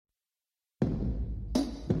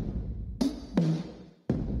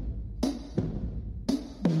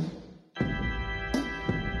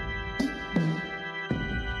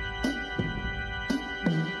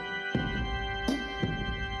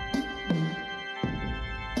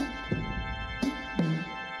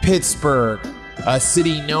Pittsburgh, a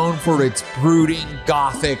city known for its brooding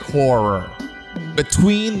Gothic horror.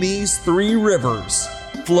 Between these three rivers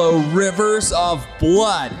flow rivers of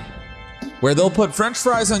blood, where they'll put French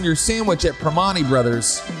fries on your sandwich at Primanti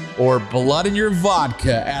Brothers or blood in your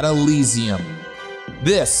vodka at Elysium.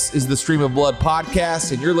 This is the Stream of Blood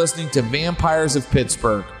podcast, and you're listening to Vampires of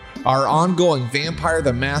Pittsburgh, our ongoing Vampire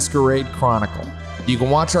the Masquerade Chronicle. You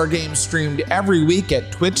can watch our games streamed every week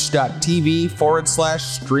at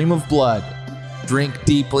twitch.tv/Stream of Blood. Drink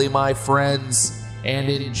deeply, my friends, and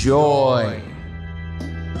enjoy.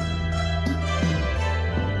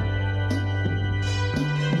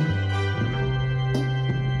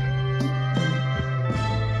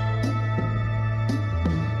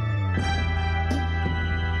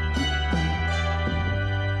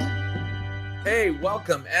 Hey,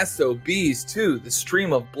 welcome SOBs to the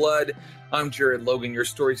Stream of Blood. I'm Jared Logan, your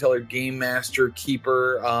storyteller, game master,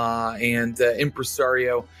 keeper, and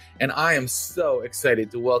impresario, and I am so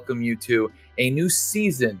excited to welcome you to a new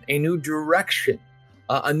season, a new direction,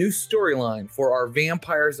 a new storyline for our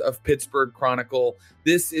Vampires of Pittsburgh Chronicle.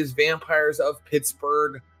 This is Vampires of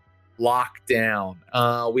Pittsburgh Lockdown.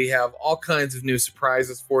 We have all kinds of new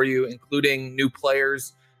surprises for you, including new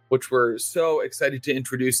players, which we're so excited to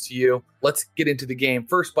introduce to you. Let's get into the game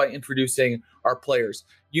first by introducing our players.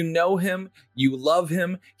 You know him, you love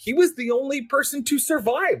him. He was the only person to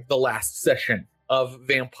survive the last session of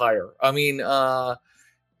Vampire. I mean,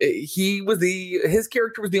 his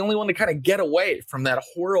character was the only one to kind of get away from that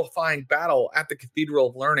horrifying battle at the Cathedral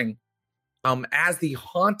of Learning. As the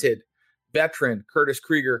haunted veteran, Curtis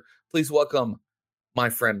Krieger, please welcome my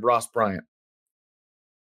friend, Ross Bryant.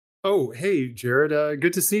 Oh, hey, Jared.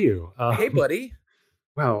 Good to see you. Hey, buddy.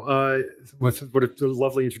 Wow. What a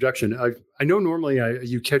lovely introduction. I know normally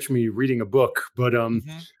you catch me reading a book, but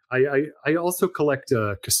I also collect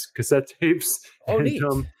cassette tapes. Oh, and, neat.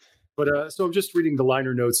 So I'm just reading the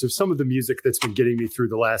liner notes of some of the music that's been getting me through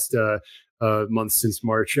the last month since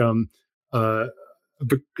March. I've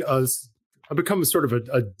become a sort of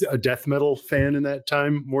a death metal fan in that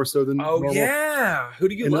time, more so than normal. Yeah. Who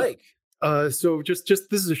do you like? So just this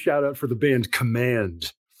is a shout out for the band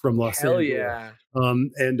Command from Los Angeles. Yeah.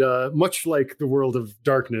 And much like the World of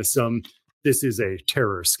Darkness, this is a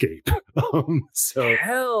terrorscape. So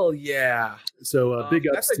hell yeah. So big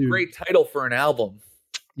ups that's a great title for an album.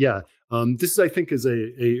 Yeah. This I think is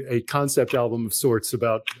a concept album of sorts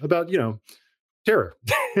about terror.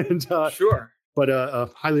 And sure. But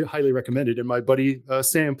highly recommended. And my buddy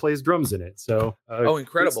Sam plays drums in it. So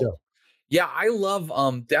incredible. Yeah, I love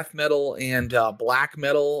death metal and black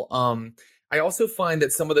metal. I also find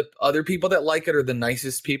that some of the other people that like it are the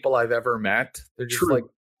nicest people I've ever met. They're just like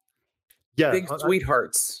big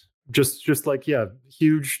sweethearts. Just like,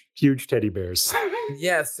 huge teddy bears.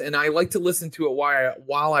 Yes, and I like to listen to it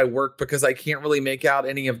while I work because I can't really make out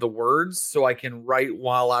any of the words, so I can write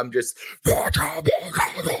while I'm just,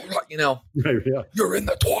 Right, yeah. You're in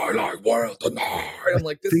the twilight world tonight. I'm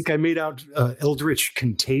like, this. I think I made out Eldritch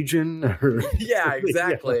Contagion. Yeah,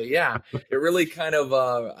 exactly. Yeah, it really kind of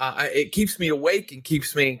it keeps me awake and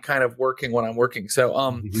keeps me kind of working when I'm working.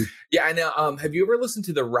 So, yeah, I know. Have you ever listened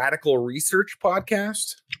to the Radical Research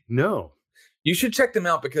podcast? No. You should check them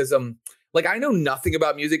out because I know nothing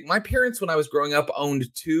about music. My parents, when I was growing up, owned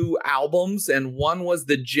 2 albums, and one was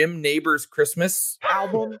the Jim Nabors Christmas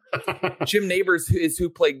album. Jim Nabors is who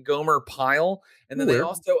played Gomer Pyle, and then they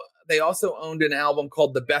also owned an album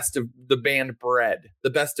called The Best of the Band Bread,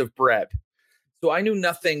 The Best of Bread. So I knew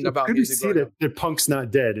nothing about music. Good to see that punk's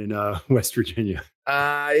not dead in West Virginia.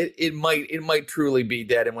 It might truly be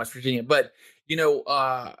dead in West Virginia, but.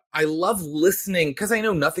 I love listening because I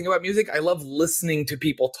know nothing about music. I love listening to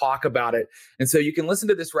people talk about it. And so you can listen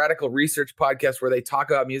to this Radical Research podcast where they talk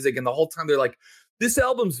about music. And the whole time they're like, this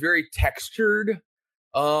album's very textured.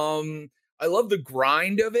 I love the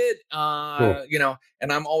grind of it, cool.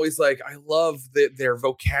 And I'm always like, I love their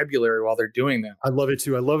vocabulary while they're doing that. I love it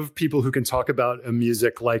too. I love people who can talk about a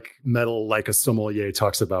music like metal, like a sommelier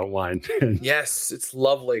talks about wine. Yes, it's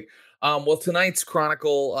lovely. Well, tonight's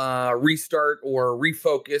Chronicle restart or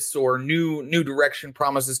refocus or new direction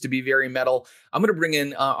promises to be very metal. I'm going to bring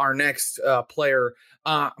in our next player.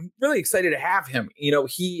 I'm really excited to have him.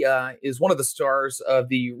 He is one of the stars of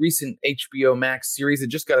the recent HBO Max series that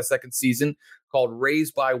just got a second season called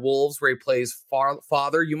Raised by Wolves, where he plays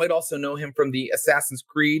Father. You might also know him from the Assassin's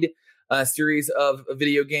Creed series of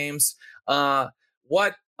video games.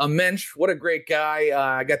 What a mensch, what a great guy.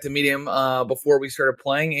 I got to meet him before we started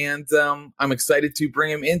playing, and I'm excited to bring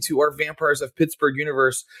him into our Vampires of Pittsburgh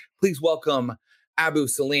universe. Please welcome Abu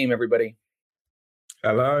Salim, everybody.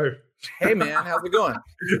 Hello. Hey, man. How's it going?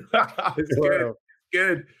 It's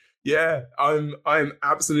good. Yeah, I'm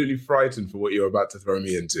absolutely frightened for what you're about to throw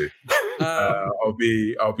me into. I'll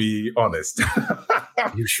be honest.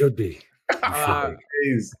 You should be.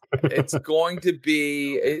 It's going to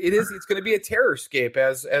be it's going to be a terrorscape,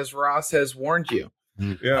 as Ross has warned you.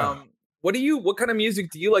 Yeah. What kind of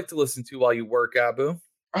music do you like to listen to while you work, Abu?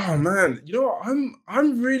 Oh man, you know what?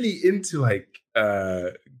 I'm really into like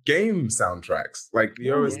game soundtracks, like the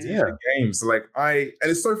OSTs of games. So, like and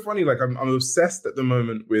it's so funny. Like I'm obsessed at the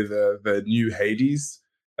moment with the new Hades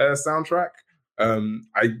soundtrack.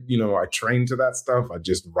 I train to that stuff. I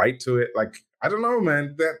just write to it. Like I don't know,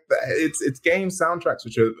 man. That it's game soundtracks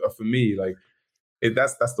which are for me like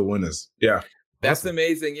that's the winners. Yeah. That's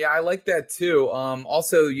amazing. Yeah, I like that too.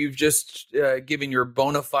 Also, you've just given your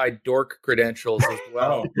bona fide dork credentials as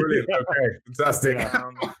well. Oh, brilliant. Okay, fantastic.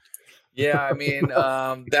 Yeah, I mean,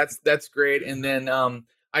 that's great. And then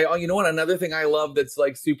you know what? Another thing I love that's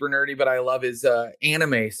like super nerdy, but I love is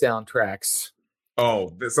anime soundtracks.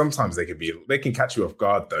 Oh, sometimes they can catch you off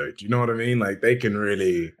guard though. Do you know what I mean? Like they can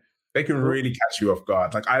really catch you off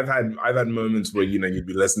guard. Like I've had moments where, you'd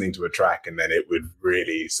be listening to a track and then it would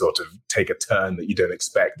really sort of take a turn that you don't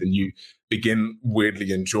expect and you begin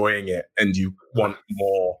weirdly enjoying it and you want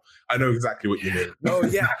more. I know exactly what you mean. Oh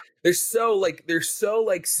yeah. There's so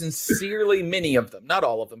sincerely many of them, not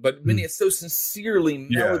all of them, but many. It's so sincerely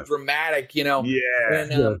melodramatic, Yeah.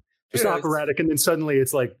 And, it's operatic, and then suddenly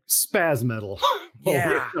it's like spaz metal.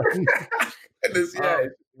 Yeah. It's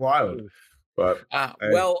wild. But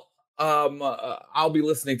I'll be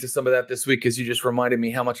listening to some of that this week because you just reminded me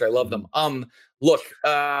how much I love them. Look,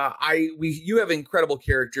 you have an incredible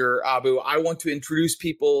character, Abu. I want to introduce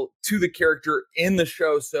people to the character in the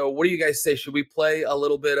show. So what do you guys say? Should we play a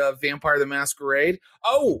little bit of Vampire the Masquerade?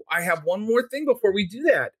 Oh, I have one more thing before we do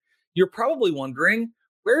that. You're probably wondering,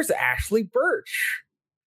 where's Ashly Burch?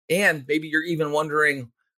 And maybe you're even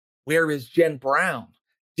wondering, where is Jen Brown?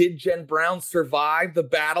 Did Jen Brown survive the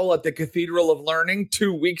battle at the Cathedral of Learning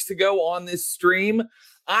 2 weeks ago on this stream?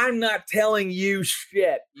 I'm not telling you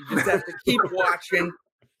shit. You just have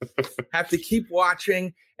to keep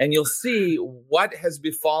watching. And you'll see what has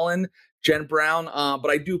befallen Jen Brown.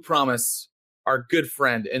 But I do promise our good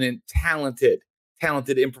friend and talented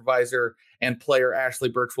improviser and player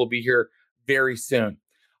Ashly Burch will be here very soon.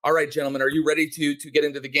 All right, gentlemen, are you ready to get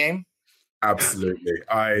into the game? Absolutely.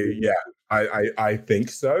 I think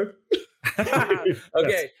so.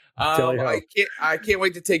 Okay. I can't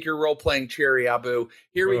wait to take your role-playing cherry, Abu.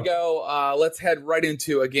 Here we go. Let's head right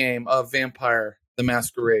into a game of Vampire the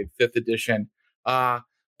Masquerade 5th edition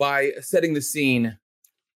by setting the scene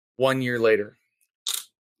 1 year later.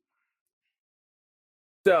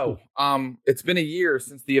 So, it's been a year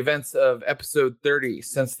since the events of episode 30,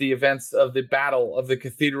 since the events of the Battle of the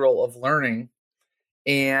Cathedral of Learning.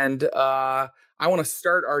 And I want to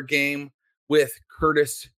start our game with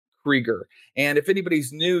Curtis Krieger. And if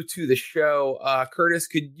anybody's new to the show, Curtis,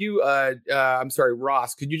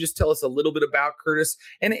 Ross, could you just tell us a little bit about Curtis?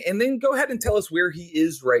 And then go ahead and tell us where he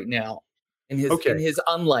is right now in his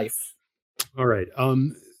unlife. All right.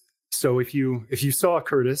 So if you saw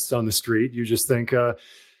Curtis on the street, you just think,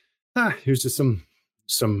 here's just some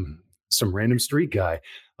random street guy.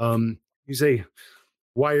 He's a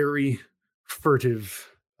wiry, furtive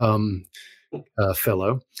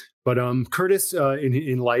fellow. But Curtis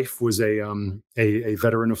in life was a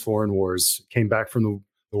veteran of foreign wars, came back from the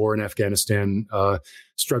war in Afghanistan,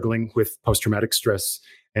 struggling with post-traumatic stress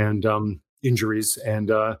and injuries,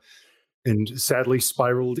 and sadly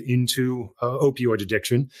spiraled into opioid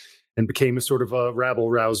addiction and became a sort of a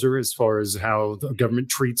rabble-rouser as far as how the government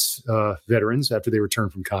treats veterans after they return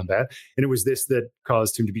from combat. And it was this that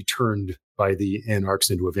caused him to be turned by the Anarchs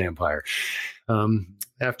into a vampire.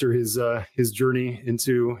 After his journey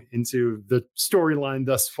into the storyline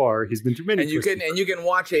thus far, he's been through many. And you can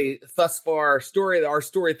watch our story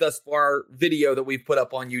thus far video that we've put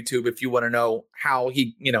up on YouTube if you want to know how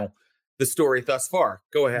he, the story thus far.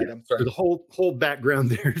 Go ahead. Yeah, I'm sorry. So the whole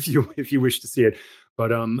background there, if you wish to see it.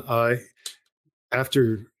 But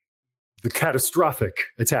after the catastrophic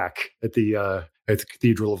attack at the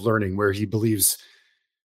Cathedral of Learning, where he believes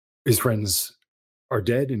his friends are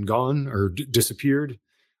dead and gone or disappeared,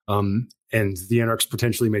 and the Anarchs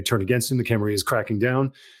potentially may turn against him, the Camarilla is cracking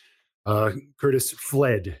down. Curtis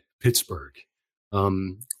fled Pittsburgh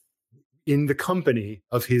in the company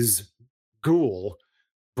of his ghoul,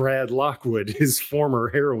 Brad Lockwood, his former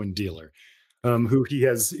heroin dealer, who he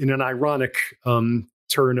has, in an ironic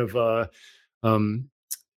turn of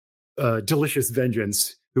delicious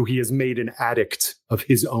vengeance, who he has made an addict of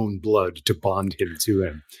his own blood to bond him to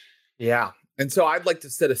him. Yeah. And so I'd like to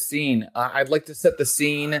set a scene. I'd like to set the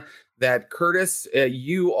scene that Curtis,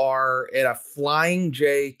 you are at a Flying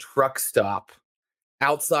J truck stop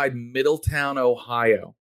outside Middletown,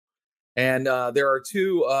 Ohio. And there are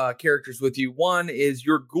two characters with you. One is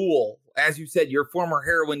your ghoul, as you said, your former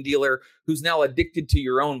heroin dealer who's now addicted to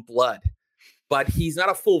your own blood. But he's not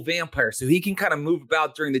a full vampire, so he can kind of move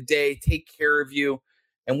about during the day, take care of you.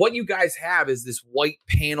 And what you guys have is this white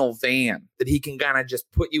panel van that he can kind of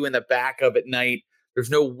just put you in the back of at night. There's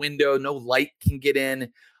no window, no light can get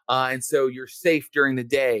in. And so you're safe during the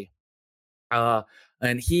day.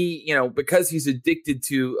 And he, because he's addicted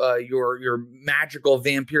to your magical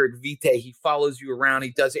vampiric vitae, he follows you around.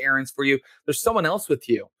 He does errands for you. There's someone else with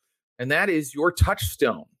you, and that is your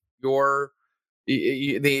touchstone,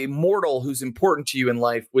 the immortal who's important to you in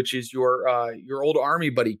life, which is your old army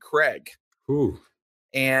buddy, Craig. Ooh.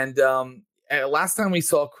 And last time we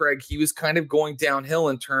saw Craig, he was kind of going downhill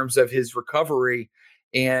in terms of his recovery.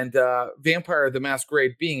 And Vampire the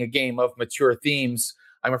Masquerade being a game of mature themes,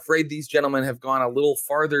 I'm afraid these gentlemen have gone a little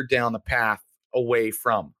farther down the path away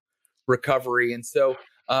from recovery. And so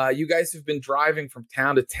you guys have been driving from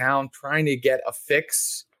town to town trying to get a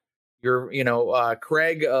fix. You're,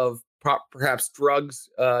 Craig of perhaps drugs,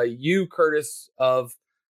 you, Curtis, of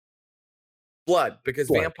blood, because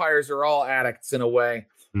vampires are all addicts in a way.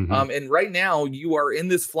 Mm-hmm. And right now you are in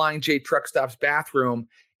this Flying J truck stop's bathroom,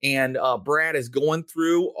 and Brad is going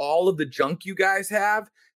through all of the junk you guys have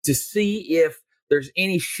to see if there's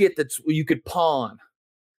any shit that's you could pawn,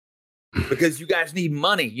 because you guys need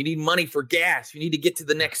money. You need money for gas. You need to get to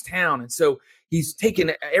the next town. And so he's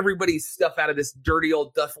taking everybody's stuff out of this dirty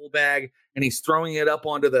old duffel bag, and he's throwing it up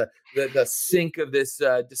onto the sink of this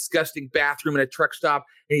disgusting bathroom in a truck stop.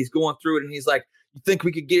 And he's going through it, and he's like, "You think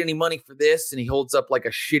we could get any money for this?" And he holds up like a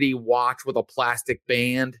shitty watch with a plastic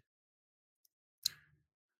band.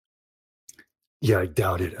 Yeah, I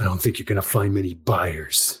doubt it. I don't think you're going to find many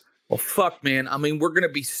buyers. Well, fuck, man. I mean, we're going to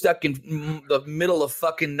be stuck in the middle of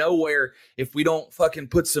fucking nowhere if we don't fucking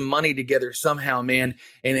put some money together somehow, man.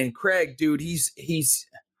 And then Craig, dude, he's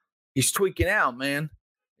tweaking out, man.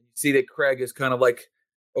 You see that Craig is kind of like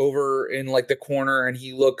over in like the corner, and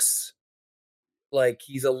he looks like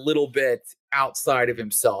he's a little bit outside of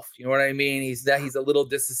himself. You know what I mean? He's a little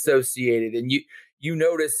disassociated, and you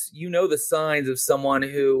notice, the signs of someone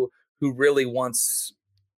who really wants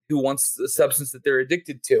the substance that they're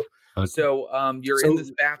addicted to. So you're in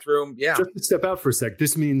this bathroom. Yeah. Just to step out for a sec.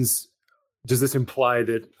 Does this imply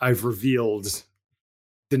that I've revealed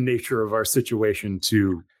the nature of our situation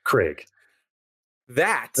to Craig?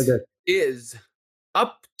 That is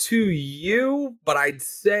up to you, but I'd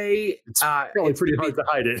say it's probably pretty hard to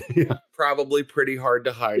hide it. Yeah. Probably pretty hard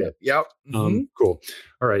to hide it. Yep. Mm-hmm. Cool.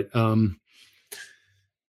 All right.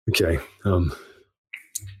 Okay.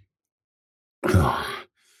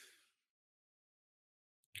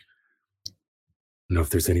 I don't know if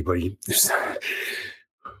there's anybody.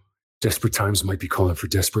 Desperate times might be calling for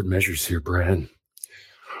desperate measures here, Brad.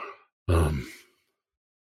 I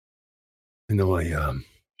know I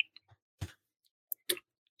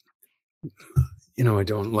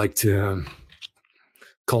don't like to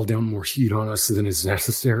call down more heat on us than is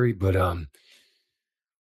necessary, but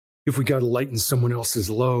if we got to lighten someone else's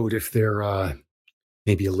load, if they're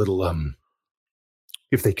maybe a little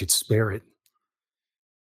if they could spare it.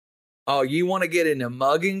 Oh, you want to get into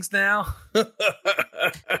muggings now?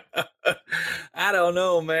 I don't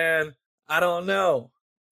know, man. I don't know.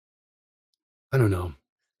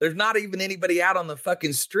 There's not even anybody out on the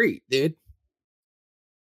fucking street, dude.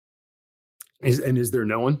 Is there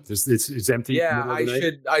no one? It's empty. Yeah,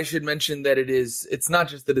 I should mention that it's not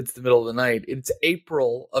just that it's the middle of the night. It's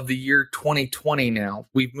April of the year 2020 now.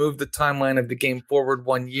 We've moved the timeline of the game forward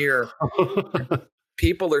 1 year.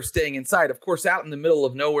 People are staying inside. Of course, out in the middle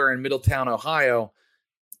of nowhere in Middletown, Ohio,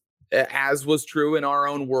 as was true in our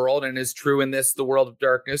own world and is true in the world of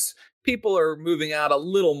darkness, people are moving out a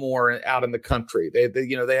little more out in the country.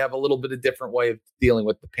 They have a little bit of different way of dealing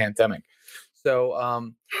with the pandemic. So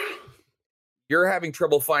you're having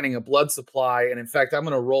trouble finding a blood supply. And in fact, I'm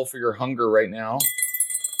going to roll for your hunger right now.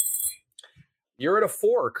 You're at a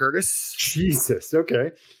 4, Curtis. Jesus. Okay.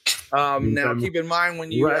 Now keep in mind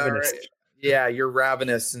when you you're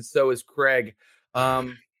ravenous, and so is Craig.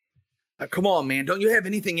 Come on, man. Don't you have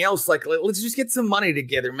anything else? Like, let's just get some money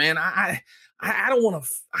together, man. I don't want to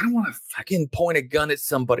fucking point a gun at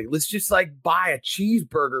somebody. Let's just like buy a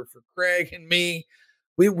cheeseburger for Craig and me.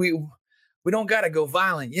 We don't got to go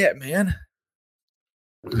violent yet, man.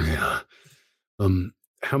 Yeah.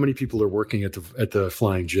 How many people are working at the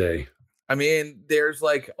Flying J? I mean, there's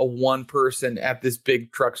like a one person at this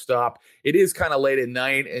big truck stop. It is kind of late at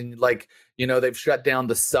night, and like, they've shut down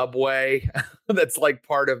the subway that's like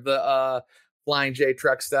part of the Flying J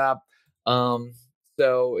truck stop.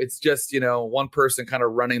 So it's just, one person kind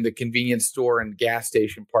of running the convenience store and gas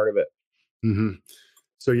station part of it. Mm-hmm.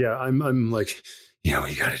 So yeah, I'm like, we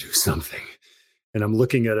got to do something. And I'm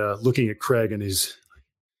looking at Craig, and he's like,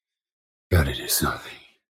 got to do something.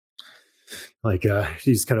 Like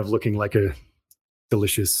he's kind of looking like a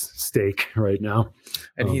delicious steak right now.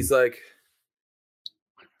 And he's like,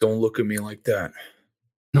 don't look at me like that.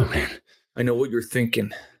 No, man. I know what you're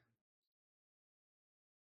thinking.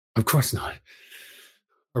 Of course not.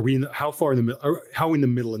 Are we how far in the middle? How in the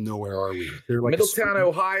middle of nowhere are we? Like Middletown,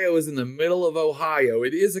 Ohio is in the middle of Ohio.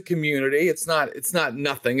 It is a community. It's not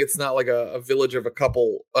nothing. It's not like a village of a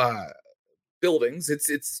couple buildings.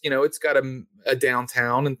 It's got a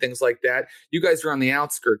downtown and things like that. You guys are on the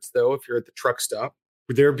outskirts though, if you're at the truck stop.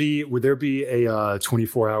 Would there be a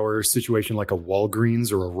 24-hour situation like a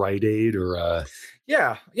Walgreens or a Rite Aid or a...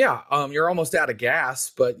 Yeah. You're almost out of gas,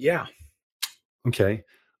 but yeah. Okay.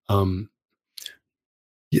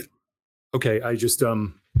 Yeah. Okay. I just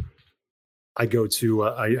I go to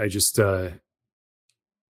I just like,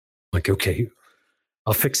 okay,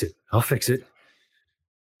 I'll fix it.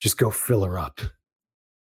 Just go fill her up.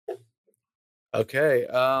 Okay.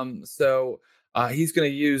 So he's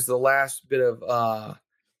going to use the last bit of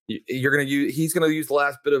he's going to use the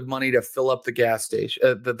last bit of money to fill up the gas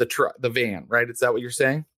station, the truck, the van, right? Is that what you're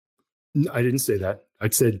saying? I didn't say that. I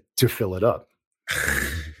said to fill it up.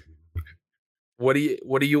 What do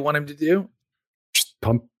you want him to do? Just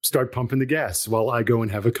start pumping the gas while I go and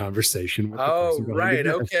have a conversation with the person behind the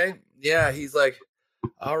gas. Okay. Yeah. He's like,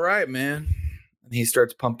 all right, man. And he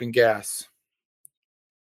starts pumping gas.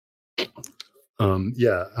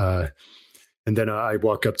 Yeah. And then I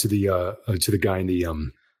walk up to the guy in the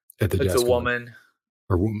at the desk. It's a woman.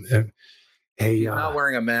 Or woman. Hey, she's not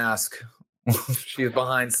wearing a mask. She's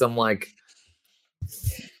behind some like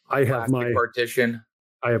I have my partition.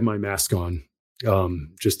 I have my mask on.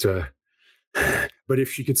 Just to, but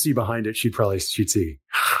if she could see behind it, she'd see.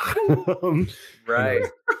 Right.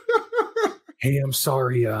 Hey, I'm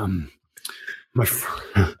sorry. My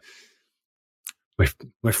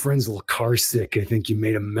friend's a little car sick. I think you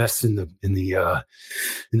made a mess in the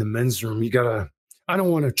men's room. I don't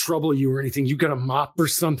want to trouble you or anything. You got a mop or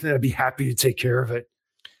something? I'd be happy to take care of it.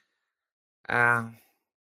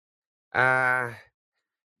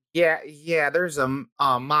 Yeah, there's a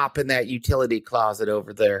mop in that utility closet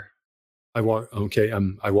over there. I walk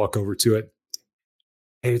over to it.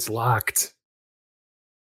 Hey, it's locked.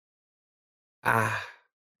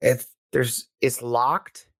 It's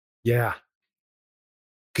locked? Yeah.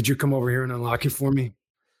 Could you come over here and unlock it for me?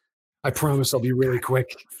 I promise I'll be really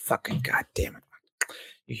quick. Fucking goddamn it.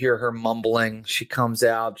 You hear her mumbling. She comes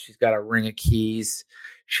out. She's got a ring of keys.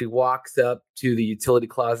 She walks up to the utility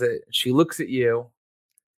closet. She looks at you.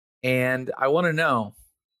 And I want to know,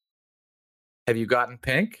 have you gotten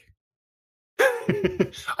pink?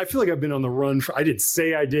 I feel like I've been on the run. I didn't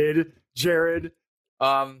say I did, Jared.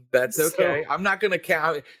 That's okay. I'm not going to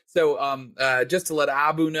count. So just to let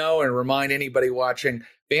Abu know and remind anybody watching,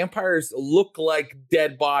 vampires look like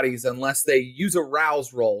dead bodies unless they use a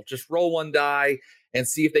rouse roll. Just roll one die and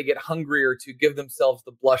see if they get hungrier to give themselves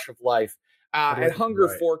the blush of life. At Hunger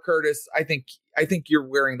right. 4, Curtis, I think you're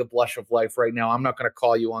wearing the blush of life right now. I'm not going to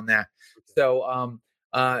call you on that. So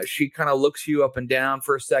she kind of looks you up and down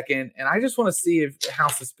for a second, and I just want to see how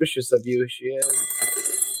suspicious of you she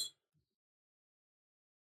is.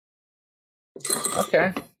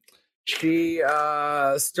 Okay. She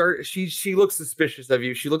looks suspicious of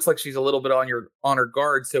you. She looks like she's a little bit on her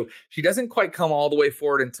guard. So she doesn't quite come all the way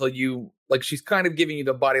forward until you, like, she's kind of giving you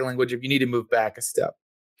the body language if you need to move back a step.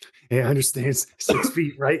 Yeah, I understand. It's 6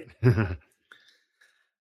 feet, right?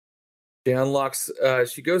 She unlocks.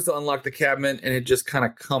 She goes to unlock the cabinet, and it just kind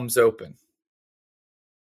of comes open.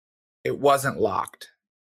 It wasn't locked.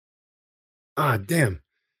 Ah, damn!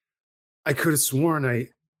 I could have sworn I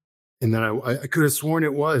could have sworn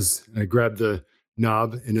it was. I grab the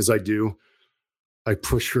knob, and as I do, I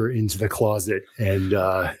push her into the closet and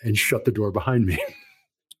shut the door behind me.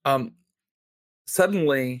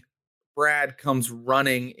 Suddenly, Brad comes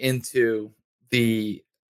running into the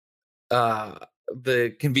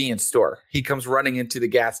convenience store. He comes running into the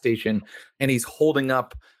gas station, and he's holding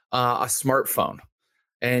up a smartphone.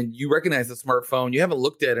 And you recognize the smartphone. You haven't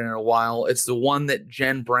looked at it in a while. It's the one that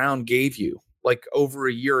Jen Brown gave you like over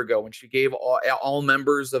a year ago when she gave all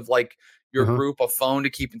members of like your group a phone to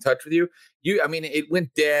keep in touch with you. It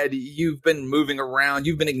went dead. You've been moving around.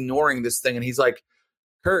 You've been ignoring this thing. And he's like,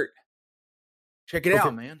 Kurt, check it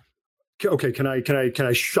out, man. okay, can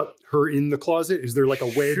I shut her in the closet? Is there like a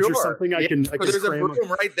wedge or something I can there's a room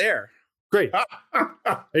right there. Great. What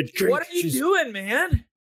are you doing, man?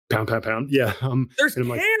 Pound, pound, pound. Yeah. There's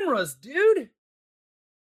cameras, dude.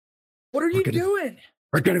 What are you doing?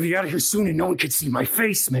 We're gonna be out of here soon, and no one can see my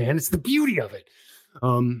face, man. It's the beauty of it.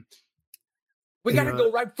 We gotta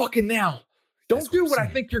go right fucking now. Don't do what I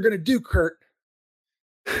think you're gonna do, Kurt.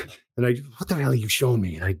 And what the hell are you showing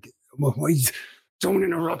me? And don't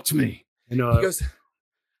interrupt me. And he goes,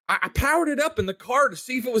 I powered it up in the car to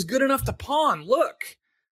see if it was good enough to pawn. Look.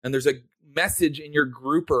 And there's a message in your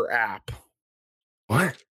Grouper app.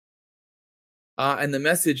 What? And the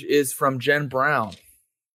message is from Jen Brown.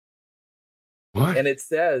 What? And it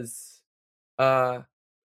says,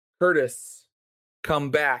 Curtis, come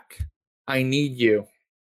back. I need you.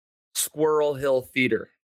 Squirrel Hill Theater.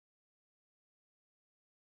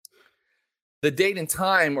 The date and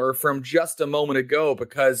time are from just a moment ago,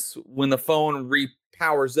 because when the phone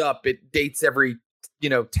repowers up, it dates every,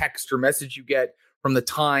 text or message you get from the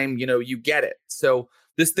time, you get it. So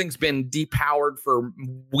this thing's been depowered for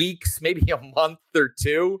weeks, maybe a month or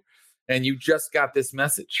two, and you just got this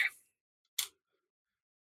message.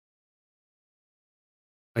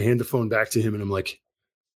 I hand the phone back to him and I'm like,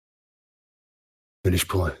 finish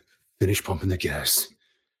pumping the gas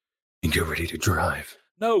and get ready to drive.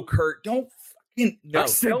 No, Kurt, don't fucking, no. I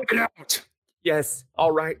said get out. Yes.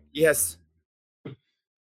 All right. Yes.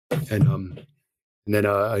 And then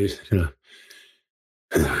I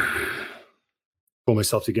pull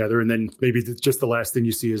myself together, and then maybe just the last thing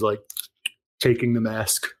you see is like taking the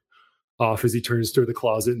mask off as he turns to the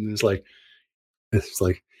closet, and it's like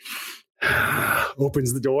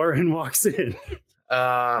opens the door and walks in.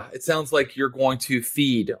 It sounds like you're going to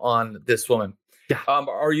feed on this woman. Yeah.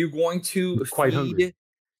 Are you going to quite hungry?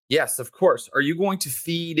 Yes, of course. Are you going to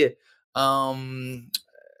feed? How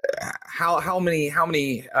many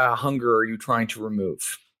hunger are you trying to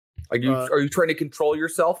remove? Are you trying to control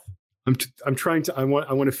yourself? I'm trying to. I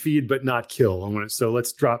want to feed but not kill. I want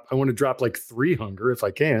to drop like 3 hunger if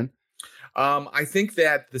I can. I think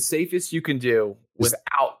that the safest you can do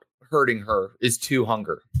without hurting her is 2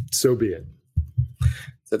 hunger. So be it.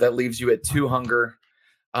 So that leaves you at 2 hunger,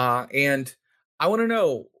 and I want to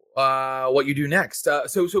know what you do next.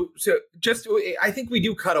 So just I think we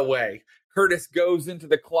do cut away. Curtis goes into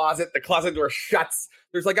the closet. The closet door shuts.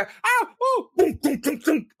 There's like boom, boom, boom,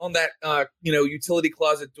 boom, on that utility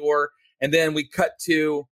closet door, and then we cut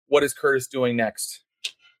to what is Curtis doing next?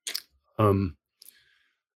 In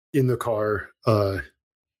the car.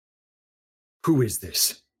 Who is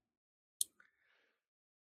this?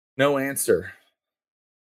 No answer.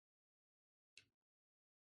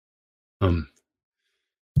 Can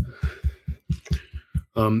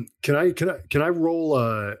I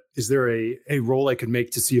roll? Is there a roll I could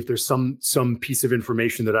make to see if there's some piece of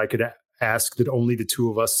information that I could ask that only the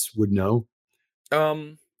two of us would know?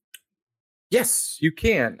 Yes, you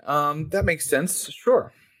can. That makes sense.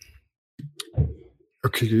 Sure.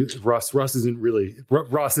 Okay, Ross isn't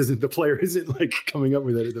the player isn't like coming up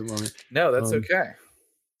with it at the moment. No, that's okay.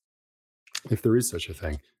 If there is such a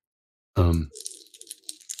thing.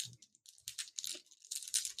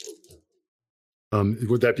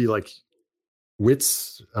 Would that be like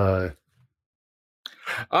wits? Yeah,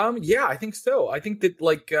 I think so. I think that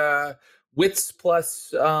like wits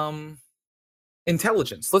plus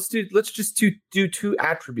intelligence. Let's just do 2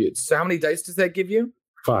 attributes. So how many dice does that give you?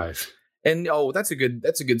 5. And that's a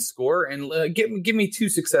good score. And give me 2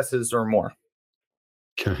 successes or more.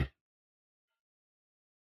 Okay.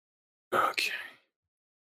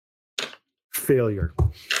 Failure.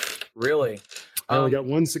 Really? I only got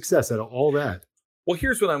 1 success out of all that. Well,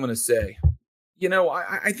 here's what I'm going to say.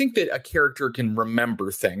 I think that a character can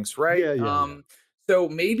remember things, right? Yeah. So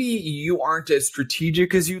maybe you aren't as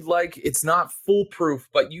strategic as you'd like. It's not foolproof,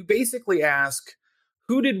 but you basically ask,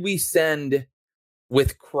 who did we send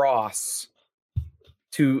with Cross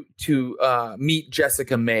to meet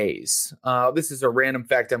Jessica Mays? This is a random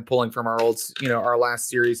fact I'm pulling from our last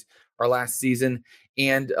series, our last season.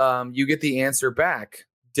 And you get the answer back,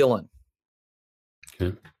 Dylan.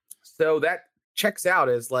 Okay. So that checks out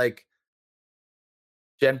as like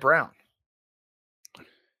Jen Brown.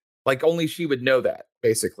 Like only she would know that,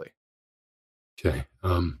 basically. Okay.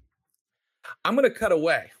 I'm going to cut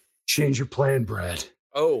away. Change your plan, Brad.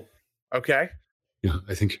 Oh, okay. Yeah,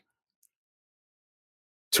 I think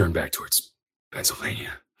turn back towards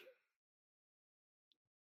Pennsylvania.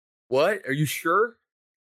 What? Are you sure?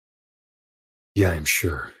 Yeah, I'm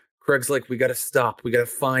sure. Craig's like, we got to stop. We got to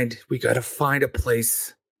find a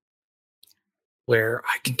place where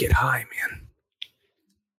I can get high,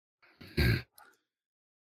 man.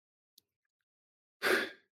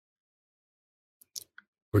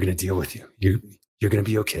 We're going to deal with you. You're going to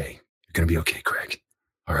be okay. You're going to be okay, Craig.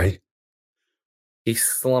 All right? He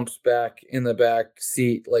slumps back in the back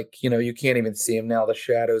seat, like, you can't even see him now. The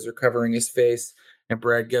shadows are covering his face. And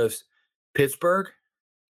Brad goes, Pittsburgh?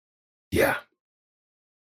 Yeah.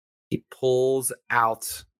 He pulls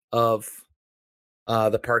out of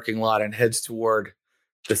the parking lot and heads toward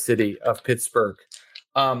the city of Pittsburgh.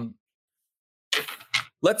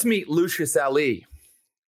 Let's meet Lucius Ali.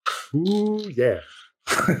 Ooh, yeah.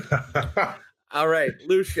 All right,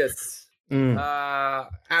 Lucius.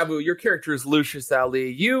 Abu, your character is Lucius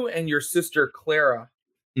Ali. You and your sister Clara,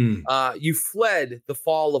 you fled the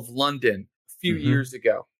fall of London a few years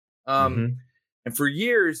ago. And for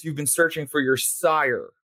years, you've been searching for your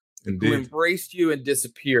sire, Indeed. who embraced you and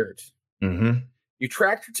disappeared. You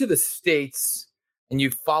tracked her to the States, and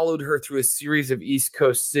you followed her through a series of East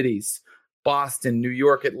Coast cities, Boston, New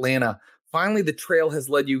York, Atlanta. Finally, the trail has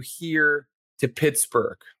led you here to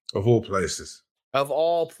Pittsburgh. Of all places. Of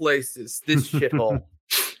all places, this shithole.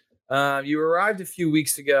 You arrived a few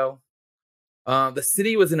weeks ago. The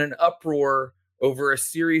city was in an uproar over a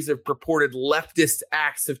series of purported leftist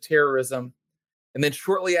acts of terrorism. And then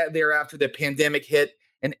shortly thereafter, the pandemic hit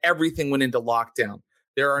and everything went into lockdown.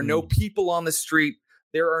 There are no people on the street.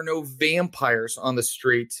 There are no vampires on the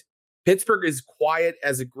street. Pittsburgh is quiet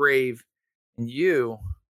as a grave. And you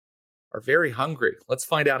are very hungry. Let's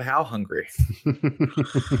find out how hungry.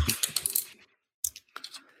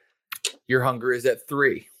 Your hunger is at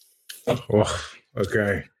 3. Oh,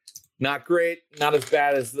 okay. Not great. Not as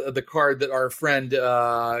bad as the card that our friend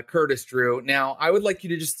Curtis drew. Now, I would like you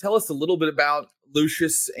to just tell us a little bit about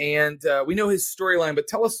Lucius. And we know his storyline, but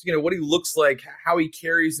tell us, what he looks like, how he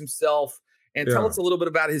carries himself, and tell us a little bit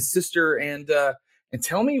about his sister. And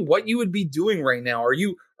tell me what you would be doing right now. Are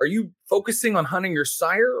you focusing on hunting your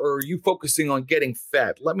sire, or are you focusing on getting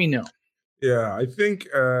fed? Let me know. Yeah, I think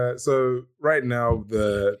so. Right now,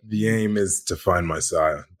 the aim is to find my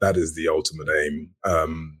sire. That is the ultimate aim.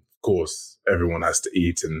 Of course, everyone has to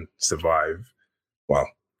eat and survive. Well,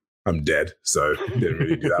 I'm dead, so didn't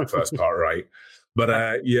really do that first part right.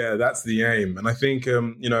 But yeah, that's the aim. And I think a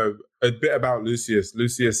bit about Lucius.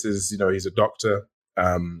 Lucius is he's a doctor.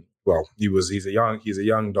 Well, he's a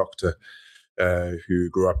young doctor who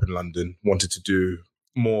grew up in London, wanted to do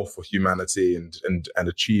more for humanity and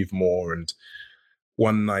achieve more. And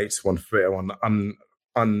one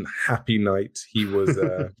unhappy night, he was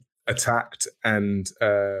attacked and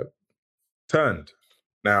turned.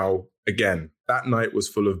 Now, again, that night was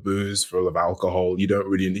full of booze, full of alcohol. He can't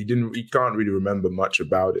really remember much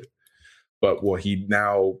about it. But what he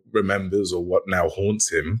now remembers, or what now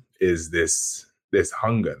haunts him, is this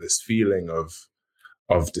hunger, this feeling of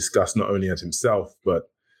disgust, not only at himself, but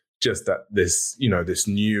just at this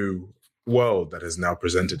new world that has now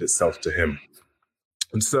presented itself to him.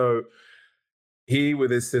 And so he,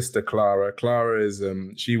 with his sister Clara is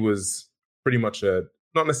she was pretty much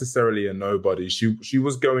not necessarily a nobody. She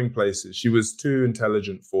was going places. She was too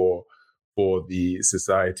intelligent for the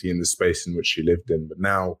society and the space in which she lived in. But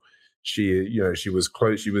now she was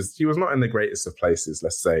close. She was not in the greatest of places,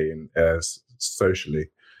 let's say,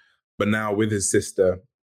 socially. But now with his sister,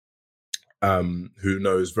 who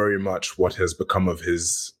knows very much what has become of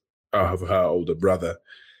her older brother,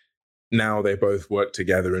 now they both work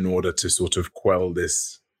together in order to sort of quell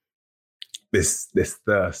this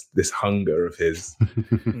thirst, this hunger of his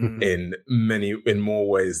in more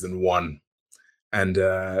ways than one. And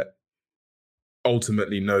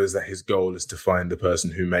ultimately knows that his goal is to find the person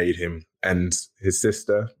who made him. And his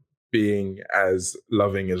sister, being as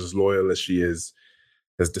loving, as loyal as she is,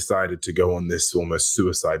 has decided to go on this almost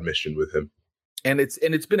suicide mission with him. And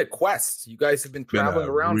it's been a quest. You guys have been traveling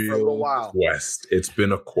around for a little while. Quest. It's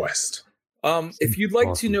been a quest. If you'd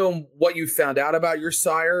like to know what you found out about your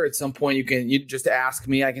sire, at some point you just ask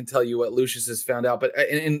me. I can tell you what Lucius has found out. But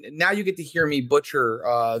and now you get to hear me butcher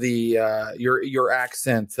your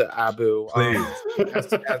accent, Abu.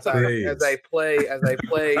 As I play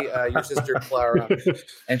your sister Clara,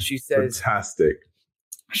 and she says, "Fantastic."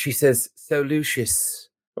 She says, "So Lucius,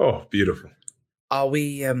 oh, beautiful. Are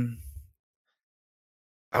we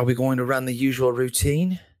going to run the usual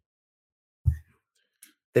routine?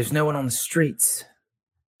 There's no one on the streets."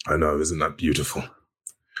 I know, isn't that beautiful?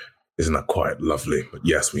 Isn't that quite lovely? But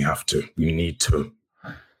yes, we have to. We need to.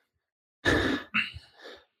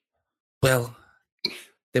 Well,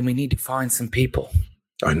 then we need to find some people.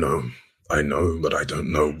 I know, but I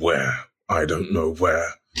don't know where.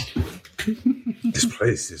 This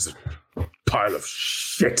place is a pile of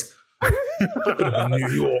shit. Could have been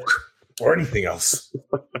New York or anything else.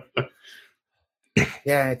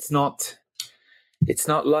 Yeah, it's not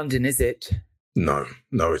London, is it? No,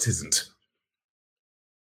 it isn't.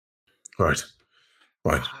 Right.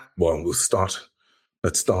 Well, let's start.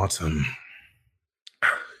 Let's start at.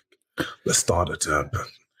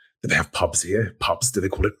 Do they have pubs here? Pubs? Do they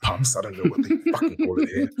call it pubs? I don't know what they fucking call it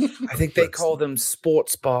here. I think they call them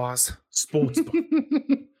sports bars. Sports bar.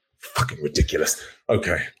 Fucking ridiculous.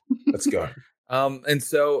 Okay, let's go. And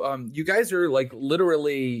so you guys are like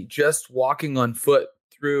literally just walking on foot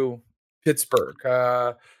through Pittsburgh.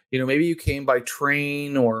 Maybe you came by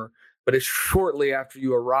train but it's shortly after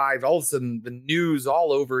you arrived, all of a sudden the news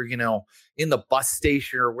all over, in the bus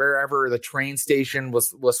station or wherever the train station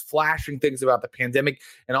was flashing things about the pandemic.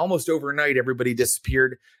 And almost overnight, everybody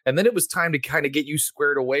disappeared. And then it was time to kind of get you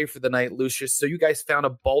squared away for the night, Lucius. So you guys found a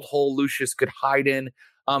bolt hole Lucius could hide in.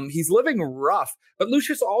 He's living rough, but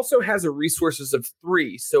Lucius also has a resources of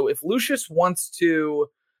 3. So if Lucius wants to,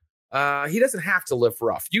 he doesn't have to live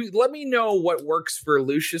rough. You let me know what works for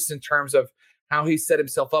Lucius in terms of how he set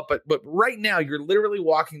himself up. But right now you're literally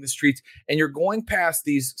walking the streets and you're going past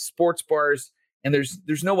these sports bars and there's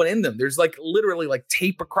no one in them. There's like literally like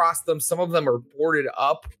tape across them. Some of them are boarded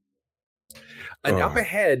up. And up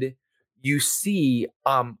ahead, you see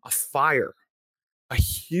a fire. A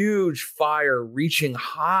huge fire reaching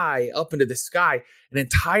high up into the sky. An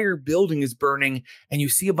entire building is burning, and you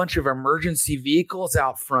see a bunch of emergency vehicles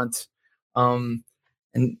out front. And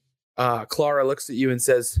Clara looks at you and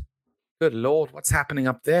says, "Good Lord, what's happening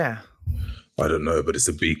up there?" I don't know, but it's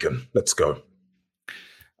a beacon. Let's go.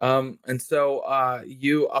 And so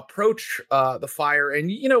you approach the fire, and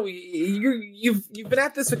you've been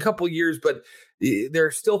at this a couple years, but there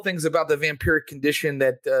are still things about the vampiric condition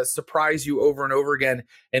that surprise you over and over again.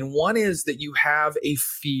 And one is that you have a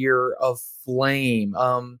fear of flame.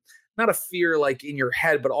 Not a fear like in your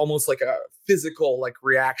head, but almost like a physical like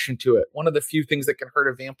reaction to it. One of the few things that can hurt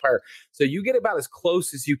a vampire. So you get about as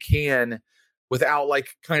close as you can without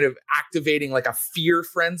like kind of activating like a fear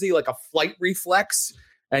frenzy, like a flight reflex.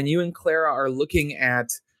 And you and Clara are looking at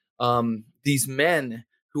these men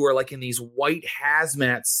who are like in these white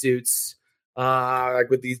hazmat suits, like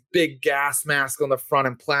with these big gas masks on the front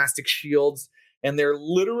and plastic shields. And they're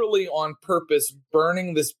literally on purpose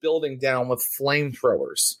burning this building down with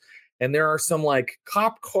flamethrowers. And there are some like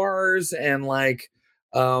cop cars and like,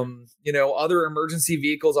 other emergency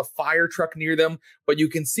vehicles, a fire truck near them. But you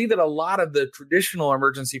can see that a lot of the traditional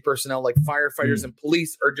emergency personnel, like firefighters and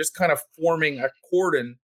police, are just kind of forming a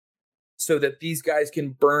cordon so that these guys can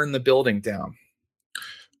burn the building down.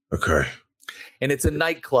 Okay. And it's a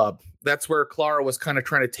nightclub. That's where Clara was kind of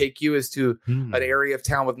trying to take you, is to an area of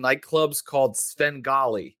town with nightclubs called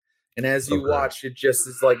Svengali. And as you watch, it just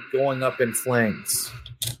is like going up in flames.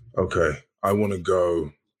 Okay. I want to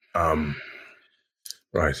go.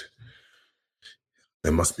 Right.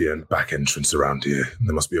 There must be a back entrance around here.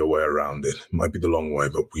 There must be a way around it. It might be the long way,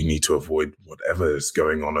 but we need to avoid whatever is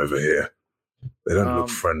going on over here. They don't look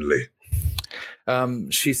friendly.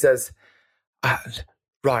 She says,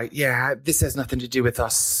 right, yeah, this has nothing to do with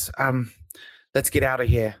us. Let's get out of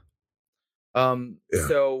here.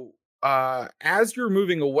 So as you're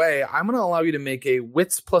moving away, I'm going to allow you to make a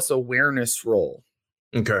wits plus awareness roll.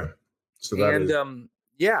 Okay. So that is...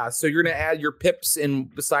 so you're going to add your pips in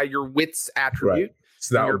beside your wits attribute. Right.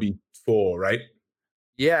 So that would be 4, right?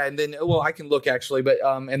 Yeah, and then, I can look actually, but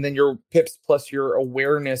and then your pips plus your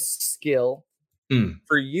awareness skill.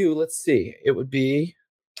 For you, let's see, it would be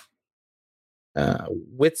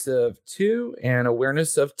wits of 2 and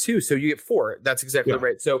awareness of 2. So you get 4. That's exactly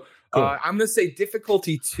right. So cool. I'm going to say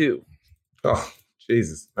difficulty 2. Oh,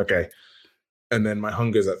 Jesus. Okay. And then my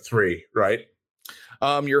hunger's at 3, right?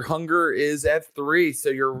 Your hunger is at 3. So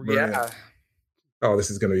you're, Brilliant. Oh,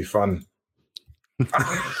 this is going to be fun.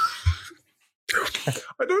 I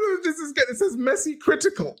don't know if this is good. It says messy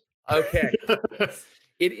critical. Okay.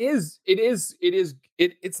 It's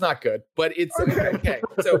not good, but it's okay.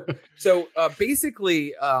 So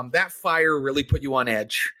basically, that fire really put you on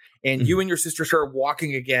edge, and you and your sister started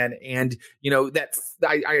walking again. And that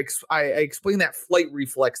I explained that flight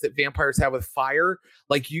reflex that vampires have with fire.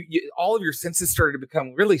 Like you all of your senses started to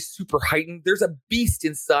become really super heightened. There's a beast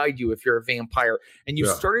inside you if you're a vampire, and you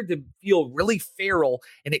started to feel really feral,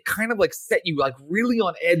 and it kind of like set you like really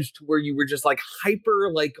on edge to where you were just like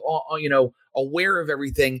hyper, like aware of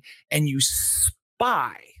everything, and you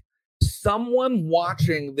spy someone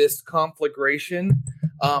watching this conflagration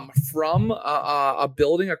from a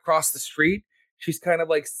building across the street. She's kind of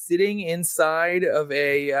like sitting inside of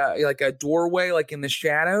a like a doorway, like in the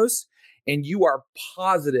shadows, and you are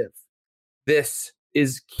positive this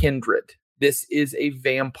is Kindred. This is a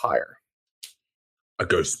vampire. I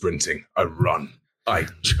go sprinting. I run. I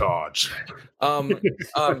charge.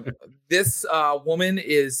 This woman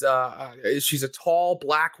is she's a tall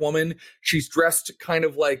black woman. She's dressed kind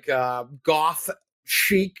of like goth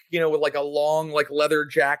chic, with like a long like leather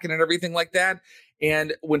jacket and everything like that.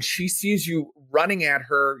 And when she sees you running at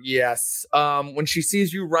her,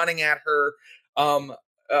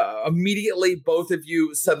 immediately both of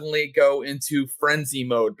you suddenly go into frenzy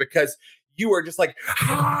mode because you are just like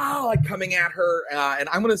coming at her. And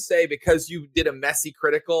I'm going to say, because you did a messy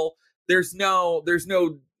critical, there's no,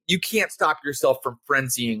 you can't stop yourself from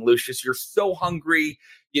frenzying, Lucius. You're so hungry.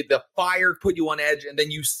 The fire put you on edge. And then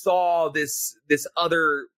you saw this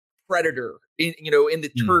other predator in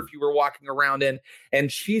the turf you were walking around in.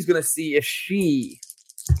 And she's going to see if she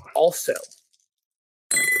also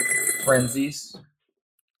frenzies.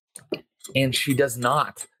 And she does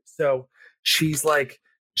not. So she's like,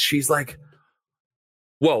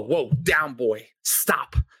 whoa, down, boy,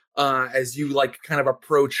 stop. As you like kind of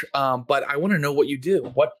approach. But I want to know what you do.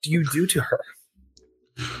 What do you do to her?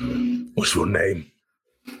 What's your name?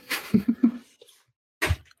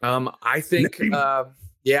 I think,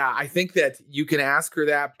 I think that you can ask her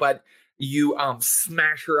that, but you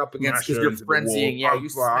smash her up against, because you're frenzying. Yeah, you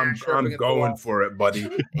smash her up against the wall. I'm going for it, buddy.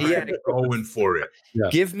 I'm going for it. Yeah.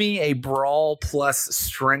 Give me a brawl plus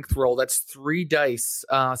strength roll. That's 3 dice.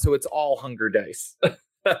 So it's all hunger dice.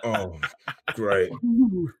 Oh, great.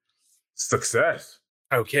 Success.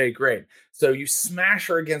 Okay, great. So you smash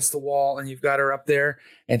her against the wall and you've got her up there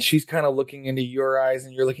and she's kind of looking into your eyes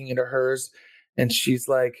and you're looking into hers. And she's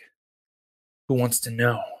like, who wants to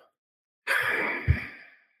know?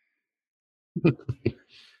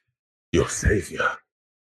 Your savior.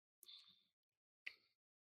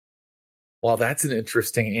 Well, that's an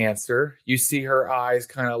interesting answer. You see her eyes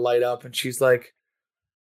kind of light up and she's like,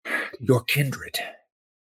 your kindred.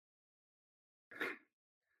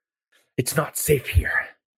 It's not safe here.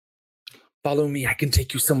 Follow me. I can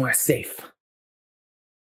take you somewhere safe.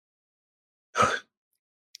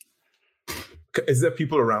 Is there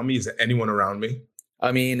people around me? Is there anyone around me?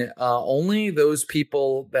 I mean, only those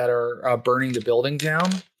people that are burning the building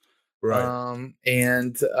down. Right.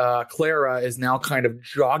 And Clara is now kind of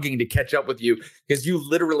jogging to catch up with you because you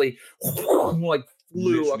literally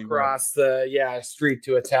flew across the street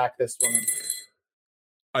to attack this woman.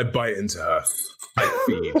 I bite into her. I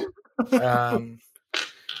feed.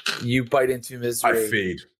 You bite into misery. I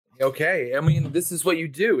feed. Okay. I mean, this is what you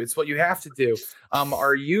do. It's what you have to do.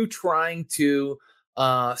 Are you trying to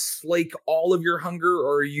slake all of your hunger,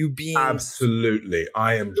 or are you being... Absolutely.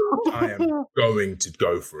 I am going to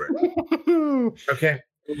go for it. Okay.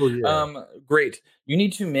 Oh, yeah. Great. You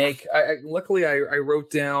need to make... luckily, I wrote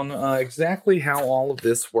down exactly how all of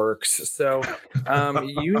this works. So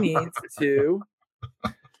you need to...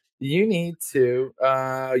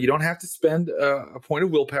 you don't have to spend a point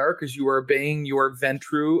of willpower because you are obeying your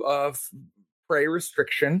Ventrue of prey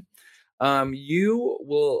restriction. You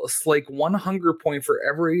will slake 1 hunger point for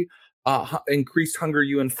every increased hunger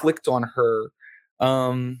you inflict on her.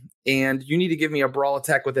 And you need to give me a brawl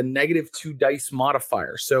attack with a -2 dice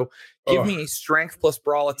modifier. So give me a strength plus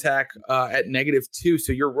brawl attack at -2.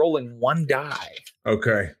 So you're rolling 1 die.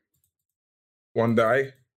 Okay. 1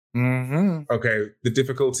 die? Mm-hmm. Okay. The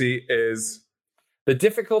difficulty is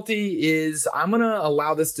I'm going to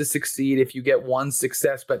allow this to succeed if you get 1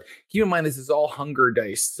 success, but keep in mind this is all hunger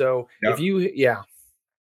dice. So if you, I'm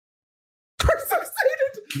so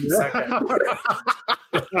excited.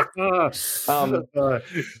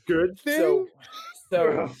 Good thing.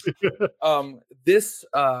 So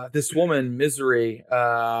this woman, Misery,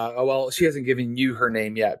 she hasn't given you her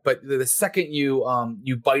name yet, but the second you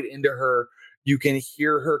bite into her, you can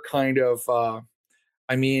hear her kind of,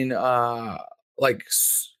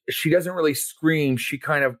 she doesn't really scream. She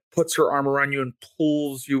kind of puts her arm around you and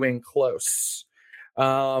pulls you in close.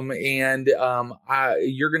 You're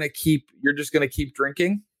just going to keep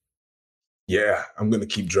drinking. Yeah, I'm going to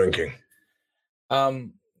keep drinking.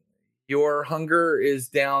 Your hunger is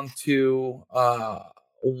down to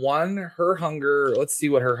 1. Her hunger, let's see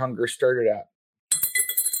what her hunger started at.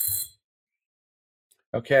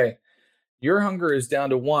 Okay. Your hunger is down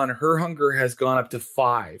to 1. Her hunger has gone up to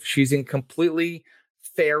 5. She's in completely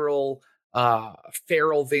feral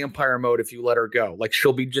vampire mode if you let her go. Like,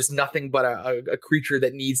 she'll be just nothing but a creature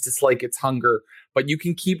that needs to slake its hunger. But you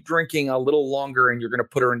can keep drinking a little longer and you're going to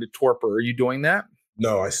put her into torpor. Are you doing that?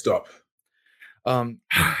 No, I stop. And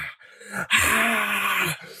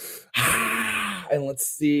let's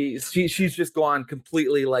see. She's just gone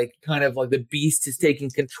completely kind of like the beast is taking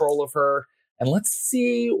control of her. And let's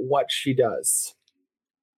see what she does.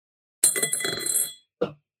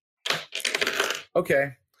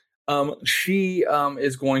 Okay. She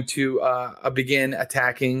is going to begin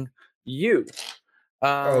attacking you.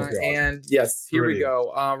 And yes, here we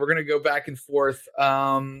go. We're going to go back and forth.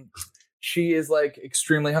 She is like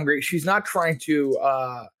extremely hungry. She's not trying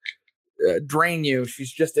to drain you.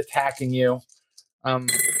 She's just attacking you.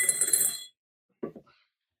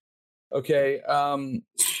 Okay.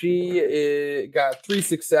 She got 3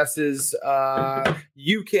 successes.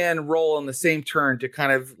 You can roll on the same turn to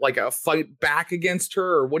kind of like a fight back against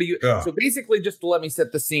her, or what do you? Yeah. So basically, just to let me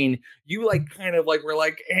set the scene, you like kind of like were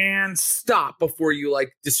like and stop before you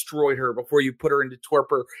like destroyed her, before you put her into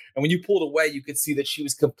torpor. And when you pulled away, you could see that she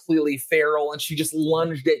was completely feral, and she just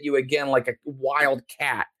lunged at you again like a wild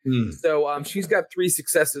cat. So she's got 3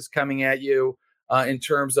 successes coming at you. In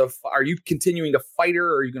terms of, are you continuing to fight her,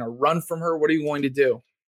 or are you going to run from her? What are you going to do?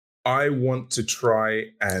 I want to try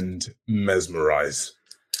and mesmerize.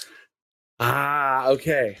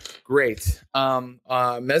 Okay, great.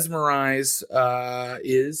 Mesmerize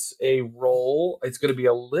is a roll. It's going to be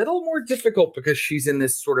a little more difficult because she's in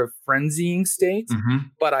this sort of frenzying state,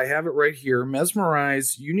 but I have it right here.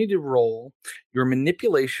 Mesmerize, you need to roll your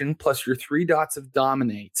manipulation plus your 3 dots of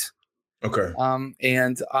dominate. Okay.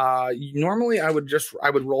 Normally I would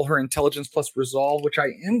roll her intelligence plus resolve, which I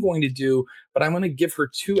am going to do, but I'm going to give her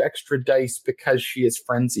 2 extra dice because she is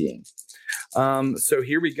frenzying. So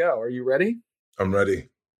here we go. Are you ready? I'm ready.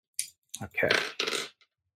 Okay.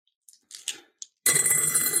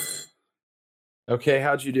 Okay.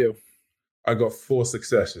 How'd you do? I got 4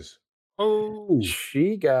 successes. Oh,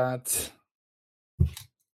 she got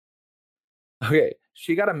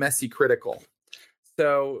a messy critical.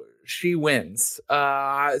 So she wins.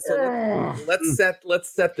 Let's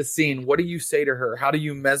set the scene. What do you say to her? How do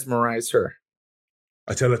you mesmerize her?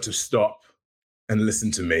 I tell her to stop and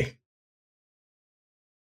listen to me.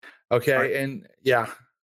 Okay,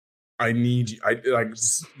 I need you.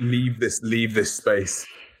 Just leave this space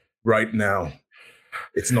right now.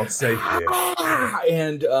 It's not safe here.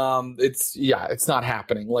 And it's not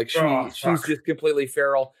happening. Like she's just completely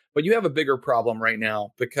feral. But you have a bigger problem right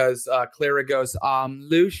now because Clara goes,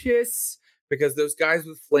 Lucius, because those guys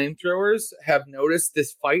with flamethrowers have noticed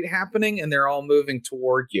this fight happening and they're all moving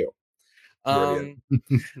toward you. Around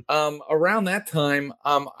that time,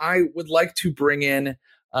 I would like to bring in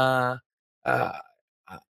a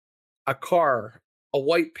car. A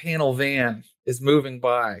white panel van is moving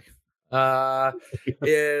by. A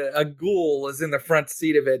ghoul is in the front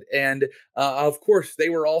seat of it, and of course they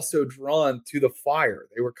were also drawn to the fire.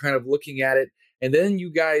 They were kind of looking at it, and then you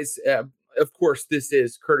guys, of course this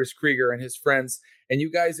is Curtis Krieger and his friends, and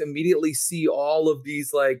you guys immediately see all of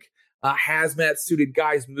these like hazmat suited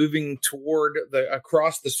guys moving toward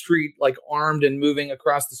across the street, like armed and moving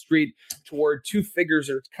across the street toward 2 figures.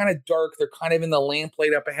 It's kind of dark. They're kind of in the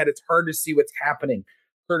lamplight up ahead. It's hard to see what's happening.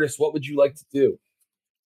 Curtis, what would you like to do?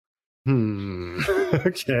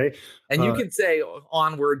 Okay. And you can say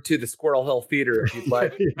onward to the Squirrel Hill Theater if you'd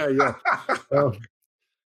like. Yeah.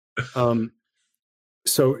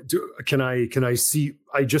 So can I see?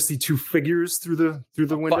 I just see 2 figures through the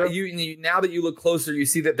window. You now that you look closer, you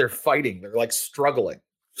see that they're fighting. They're like struggling.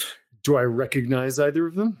 Do I recognize either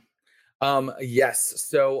of them? Yes.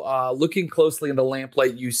 So looking closely in the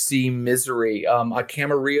lamplight, you see Misery, a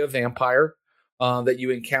Camarilla vampire. That you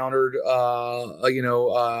encountered, over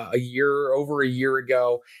a year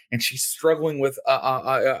ago, and she's struggling with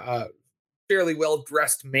a fairly well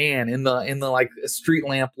dressed man in the like street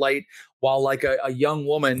lamp light, while like a young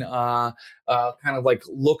woman kind of like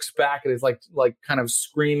looks back and is like kind of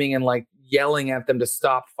screaming and like yelling at them to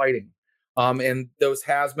stop fighting. And those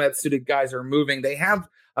hazmat suited guys are moving. They have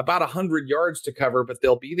about 100 yards to cover, but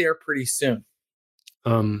they'll be there pretty soon.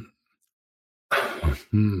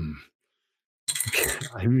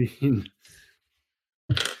 I mean,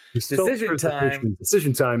 decision time.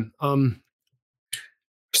 Decision time.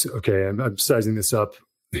 Okay, I'm sizing this up.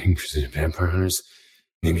 Vampire hunters,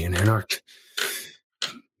 maybe an anarch,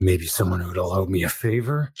 maybe someone who'd owe me a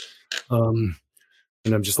favor. And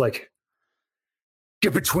I'm just like,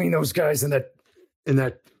 get between those guys and that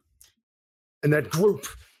group.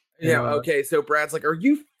 Yeah. Okay. So Brad's like, "Are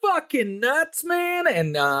you fucking nuts, man?"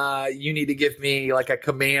 And you need to give me like a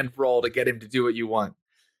command roll to get him to do what you want.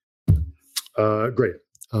 Great.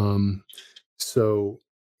 So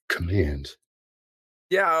command.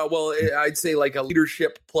 Yeah. Well, I'd say like a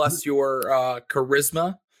leadership plus your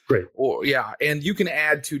charisma. Great. Or and you can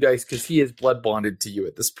add 2 dice because he is blood bonded to you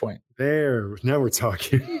at this point. There. Now we're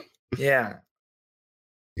talking. Yeah.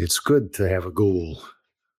 It's good to have a goal.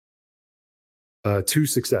 2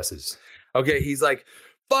 successes. Okay, he's like,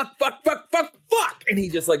 fuck. And he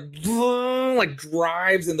just like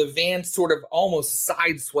drives, and the van sort of almost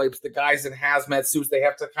sideswipes the guys in hazmat suits. They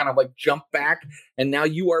have to kind of like jump back. And now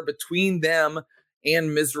you are between them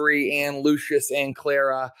and Misery and Lucius and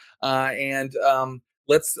Clara.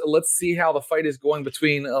 Let's see how the fight is going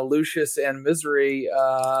between Lucius and Misery.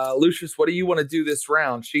 Lucius, what do you want to do this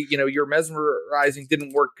round? Your mesmerizing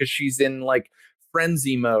didn't work because she's in like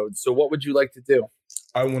frenzy mode. So what would you like to do?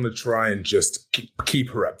 I want to try and just keep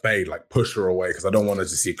her at bay, like push her away, because I don't want her to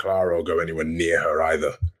see Clara or go anywhere near her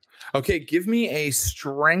either. Okay, give me a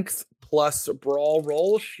strength plus brawl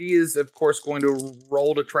roll. She is, of course, going to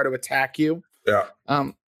roll to try to attack you. Yeah.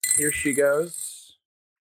 Here she goes.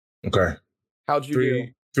 Okay. How'd you do?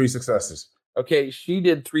 3 successes. Okay, she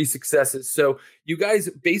did 3 successes. So you guys,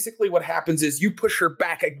 basically what happens is you push her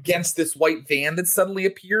back against this white van that suddenly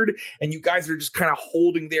appeared, and you guys are just kind of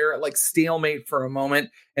holding there at like stalemate for a moment.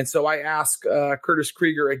 And so I ask Curtis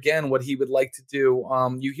Krieger again what he would like to do.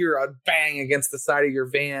 You hear a bang against the side of your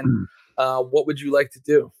van. What would you like to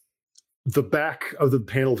do? The back of the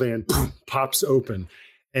panel van pops open,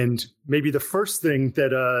 and maybe the first thing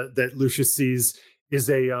that Lucius sees is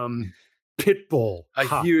a pit bull,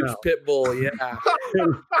 a huge pit bull, yeah.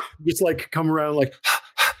 Just like come around like,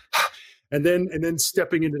 and then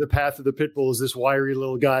stepping into the path of the pit bull is this wiry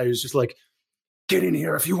little guy who's just like, get in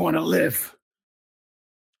here if you want to live.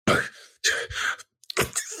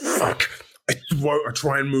 Fuck. I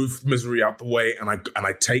try and move Misery out the way, and I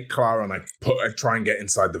take Clara and I try and get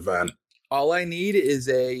inside the van. All I need is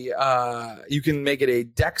you can make it a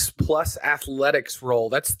Dex plus athletics roll.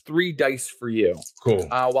 That's 3 dice for you. Cool.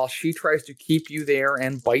 While she tries to keep you there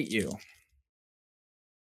and bite you.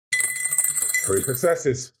 3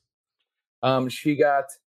 successes. She got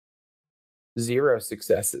 0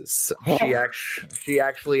 successes. She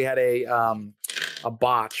actually had a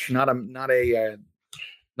botch, not a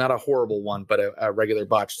horrible one, but a regular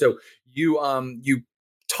botch. So you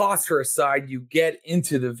toss her aside, you get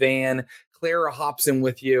into the van, Clara hops in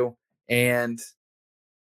with you, and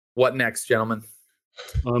what next, gentlemen?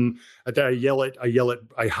 I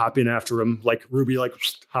hop in after him, like Ruby like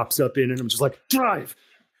hops up in, and I'm just like, drive.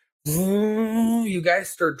 You guys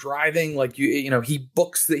start driving, like he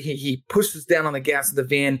books he pushes down on the gas of the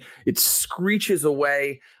van, it screeches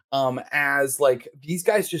away as like these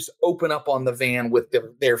guys just open up on the van with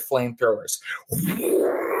their flamethrowers.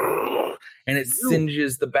 And it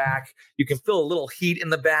singes the back. You can feel a little heat in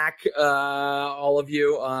the back, all of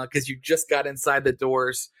you, because you just got inside the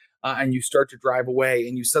doors, and you start to drive away,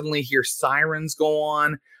 and you suddenly hear sirens go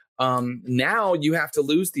on. Now you have to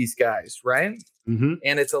lose these guys, right? Mm-hmm.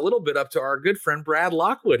 And it's a little bit up to our good friend Brad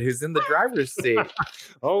Lockwood, who's in the driver's seat.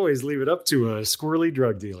 Always leave it up to a squirrely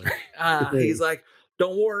drug dealer. He's like,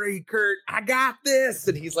 don't worry, Kurt, I got this.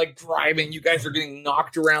 And he's like driving. You guys are getting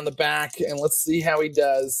knocked around the back, and let's see how he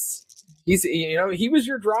does. He was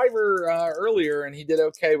your driver earlier, and he did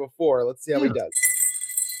okay before. Let's see how he does.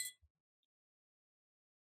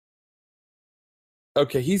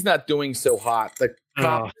 Okay, he's not doing so hot. The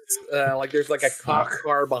cop, there's like a cop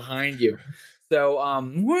car behind you. So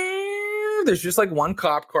there's just like one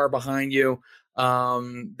cop car behind you.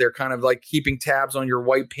 They're kind of like keeping tabs on your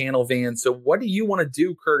white panel van. So what do you want to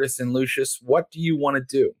do, Curtis and Lucius? What do you want to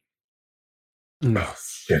do? Oh,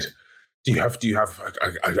 shit. Do you have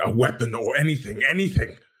a weapon or anything?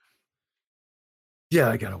 Yeah,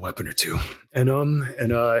 I got a weapon or two. And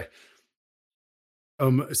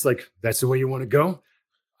it's like, that's the way you want to go?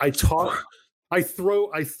 I throw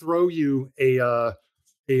you a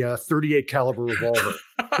 38 caliber revolver.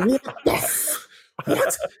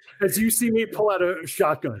 What? As you see me pull out a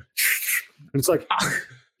shotgun. And it's like,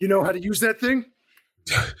 you know how to use that thing?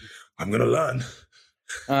 I'm going to learn.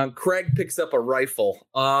 Craig picks up a rifle,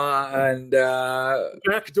 and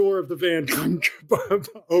back door of the van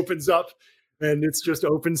opens up, and it's just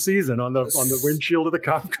open season on the windshield of the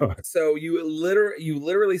cop car. So you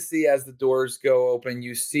literally see as the doors go open,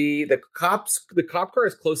 you see the cop car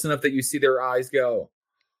is close enough that you see their eyes go.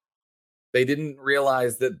 They didn't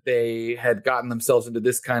realize that they had gotten themselves into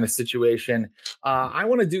this kind of situation. I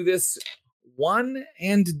want to do this one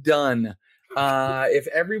and done. If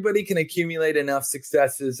everybody can accumulate enough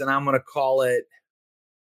successes, and I'm going to call it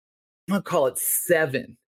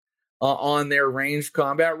 7 on their ranged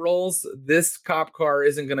combat rolls, this cop car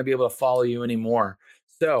isn't going to be able to follow you anymore.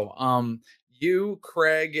 So, you,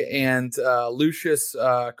 Craig, and Lucius,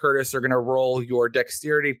 Curtis are going to roll your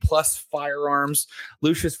dexterity plus firearms.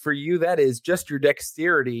 Lucius, for you, that is just your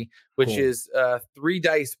dexterity, which is 3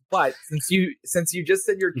 dice. But since you just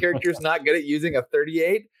said your character's not good at using a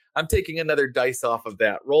 38, I'm taking another dice off of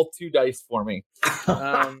that. Roll 2 dice for me.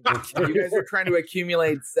 You guys are trying to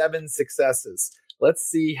accumulate 7 successes. Let's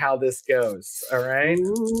see how this goes. All right.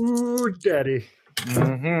 Ooh, daddy.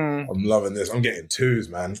 Mm-hmm. I'm loving this. I'm getting 2s,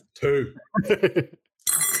 man. 2.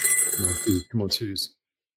 Come on, 2s.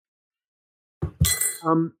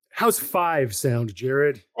 How's 5 sound,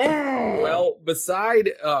 Jared? Well,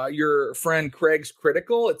 beside your friend Craig's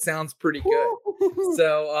critical, it sounds pretty good.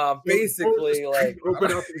 So basically, like,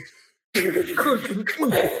 open up.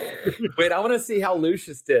 wait, I want to see how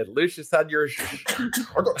Lucius did. Lucius, had your? I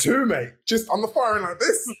got 2, mate. Just on the firing like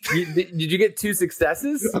this. Did you get 2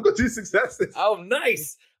 successes? I got 2 successes. Oh,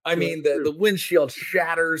 nice. I mean, the windshield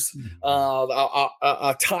shatters,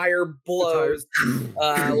 a tire blows,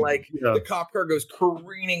 the cop car goes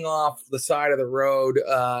careening off the side of the road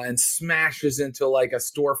and smashes into like a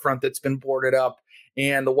storefront that's been boarded up,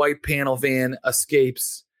 and the white panel van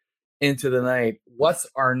escapes into the night. What's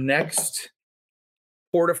our next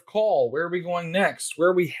port of call? Where are we going next? Where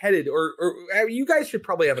are we headed? Or you guys should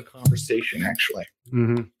probably have a conversation, actually.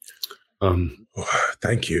 Mm-hmm.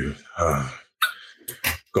 Thank you.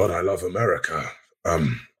 God, I love America.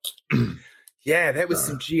 Yeah, that was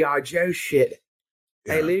some G.I. Joe shit.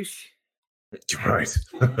 Yeah. Hey, Luce. Right.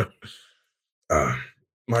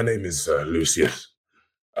 My name is Lucius.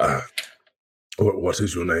 What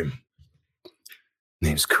is your name?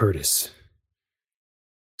 Name's Curtis.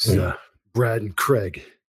 This is Brad and Craig.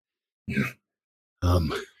 Yeah. I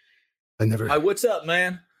never. Hi, what's up,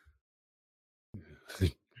 man?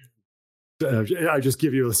 I just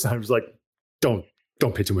give you a sign. I was like, don't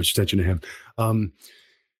pay too much attention to him.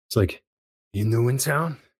 It's like, you new in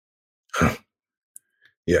town?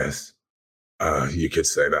 Yes. You could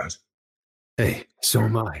say that. Hey, so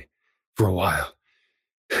am I. For a while.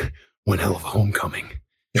 One hell of a homecoming.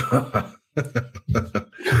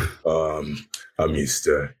 I'm used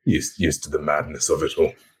to the madness of it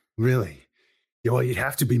all. Really? Yeah, well, you'd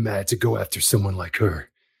have to be mad to go after someone like her.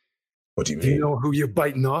 What do you mean? Do you know who you're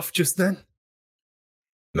biting off just then?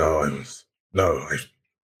 No,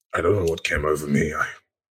 I don't know what came over me.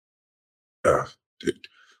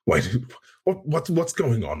 What's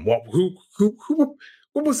going on? What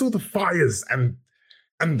was all the fires and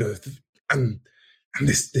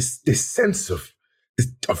this sense of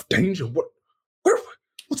danger?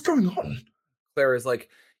 What's going on? Clara's like,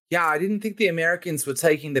 yeah, I didn't think the Americans were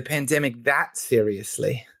taking the pandemic that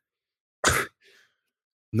seriously.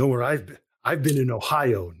 Know where I've been in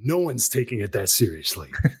Ohio. No one's taking it that seriously.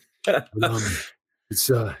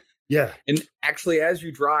 It's yeah. And actually, as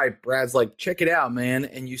you drive, Brad's like, check it out, man.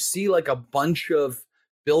 And you see like a bunch of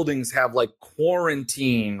buildings have like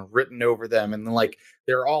quarantine written over them, and like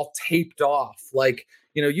they're all taped off. Like,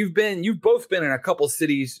 you know, you've both been in a couple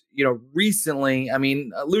cities, you know, recently. I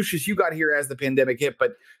mean, Lucius, you got here as the pandemic hit,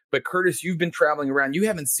 but Curtis, you've been traveling around. You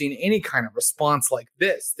haven't seen any kind of response like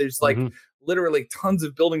this. There's like literally tons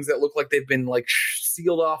of buildings that look like they've been like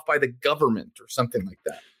sealed off by the government or something like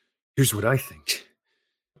that. Here's what I think.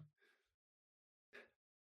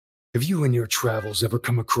 Have you in your travels ever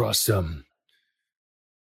come across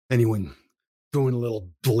anyone doing a little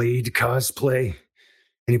Blade cosplay?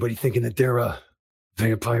 Anybody thinking that they're a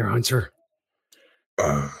vampire hunter?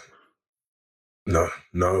 No,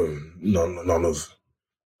 none of,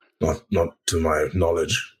 not to my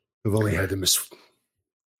knowledge. I've only had the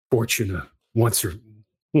misfortune once,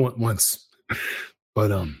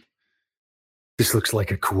 but this looks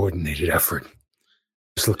like a coordinated effort.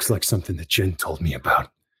 This looks like something that Jen told me about.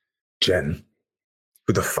 Jen?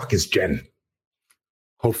 Who the fuck is Jen?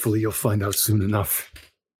 Hopefully you'll find out soon enough.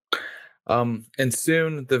 And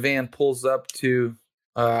soon the van pulls up to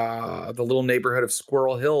the little neighborhood of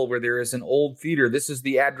Squirrel Hill, where there is an old theater. This is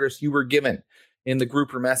the address you were given in the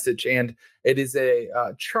grouper message, and it is a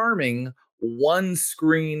charming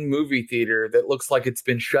one-screen movie theater that looks like it's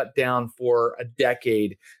been shut down for a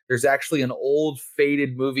decade. There's actually an old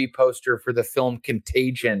faded movie poster for the film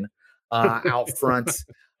Contagion out front.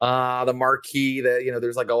 The marquee that, you know,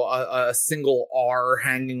 there's like a single R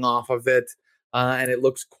hanging off of it, and it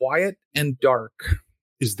looks quiet and dark.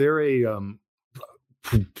 Is there a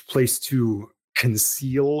place to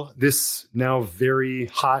conceal this now very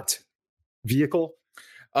hot vehicle?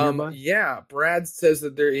 Yeah, Brad says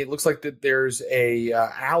that it looks like that there's a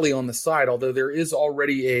alley on the side, although there is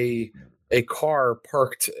already a car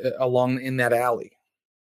parked along in that alley.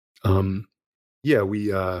 Yeah, we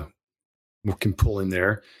can pull in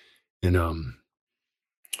there and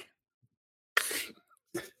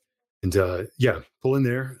pull in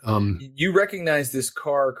there. You recognize this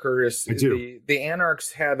car, Curtis? I do. The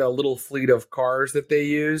Anarchs had a little fleet of cars that they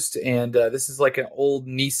used, and this is like an old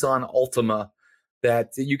Nissan Altima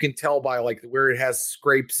that you can tell by like where it has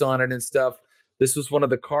scrapes on it and stuff. This was one of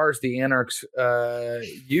the cars the Anarchs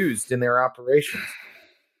used in their operations.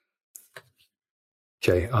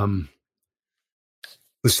 Okay.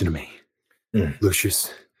 Listen to me,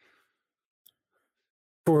 Lucius.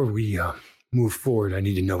 Before we move forward, I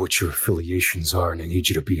need to know what your affiliations are, and I need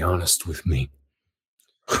you to be honest with me.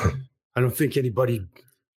 I don't think anybody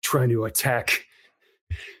trying to attack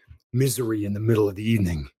Misery in the middle of the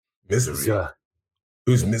evening. Misery?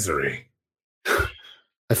 Who's Misery?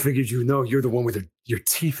 I figured you're the one with your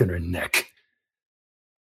teeth in her neck.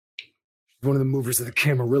 One of the movers of the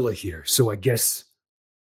Camarilla here, so I guess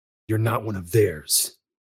you're not one of theirs.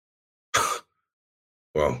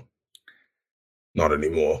 Well, not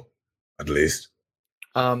anymore, at least.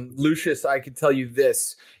 Lucius, I can tell you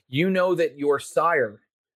this. You know that your sire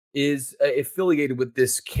is affiliated with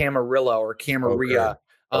this Camarilla or Camarilla.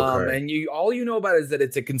 Okay. And all you know about it is that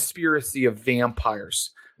it's a conspiracy of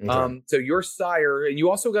vampires. Okay. So your sire, and you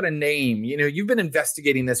also got a name. You've been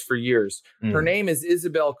investigating this for years. Her name is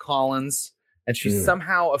Isabel Collins, and she's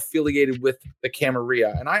somehow affiliated with the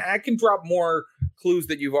Camarilla. And I can drop more clues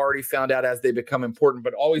that you've already found out as they become important,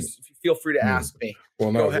 but always feel free to ask me.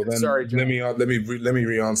 Well, no. Well, then, sorry, John. Let me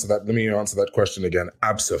re-answer that. Let me answer that question again.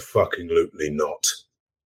 Abso-fucking-lutely not.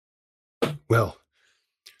 Well,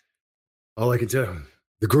 all I can tell you,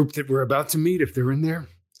 the group that we're about to meet, if they're in there,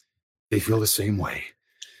 they feel the same way.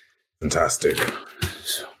 Fantastic.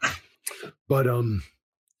 But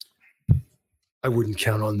I wouldn't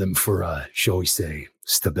count on them for, shall we say,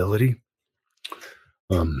 stability.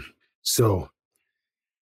 So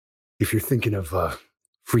if you're thinking of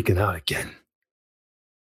freaking out again,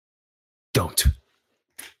 don't.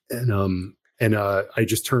 And I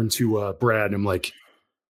just turned to Brad and I'm like,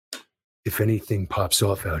 if anything pops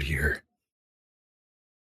off out here,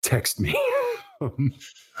 text me.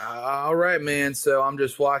 All right, man. So I'm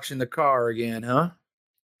just watching the car again, huh?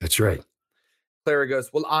 That's right. Clara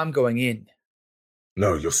goes, well, I'm going in.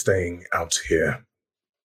 No, you're staying out here.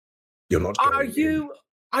 You're not going in.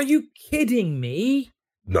 Are you kidding me?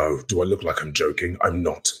 No. Do I look like I'm joking? I'm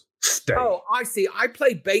not. Stay. Oh, I see. I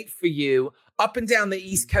play bait for you up and down the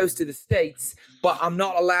east coast of the States, but I'm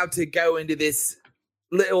not allowed to go into this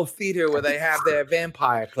little theater where they have their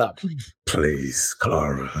vampire club. Please,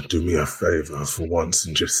 Clara, do me a favor for once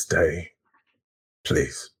and just stay.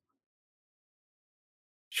 Please.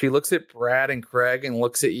 She looks at Brad and Craig and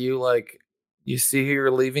looks at you like, you see who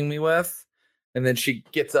you're leaving me with? And then she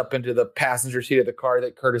gets up into the passenger seat of the car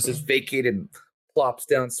that Curtis has vacated and plops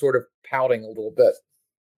down, sort of pouting a little bit.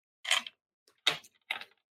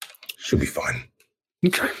 She'll be fine.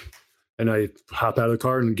 Okay. And I hop out of the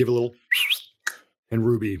car and give a little... And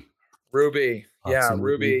Ruby. Yeah,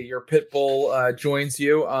 Ruby, your pit bull joins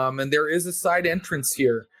you. And there is a side entrance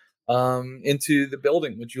here into the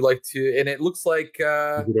building. Would you like to? And it looks like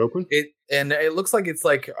is it open? It looks like it's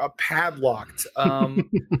like a padlocked. Oh,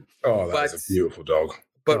 that's a beautiful dog.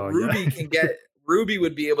 But Ruby can get. Ruby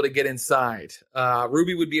would be able to get inside.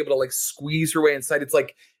 Ruby would be able to like squeeze her way inside. It's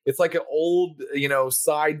like an old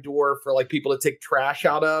side door for like people to take trash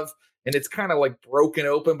out of. And it's kind of like broken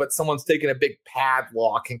open, but someone's taken a big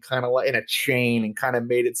padlock and kind of like in a chain and kind of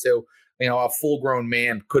made it so, a full grown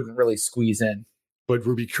man couldn't really squeeze in. But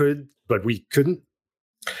Ruby could, but we couldn't.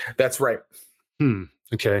 That's right.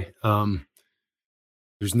 Okay.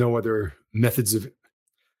 There's no other methods of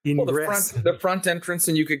ingress. Well, the front entrance,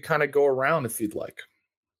 and you could kind of go around if you'd like.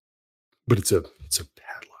 But it's a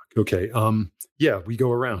padlock. Okay. Yeah, we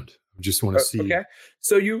go around. Just want to see. Okay,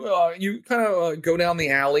 so you kind of go down the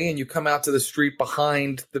alley and you come out to the street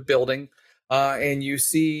behind the building, and you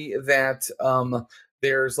see that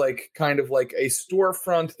there's like kind of like a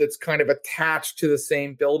storefront that's kind of attached to the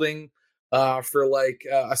same building for like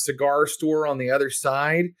a cigar store on the other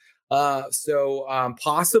side. So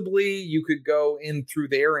possibly you could go in through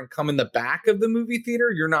there and come in the back of the movie theater.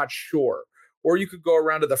 You're not sure. Or you could go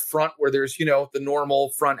around to the front where there's, the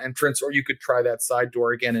normal front entrance, or you could try that side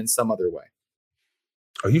door again in some other way.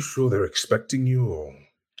 Are you sure they're expecting you, or?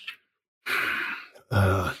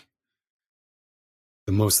 The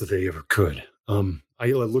most that they ever could.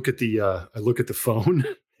 I look at the phone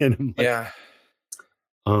and I'm like, yeah.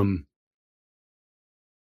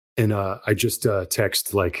 And I just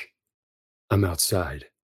text like, I'm outside.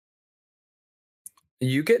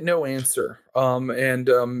 You get no answer, and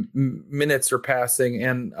minutes are passing,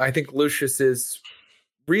 and I think Lucius is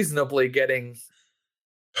reasonably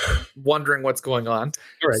wondering what's going on.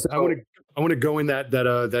 All right, so, I want to go in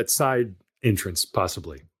that side entrance,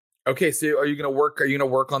 possibly. Okay, so are you going to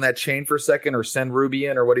work on that chain for a second, or send Ruby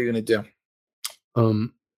in, or what are you going to do?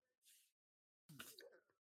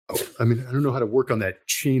 I mean, I don't know how to work on that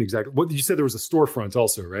chain exactly. What you said there was a storefront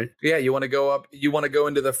also, right? Yeah, you want to go up? You want to go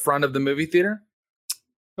into the front of the movie theater?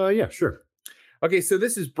 Yeah, sure. Okay, so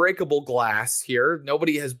this is breakable glass here.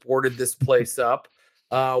 Nobody has boarded this place up.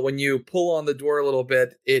 When you pull on the door a little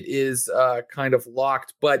bit, it is kind of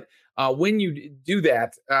locked. But when you do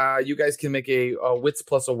that, you guys can make a wits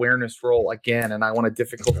plus awareness roll again, and I want a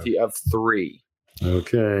difficulty of 3.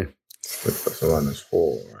 Okay. Wits plus awareness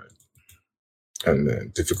 4, right? And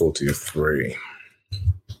then difficulty of 3.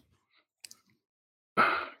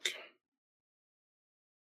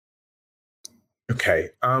 Okay.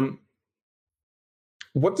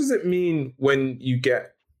 What does it mean when you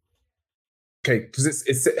get? Okay, because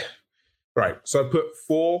it's right. So I put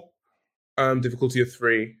 4, difficulty of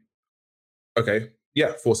 3. Okay,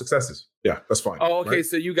 yeah, 4 successes. Yeah, that's fine. Oh, okay. Right?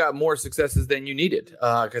 So you got more successes than you needed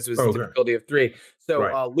because it was a difficulty of 3. So,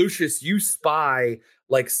 Right. Lucius, you spy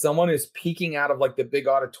like someone is peeking out of like the big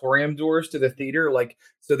auditorium doors to the theater. Like,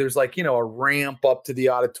 so there's like, a ramp up to the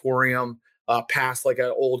auditorium past like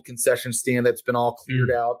an old concession stand that's been all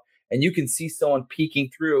cleared out. And you can see someone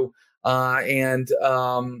peeking through and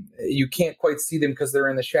you can't quite see them because they're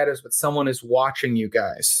in the shadows, but someone is watching you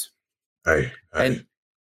guys. Hey, And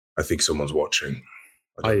I think someone's watching.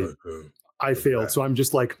 I don't know who. I failed, so I'm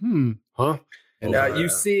just like, huh? And you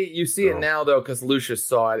see it now though, because Lucius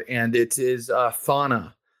saw it, and it is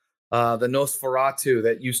Thana, the Nosferatu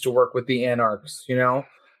that used to work with the Anarchs.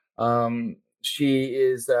 She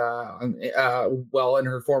is well, in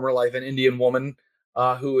her former life, an Indian woman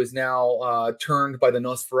who is now turned by the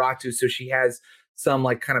Nosferatu. So she has some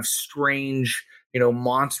like kind of strange,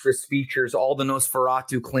 monstrous features. All the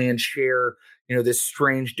Nosferatu clan share, this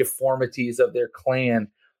strange deformities of their clan.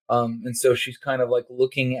 And so she's kind of like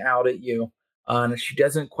looking out at you. And she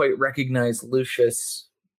doesn't quite recognize Lucius.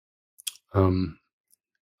 If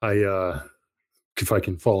I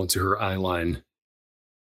can fall into her eye line.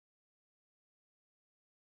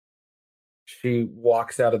 She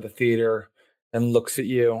walks out of the theater and looks at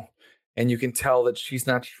you, and you can tell that she's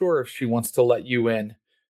not sure if she wants to let you in.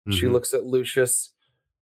 Mm-hmm. She looks at Lucius.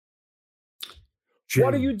 Jen,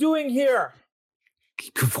 what are you doing here?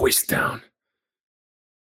 Keep your voice down.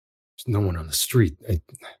 There's no one on the street.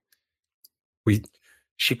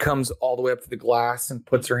 She comes all the way up to the glass and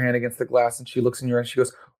puts her hand against the glass, and she looks in your eyes. She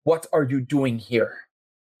goes, "What are you doing here?"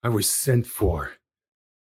 I was sent for.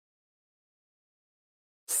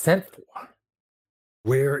 Sent for?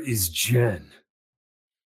 Where is Jen?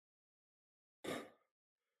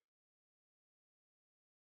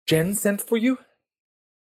 Jen sent for you?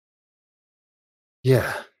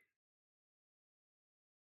 Yeah.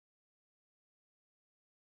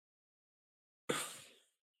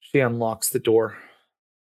 She unlocks the door.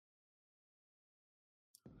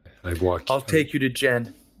 I'll take you to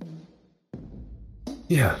Jen.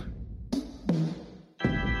 Yeah.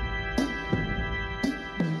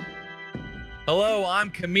 Hello,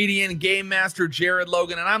 I'm comedian Game Master Jared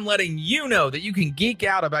Logan, and I'm letting you know that you can geek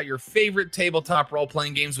out about your favorite tabletop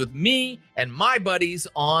role-playing games with me and my buddies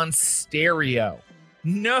on Stereo.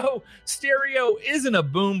 No, Stereo isn't a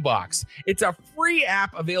boombox. It's a free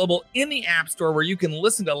app available in the App Store where you can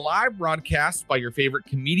listen to live broadcasts by your favorite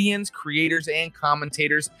comedians, creators, and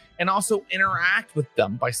commentators, and also interact with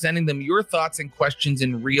them by sending them your thoughts and questions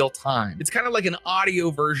in real time. It's kind of like an audio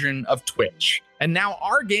version of Twitch. And now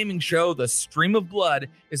our gaming show, The Stream of Blood,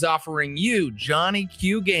 is offering you, Johnny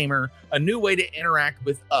Q Gamer, a new way to interact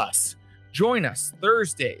with us. Join us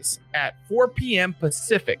Thursdays at 4 p.m.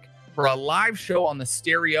 Pacific for a live show on the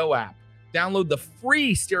Stereo app. Download the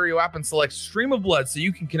free Stereo app and select Stream of Blood so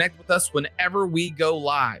you can connect with us whenever we go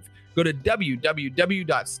live. Go to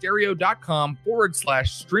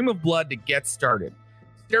www.stereo.com/Stream of Blood to get started.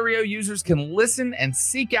 Stereo users can listen and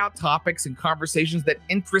seek out topics and conversations that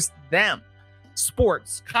interest them.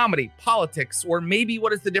 Sports, comedy, politics, or maybe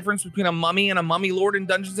what is the difference between a mummy and a mummy lord in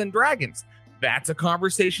Dungeons and Dragons? That's a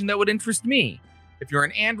conversation that would interest me. If you're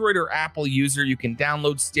an Android or Apple user, you can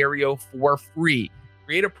download Stereo for free.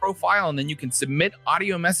 Create a profile, and then you can submit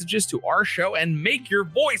audio messages to our show and make your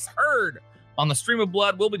voice heard. On the Stream of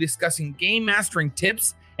Blood, we'll be discussing game mastering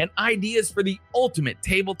tips and ideas for the ultimate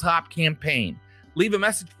tabletop campaign. Leave a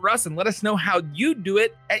message for us and let us know how you do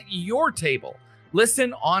it at your table.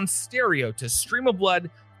 Listen on Stereo to Stream of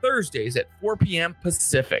Blood Thursdays at 4 p.m.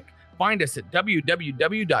 Pacific. Find us at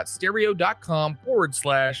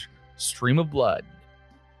www.stereo.com/Stream of Blood.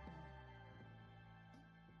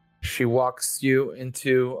 She walks you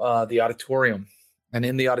into the auditorium, and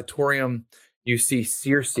in the auditorium, you see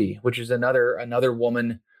Circe, which is another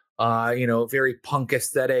woman, very punk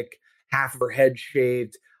aesthetic, half of her head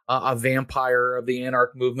shaved, a vampire of the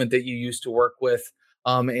Anarch movement that you used to work with.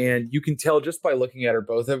 And you can tell just by looking at her,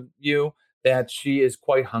 both of you, that she is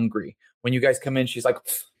quite hungry. When you guys come in, she's like,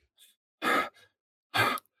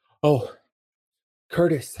 "Oh,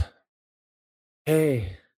 Curtis,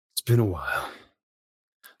 hey." It's been a while.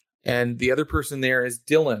 And the other person there is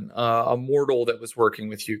Dylan, a mortal that was working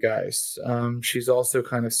with you guys. She's also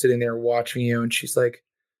kind of sitting there watching you, and she's like,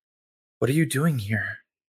 "What are you doing here?"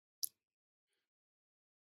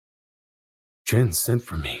 Jen sent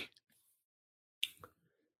for me.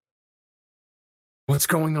 What's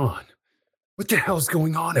going on? What the hell's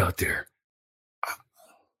going on out there?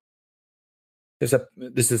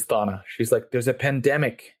 This is Thana. She's like, "There's a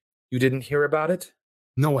pandemic. You didn't hear about it?"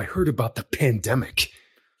 No, I heard about the pandemic.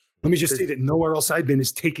 Let me just say that nowhere else I've been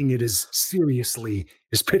is taking it as seriously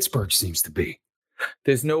as Pittsburgh seems to be.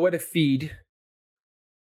 There's nowhere to feed,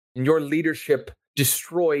 and your leadership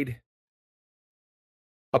destroyed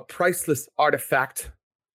a priceless artifact,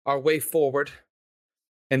 our way forward,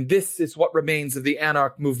 and this is what remains of the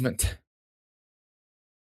Anarch movement.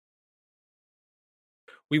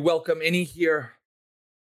 We welcome any here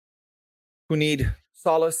who need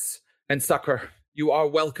solace and succor. You are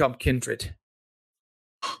welcome, kindred.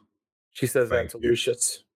 She says that to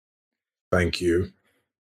Lucius. Thank you.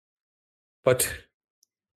 But,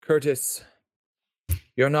 Curtis,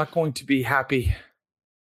 you're not going to be happy.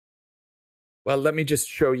 Well, let me just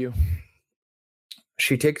show you.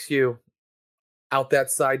 She takes you out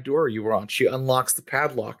that side door you were on. She unlocks the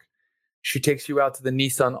padlock. She takes you out to the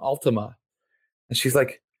Nissan Altima. And she's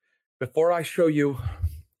like, "Before I show you,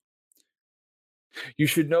 you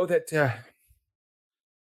should know that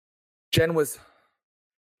Jen was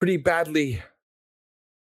pretty badly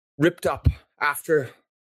ripped up after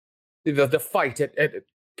the fight at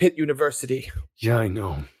Pitt University." Yeah, I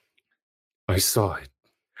know. I saw it.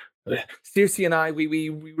 Circe and I, we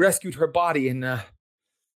rescued her body, and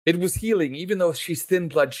it was healing. Even though she's thin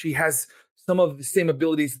blood, she has some of the same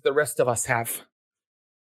abilities that the rest of us have.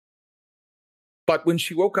 But when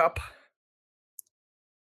she woke up,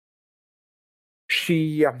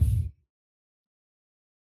 she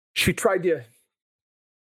tried to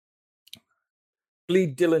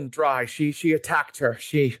bleed Dylan dry. She attacked her.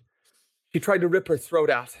 She tried to rip her throat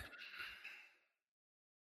out.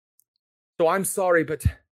 So I'm sorry, but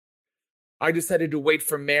I decided to wait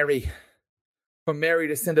for Mary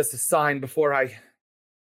to send us a sign before I...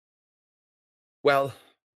 Well,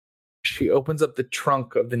 she opens up the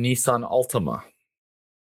trunk of the Nissan Altima.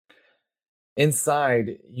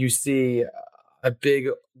 Inside, you see a big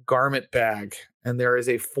garment bag, and there is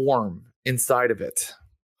a form inside of it.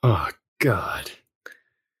 Oh, God.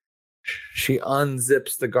 She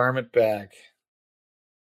unzips the garment bag.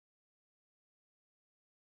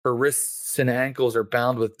 Her wrists and ankles are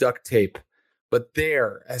bound with duct tape, but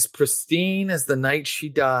there, as pristine as the night she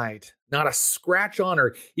died, not a scratch on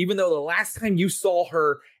her, even though the last time you saw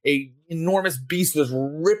her, an enormous beast was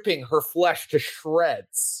ripping her flesh to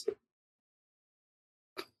shreds,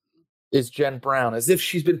 is Jen Brown, as if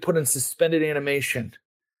she's been put in suspended animation,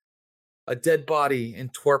 a dead body in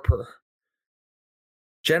torpor.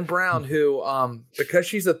 Jen Brown, who, because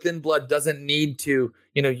she's a thin blood, doesn't need to,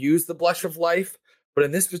 use the blush of life. But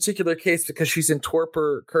in this particular case, because she's in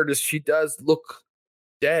torpor, Curtis, she does look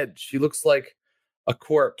dead. She looks like a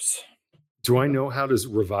corpse. Do I know how to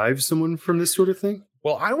revive someone from this sort of thing?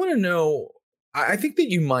 Well, I want to know. I think that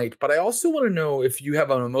you might, but I also want to know if you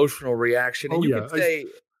have an emotional reaction. And you can say,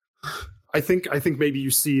 I think maybe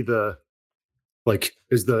you see the, like,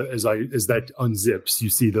 as that unzips, you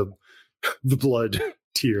see the blood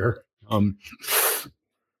tear.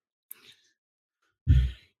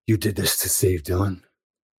 You did this to save Dylan?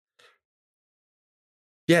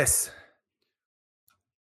 Yes.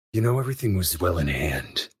 Everything was well in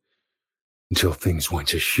hand until things went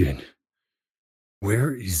to shit.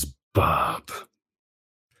 Where is Bob?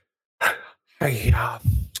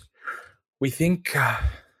 We think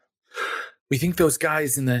those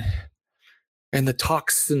guys in the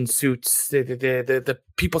toxin suits, the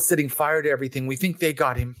people setting fire to everything, we think they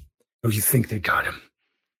got him. Oh, you think they got him?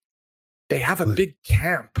 They have a big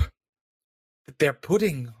camp that they're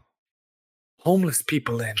putting homeless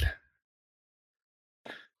people in.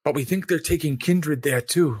 But we think they're taking Kindred there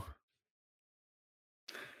too.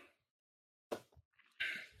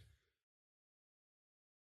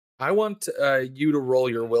 I want you to roll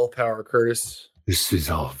your willpower, Curtis. This is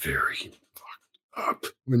all very fucked up.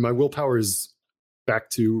 When my willpower is back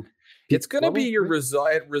to... It's going to be your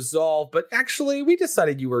resolve, but actually we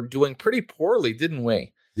decided you were doing pretty poorly, didn't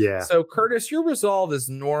we? Yeah. So, Curtis, your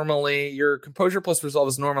composure plus resolve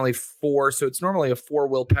is normally 4. So it's normally a 4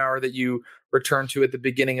 willpower that you return to at the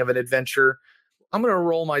beginning of an adventure. I'm going to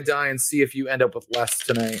roll my die and see if you end up with less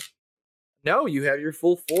tonight. No, you have your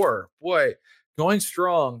full 4. Boy, going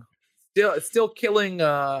strong. Still killing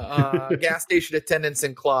gas station attendants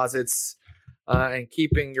in closets and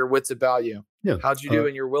keeping your wits about you. Yeah. How'd you do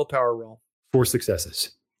in your willpower roll? 4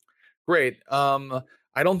 successes. Great.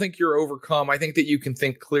 I don't think you're overcome. I think that you can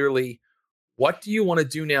think clearly. What do you want to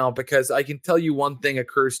do now? Because I can tell you one thing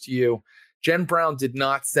occurs to you. Jen Brown did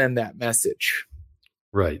not send that message.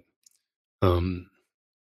 Right.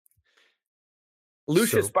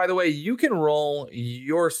 Lucius, by the way, you can roll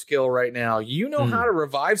your skill right now. You know how to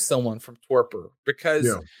revive someone from torpor because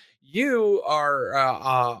you are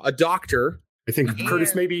a doctor. I think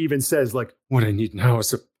Curtis maybe even says, like, what I need now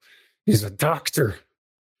is a doctor.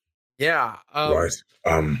 Yeah. Right.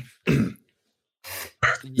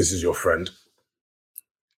 This is your friend.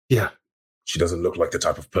 Yeah. She doesn't look like the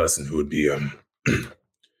type of person who would be,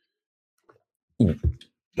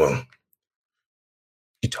 well,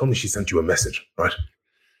 she told me she sent you a message, right?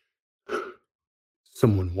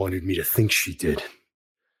 Someone wanted me to think she did.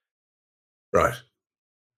 Right.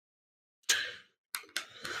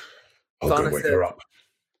 I'll go wake her up.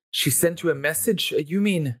 She sent you a message? You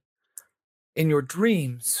mean in your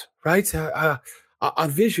dreams, right? A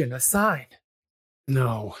vision, a sign?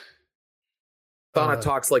 No. Thana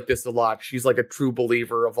talks like this a lot. She's like a true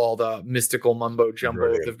believer of all the mystical mumbo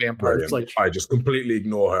jumbo of the vampires. Like, I just completely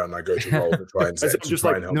ignore her and I go to roll to try and say, just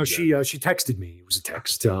like, no, she texted me. It was a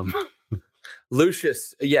text.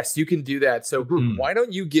 Lucius, yes, you can do that. So why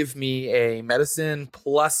don't you give me a medicine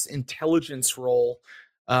plus intelligence roll?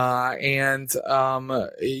 You've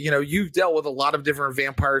dealt with a lot of different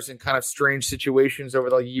vampires in kind of strange situations over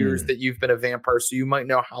the years that you've been a vampire, so you might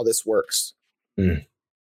know how this works.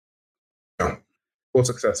 4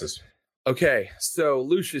 successes. Okay, so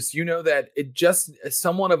Lucius, you know that it just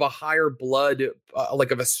someone of a higher blood,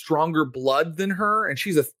 like of a stronger blood than her, and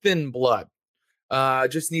she's a thin blood.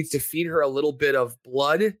 Just needs to feed her a little bit of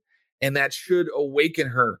blood, and that should awaken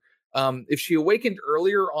her. If she awakened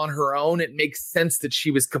earlier on her own, it makes sense that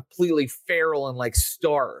she was completely feral and like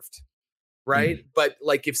starved, right? But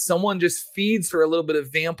like if someone just feeds her a little bit of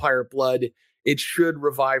vampire blood, it should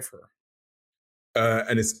revive her.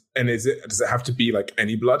 Does it have to be like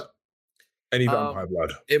any blood? Any vampire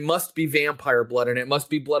blood? It must be vampire blood, and it must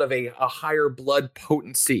be blood of a higher blood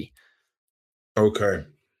potency. Okay.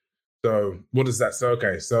 So what does that say?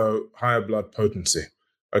 Okay, so higher blood potency.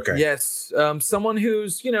 Okay. Yes, someone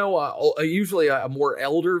who's usually a more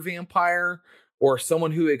elder vampire, or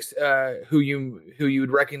someone who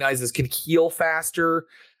you'd recognize as can heal faster.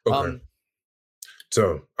 Okay.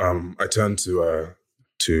 So I turn to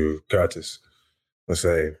Curtis. I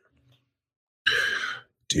say,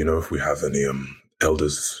 do you know if we have any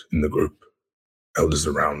elders in the group, elders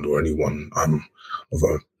around, or anyone of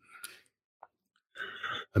a?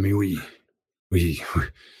 I mean, we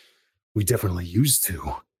definitely used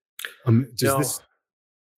to.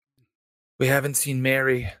 We haven't seen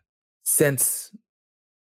Mary since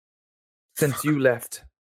you left.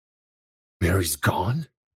 Mary's gone?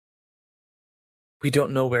 We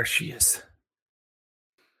don't know where she is.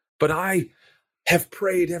 But I have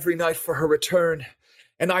prayed every night for her return,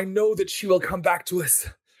 and I know that she will come back to us.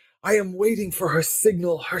 I am waiting for her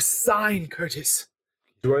signal, her sign, Curtis.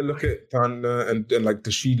 Do I look at Tana and like,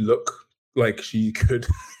 does she look like she could?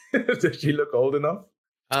 Does she look old enough?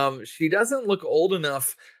 She doesn't look old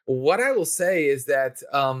enough. What I will say is that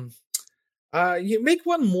you make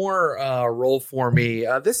one more roll for me.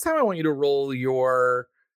 This time I want you to roll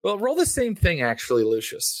roll the same thing, actually,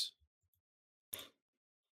 Lucius.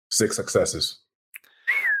 6 successes.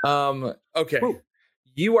 Okay. Whoa.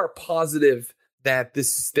 You are positive that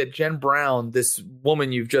Jen Brown, this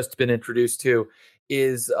woman you've just been introduced to,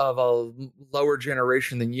 is of a lower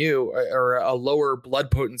generation than you, or a lower blood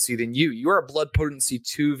potency than you. You are a blood potency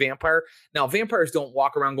 2 vampire. Now, vampires don't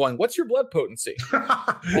walk around going, "What's your blood potency?"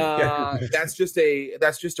 That's just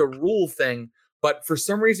a rule thing. But for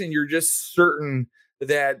some reason, you're just certain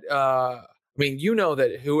that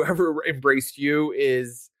that whoever embraced you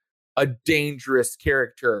is a dangerous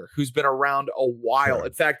character who's been around a while. Sure.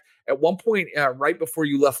 In fact, at one point, right before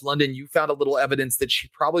you left London, you found a little evidence that she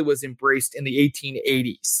probably was embraced in the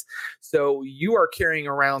 1880s. So you are carrying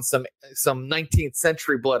around some 19th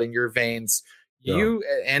century blood in your veins. Yeah.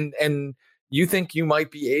 And you think you might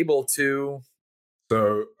be able to.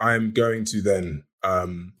 So I'm going to then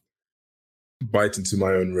bite into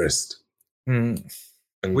my own wrist and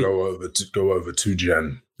go over to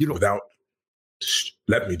Jen without.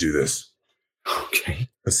 Let me do this. Okay.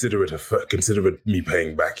 Consider it me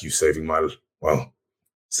paying back you saving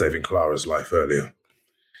Clara's life earlier.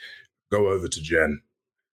 Go over to Jen,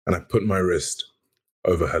 and I put my wrist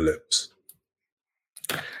over her lips.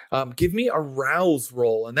 Give me a rouse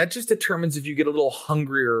roll, and that just determines if you get a little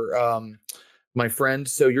hungrier, my friend.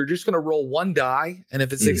 So you're just going to roll one die, and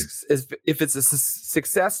if it's a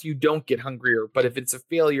success, you don't get hungrier. But if it's a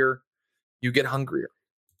failure, you get hungrier.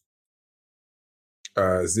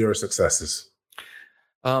 0 successes.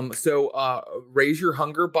 So raise your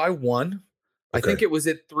hunger by 1. Okay. I think it was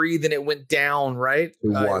at 3, then it went down, right?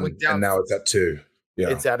 1, it went down, and now it's at 2. Yeah,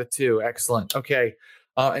 it's at a 2. Excellent. Okay,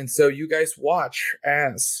 and so you guys watch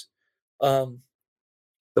as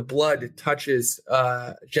the blood touches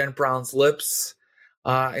Jen Brown's lips,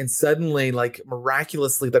 and suddenly, like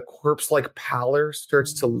miraculously, the corpse-like pallor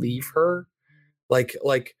starts to leave her, like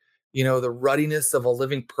the ruddiness of a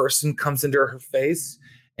living person comes into her face.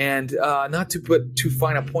 And not to put too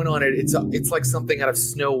fine a point on it, it's like something out of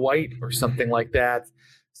Snow White or something like that.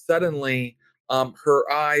 Suddenly,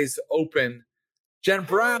 her eyes open. Jen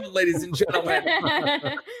Brown, ladies and gentlemen.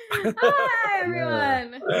 Hi,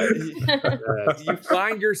 everyone. You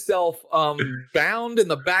find yourself bound in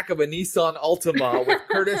the back of a Nissan Altima with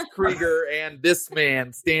Curtis Krieger and this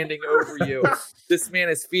man standing over you. This man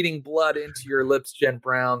is feeding blood into your lips, Jen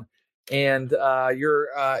Brown. And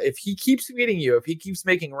if he keeps feeding you, if he keeps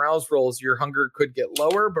making rouse rolls, your hunger could get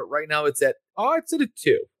lower. But right now it's at a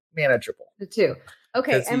 2, manageable. A 2.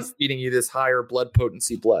 Okay, because he's feeding you this higher blood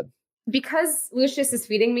potency blood. Because Lucius is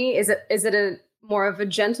feeding me, is it a more of a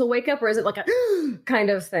gentle wake up, or is it like a kind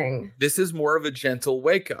of thing? This is more of a gentle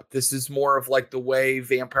wake up. This is more of like the way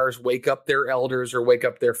vampires wake up their elders or wake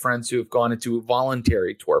up their friends who have gone into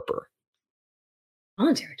voluntary torpor.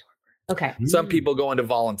 Voluntary torpor. Okay. Some people go into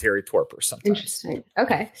voluntary torpor sometimes. Interesting.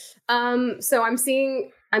 Okay. So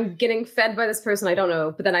I'm getting fed by this person I don't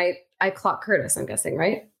know, but then I clock Curtis, I'm guessing,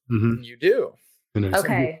 right? Mm-hmm. You do.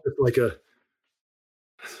 Okay. It's like a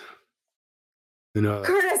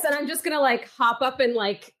Curtis, and I'm just gonna like hop up and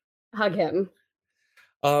like hug him.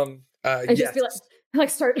 And just be like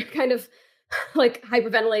start kind of like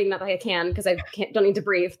hyperventilating, not that I can because I don't need to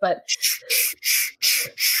breathe, but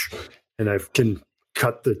and I can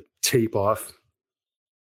cut the tape off.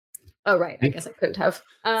 Oh right, I guess I couldn't have.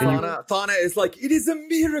 Thana is like, it is a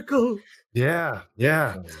miracle. Yeah.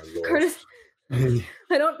 Oh, Curtis, I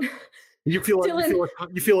don't. You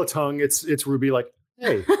feel a tongue. It's Ruby. Like,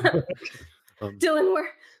 hey, Dylan,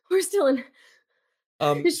 where's Dylan?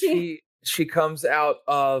 She comes out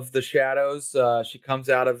of the shadows. She comes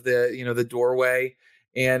out of the doorway,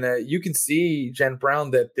 and you can see, Jen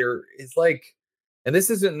Brown, that there is like. And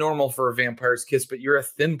this isn't normal for a vampire's kiss, but you're a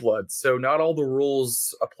thin blood, so not all the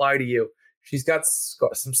rules apply to you. She's got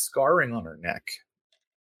some scarring on her neck.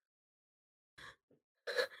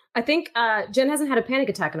 I think Jen hasn't had a panic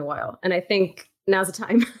attack in a while, and I think now's the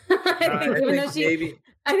time. I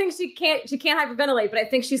think she can't hyperventilate, but I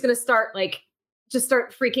think she's going to start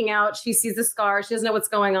start freaking out. She sees the scar, she doesn't know what's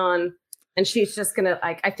going on, and she's just going to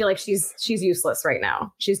I feel like she's useless right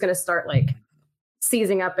now. She's going to start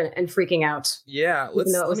seizing up and freaking out. Yeah, let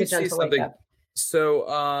me see something.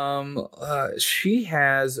 So she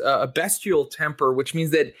has a bestial temper, which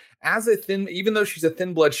means that even though she's a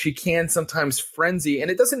thin blood, she can sometimes frenzy,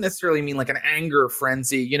 and it doesn't necessarily mean like an anger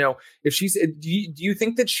frenzy. If she's, do you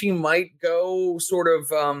think that she might go sort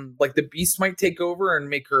of like the beast might take over and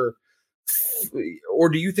make her, or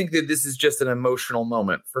do you think that this is just an emotional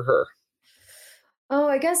moment for her? Oh,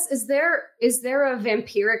 I guess is there a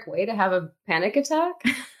vampiric way to have a panic attack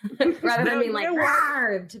rather than being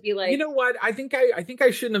to be like, you know what? I think I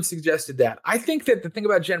shouldn't have suggested that. I think that the thing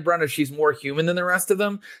about Jen Brown is she's more human than the rest of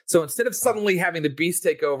them. So instead of suddenly having the beast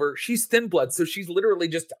take over, she's thin blood. So she's literally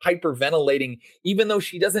just hyperventilating, even though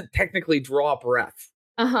she doesn't technically draw breath.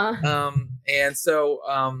 And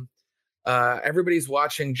so everybody's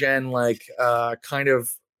watching Jen kind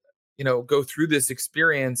of go through this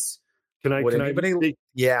experience. Can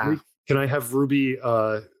I have Ruby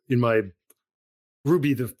in my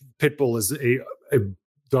Ruby the pit bull is a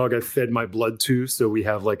dog I fed my blood to, so we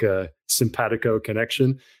have like a simpatico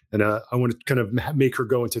connection, and I want to kind of make her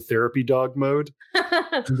go into therapy dog mode.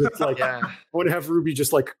 I want to have Ruby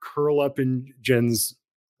just curl up in Jen's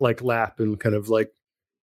lap and kind of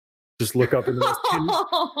just look up in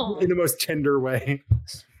the most tender way.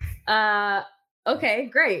 Okay,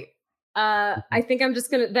 great. I think I'm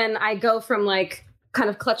just then I go from kind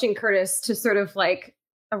of clutching Curtis to sort of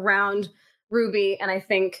around Ruby, and I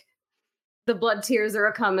think the blood tears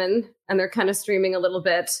are coming and they're kind of streaming a little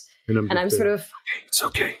bit, and I'm sort of it's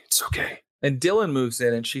okay. And Dylan moves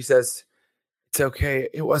in and she says, "It's okay.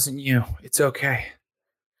 It wasn't you. It's okay.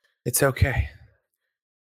 It's okay."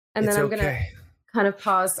 And then I'm gonna kind of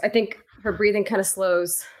pause. I think her breathing kind of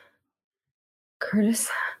slows. Curtis,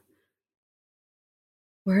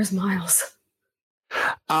 Where's Miles?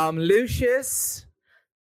 Lucius.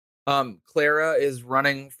 Clara is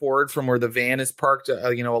running forward from where the van is parked, a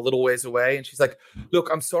little ways away. And she's like, look,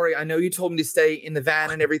 I'm sorry. I know you told me to stay in the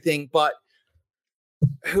van and everything, but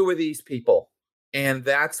who are these people? And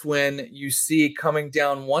that's when you see coming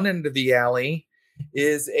down one end of the alley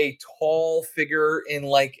is a tall figure in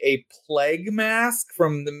like a plague mask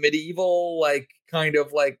from the medieval, like kind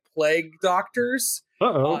of like plague doctors.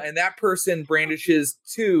 And that person brandishes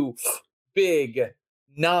two big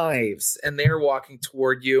knives and they're walking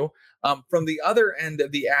toward you. From the other end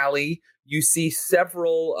of the alley, you see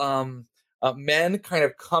several men kind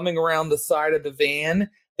of coming around the side of the van.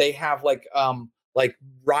 They have like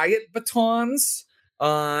riot batons.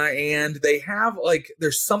 And they have like,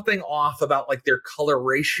 there's something off about like their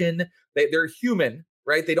coloration. They're human,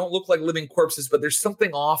 right? They don't look like living corpses, but there's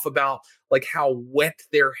something off about like how wet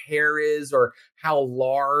their hair is or how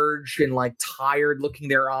large and like tired looking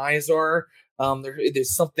their eyes are.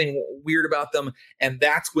 There's something weird about them. And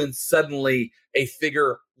that's when suddenly a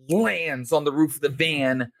figure lands on the roof of the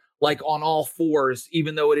van, like on all fours,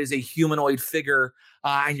 even though it is a humanoid figure.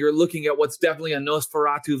 And you're looking at what's definitely a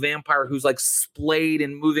Nosferatu vampire who's like splayed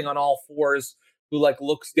and moving on all fours, who like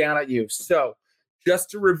looks down at you. So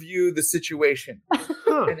just to review the situation,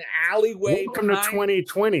 an alleyway. Welcome to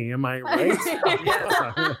 2020. Am I right?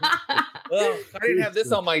 Yeah. Well, I didn't have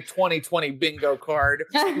this on my 2020 bingo card.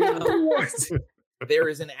 There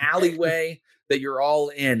is an alleyway that you're all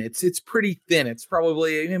in. It's pretty thin. It's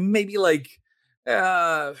probably maybe like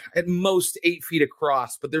at most 8 feet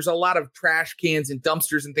across, but there's a lot of trash cans and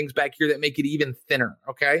dumpsters and things back here that make it even thinner.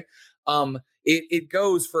 Okay. It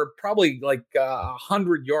goes for probably like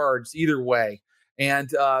 100 yards either way.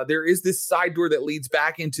 And there is this side door that leads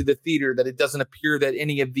back into the theater that it doesn't appear that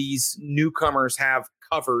any of these newcomers have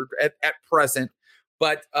covered at present.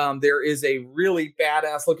 But there is a really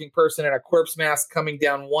badass looking person in a corpse mask coming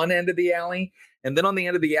down one end of the alley. And then on the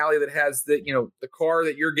end of the alley that has the car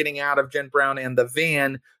that you're getting out of, Jen Brown, and the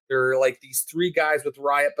van, there are like these three guys with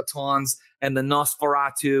riot batons and the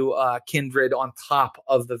Nosferatu kindred on top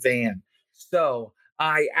of the van. So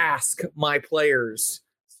I ask my players,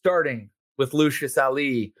 starting with Lucius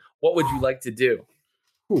Ali, what would you like to do?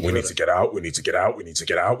 We need to get out. We need to get out. We need to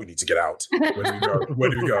get out. We need to get out. Where do we go? Where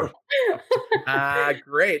do we go?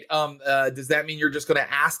 Great. Does that mean you're just going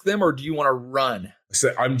to ask them, or do you want to run?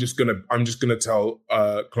 So I'm just gonna tell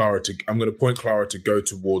Clara I'm gonna point Clara to go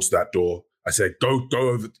towards that door. I say, go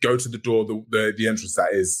to the door, the entrance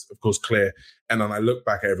that is, of course, clear. And then I look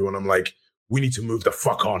back at everyone. I'm like, we need to move the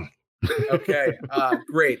fuck on. Okay.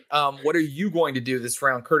 Great. What are you going to do this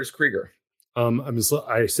round, Curtis Krieger?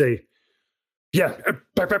 I say, yeah,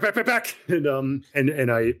 back,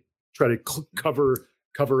 and I try to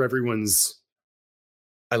cover everyone's.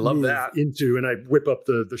 I love that. And I whip up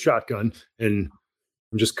the shotgun, and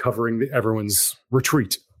I'm just covering everyone's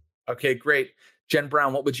retreat. Okay, great. Jen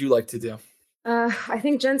Brown, what would you like to do? I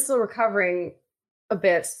think Jen's still recovering a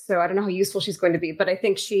bit, so I don't know how useful she's going to be, but I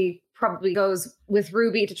think she probably goes with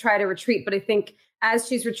Ruby to try to retreat. But I think as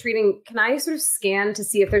she's retreating, can I sort of scan to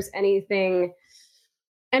see if there's anyone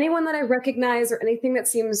that I recognize or anything that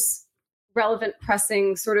seems relevant,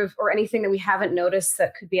 pressing, sort of, or anything that we haven't noticed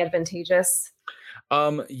that could be advantageous?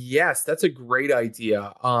 Yes, that's a great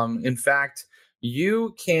idea. In fact,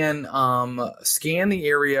 you can scan the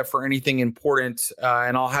area for anything important,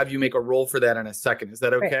 and I'll have you make a roll for that in a second. Is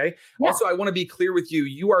that okay? Right. Yeah. Also, I want to be clear with you.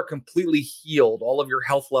 You are completely healed. All of your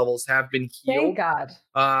health levels have been healed. Thank God.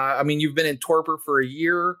 I mean, you've been in torpor for a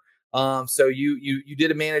year. So you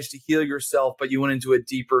did manage to heal yourself, but you went into a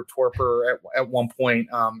deeper torpor at one point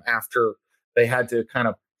after they had to kind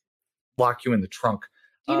of lock you in the trunk.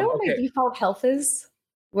 Do you know what my default health is?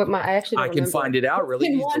 I can find it out really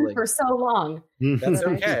easily. One for so long. That's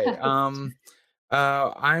okay. I'm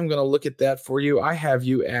going to look at that for you. I have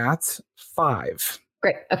you at 5.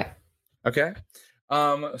 Great. Okay.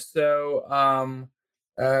 So I'm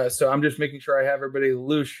just making sure I have everybody.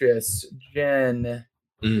 Lucius, Jen,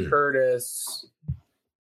 Curtis,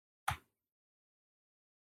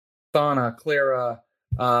 Thana, Clara,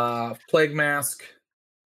 Plague Mask,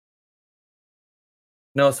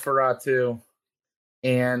 Nosferatu,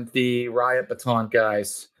 and the Riot Baton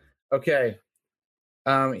guys. Okay.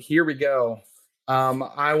 Here we go.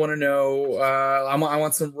 I want to know, I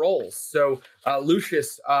want some rolls. So,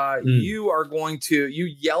 Lucius, you are going to, you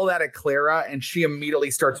yell that at Clara and she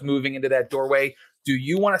immediately starts moving into that doorway. Do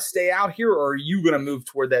you want to stay out here, or are you going to move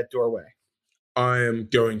toward that doorway? I am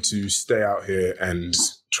going to stay out here and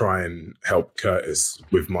try and help Curtis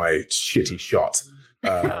with my shitty shot.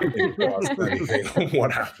 in regards to anything.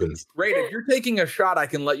 What happens? Great. If you're taking a shot, I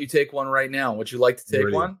can let you take one right now. Would you like to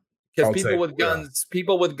take one? Because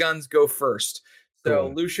people with guns go first. So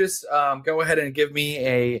cool. Lucius, go ahead and give me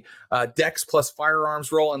a Dex plus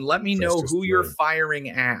firearms roll, and let me know who you're firing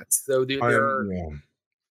at. So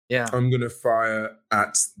I'm gonna fire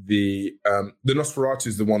at the Nosferatu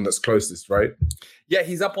is the one that's closest, right? Yeah,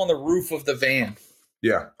 he's up on the roof of the van.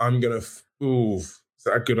 Yeah, I'm gonna. Is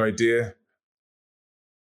that a good idea?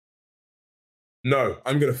 No,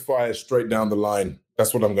 I'm gonna fire straight down the line.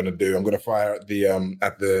 That's what I'm gonna do. I'm gonna fire at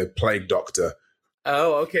the plague doctor.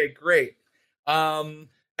 Oh, okay, great.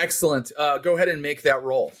 Excellent. Go ahead and make that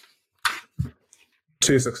roll.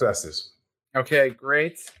 2 successes. Okay,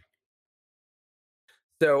 great.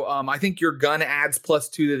 So I think your gun adds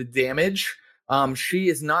 +2 to the damage. She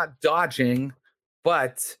is not dodging,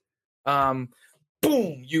 but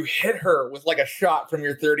boom, you hit her with like a shot from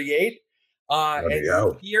your 38. And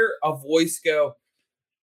you hear a voice go,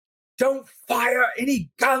 "Don't fire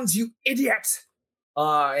any guns, you idiot!"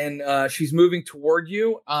 And she's moving toward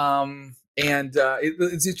you.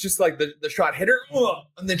 It's just like the shot hit her,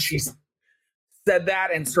 and then she said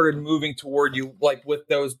that and started moving toward you, like with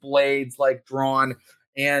those blades like drawn.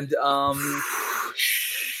 And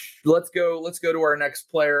let's go to our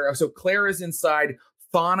next player. So Claire is inside.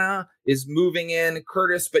 Fauna is moving in.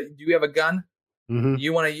 Curtis, but do you have a gun? Mm-hmm.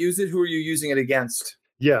 You want to use it? Who are you using it against?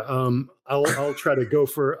 Yeah, I'll try to go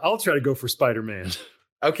for Spider-Man.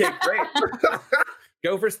 Okay, great.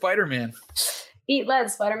 Go for Spider-Man. Eat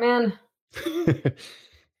lead, Spider-Man.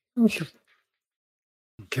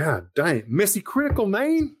 God dang, Missy critical,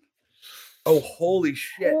 man. Oh, holy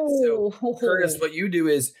shit. So Curtis, what you do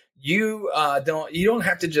is you don't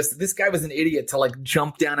have to just, this guy was an idiot to like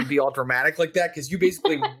jump down and be all dramatic like that, because you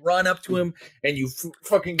basically run up to him and you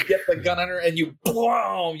fucking get the gun under and you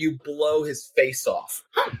blow his face off.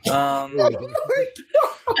 Now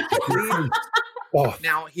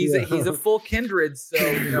he's a full kindred, so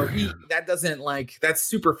that doesn't that's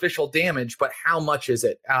superficial damage, but how much is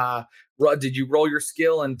it? Did you roll your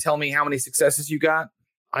skill and tell me how many successes you got?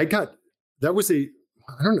 I don't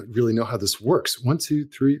really know how this works. 1, 2,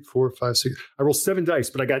 3, 4, 5, 6. I rolled 7 dice,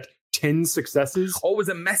 but I got 10 successes. Oh, it was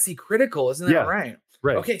a messy critical, isn't that right?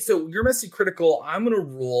 Right. Okay, so your messy critical, I'm going to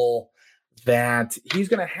roll that. He's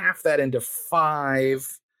going to half that into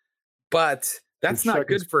 5, but that's not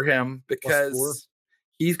good for him because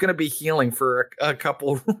he's going to be healing for a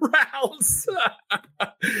couple rounds.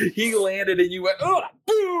 He landed and you went, oh,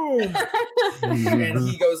 boom! And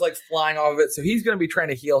he goes like flying off of it. So he's going to be trying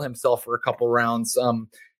to heal himself for a couple rounds.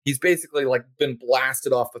 He's basically like been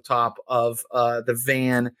blasted off the top of the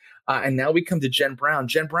van. And now we come to Jen Brown.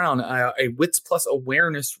 Jen Brown, a wits plus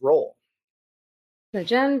awareness roll. The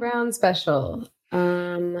Jen Brown special.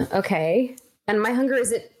 Okay. And my hunger,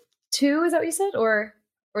 is it 2? Is that what you said? Or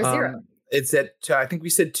 0? It's at, I think we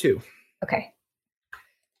said 2. Okay.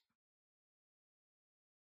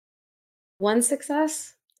 1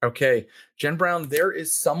 success. Okay. Jen Brown, there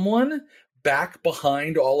is someone back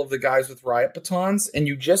behind all of the guys with riot batons, and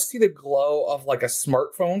you just see the glow of like a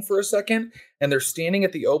smartphone for a second, and they're standing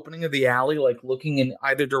at the opening of the alley, like looking in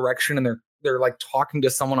either direction, and they're like talking to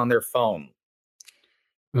someone on their phone.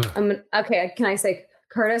 Okay, can I say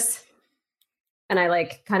Curtis? And I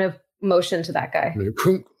like kind of motion to that guy.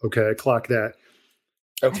 Okay, I clock that.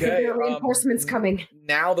 Okay, reinforcements coming.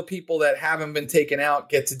 Now the people that haven't been taken out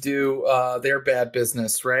get to do their bad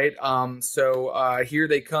business, right? So here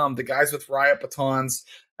they come. The guys with riot batons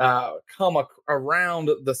come around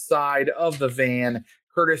the side of the van.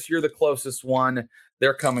 Curtis, you're the closest one.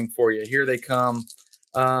 They're coming for you. Here they come.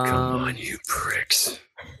 Come on, you pricks.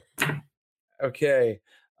 Okay,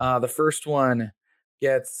 the first one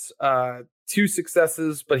gets 2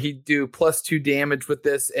 successes, but he'd do +2 damage with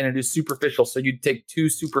this, and it is superficial, so you'd take 2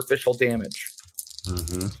 superficial damage.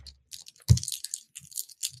 Mm-hmm.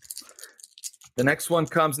 The next one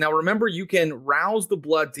comes. Now, remember, you can rouse the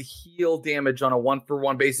blood to heal damage on a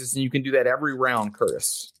 1-for-1 basis, and you can do that every round,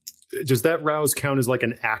 Curtis. Does that rouse count as like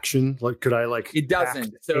an action? Like, could I like? It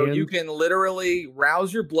doesn't. So you can literally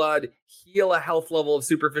rouse your blood, heal a health level of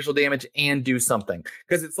superficial damage, and do something,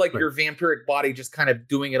 because it's like your vampiric body just kind of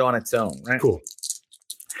doing it on its own, right? Cool.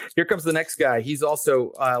 Here comes the next guy. He's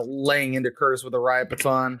also laying into Curtis with a riot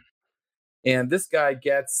baton, and this guy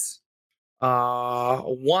gets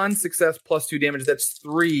 1 success +2 damage. That's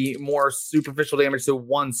 3 more superficial damage, so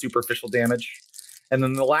 1 superficial damage. And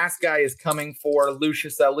then the last guy is coming for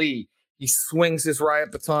Lucius Ali. He swings his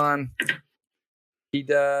riot baton. He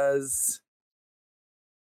does.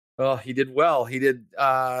 Oh, he did well. He did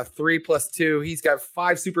 3 + 2. He's got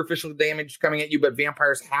 5 superficial damage coming at you, but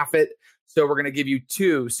vampires half it. So we're going to give you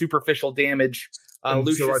 2 superficial damage.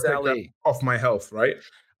 Lucius so I take Ali. that off my health, right?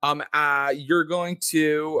 You're going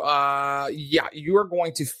to you are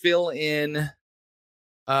going to fill in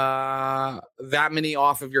that many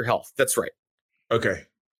off of your health. That's right. Okay,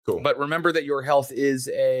 cool. But remember that your health is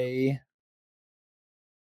you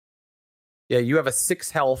have a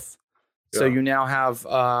 6 health. So you now have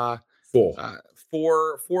 4.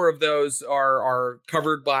 4 of those are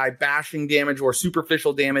covered by bashing damage or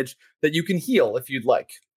superficial damage that you can heal if you'd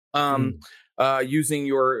like. Using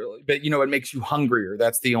but it makes you hungrier.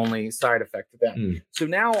 That's the only side effect of that. So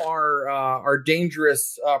now our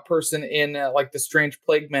dangerous person in like the strange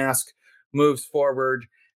plague mask moves forward,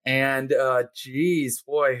 and geez,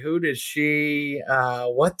 boy, who does she?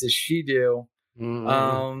 What does she do?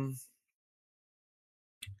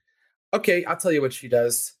 Okay, I'll tell you what she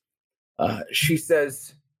does. She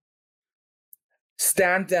says,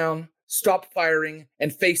 "Stand down, stop firing,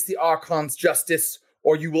 and face the Archon's justice,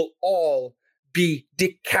 or you will all be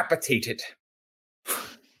decapitated."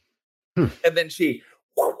 And then she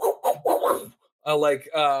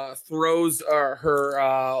throws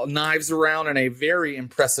her knives around in a very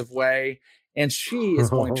impressive way, and she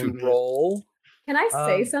is going to roll. Can I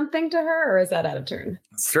say something to her, or is that out of turn?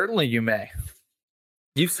 Certainly, you may.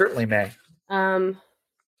 You certainly may.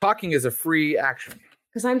 Talking is a free action.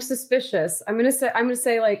 Because I'm suspicious. I'm gonna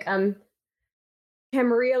say like, can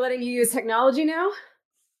Maria letting you use technology now?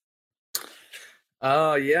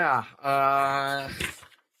 Yeah.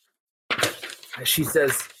 She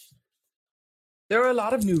says, "There are a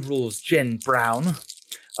lot of new rules, Jen Brown."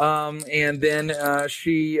 And then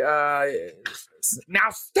she now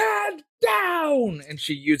stand down, and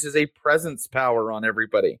she uses a presence power on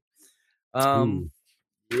everybody.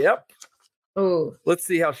 Yep. Oh, let's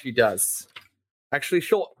see how she does. Actually,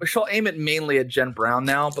 she'll aim it mainly at Jen Brown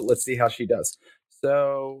now, but let's see how she does.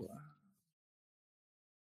 So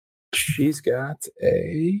she's got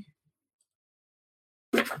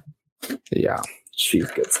she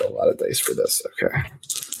gets a lot of dice for this. Okay.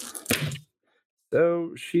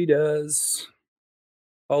 So she does.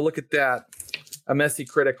 Oh, look at that. A messy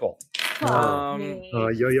critical. Yo.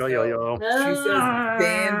 She says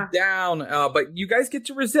stand down. But you guys get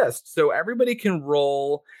to resist. So everybody can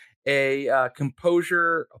roll a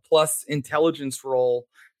composure plus intelligence roll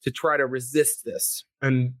to try to resist this.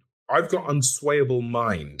 And I've got unswayable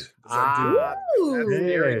mind. that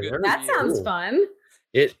sounds fun.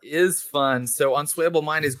 It is fun. So unswayable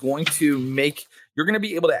mind is going to you're going to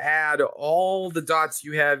be able to add all the dots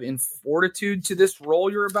you have in fortitude to this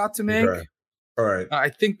roll you're about to make. Okay. All right. I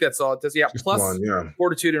think that's all it does. Yeah. Just Plus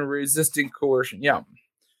fortitude and resisting coercion. Yeah.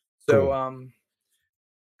 So,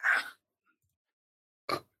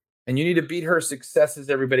 cool. And you need to beat her successes,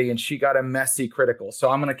 everybody. And she got a messy critical. So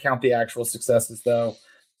I'm going to count the actual successes, though.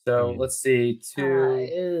 So let's see.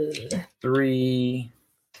 2, 3.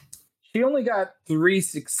 She only got 3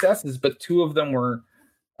 successes, but 2 of them were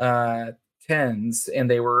 10s, and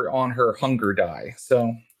they were on her hunger die.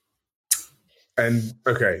 So. And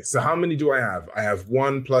okay, so how many do I have? I have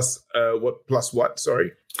 1 plus what?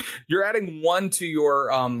 Sorry. You're adding 1 to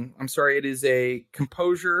your I'm sorry, it is a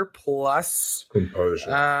composure plus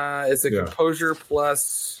it's a composure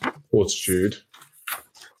plus fortitude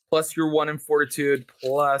plus your 1 in fortitude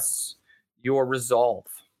plus your resolve.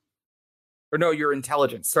 Or no, your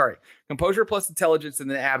intelligence. Sorry. Composure plus intelligence, and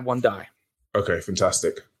then add 1 die. Okay,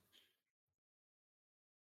 fantastic.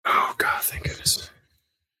 Oh God, thank goodness.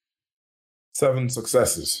 7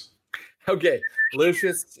 successes. Okay,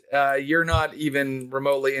 Lucius, you're not even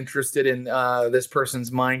remotely interested in this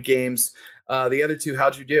person's mind games. The other 2,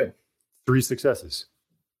 how'd you do? 3 successes.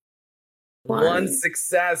 1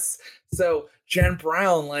 success. So Jen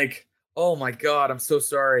Brown, like, oh my God, I'm so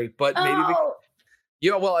sorry, but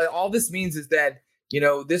maybe all this means is that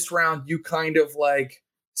this round you kind of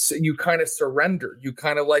surrender. You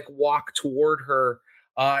kind of like walk toward her.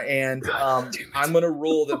 I'm going to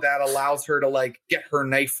rule that allows her to like get her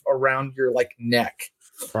knife around your like neck.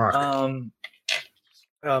 Fuck.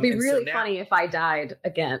 It'd be really funny if I died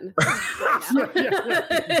again.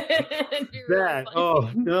 That.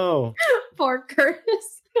 Oh no. Poor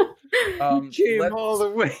Curtis. Came all the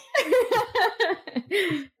way.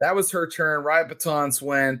 That was her turn. Riot Batons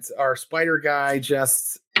went. Our spider guy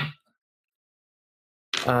just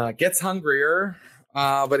gets hungrier.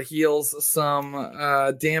 But heals some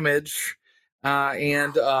damage.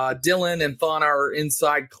 And Dylan and Thana are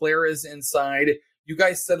inside. Clara's inside. You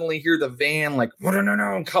guys suddenly hear the van like,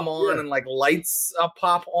 no, come on. And like lights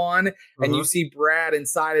pop on. And you see Brad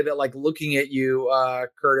inside of it, like looking at you,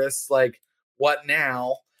 Curtis, like, what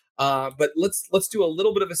now? But let's do a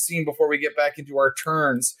little bit of a scene before we get back into our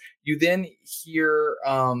turns. You then hear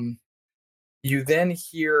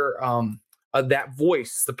that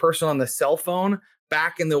voice, the person on the cell phone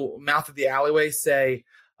back in the mouth of the alleyway, say,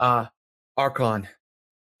 Archon,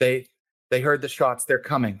 they heard the shots, they're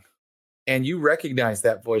coming. And you recognize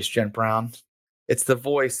that voice, Jen Brown. It's the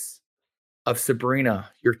voice of Sabrina,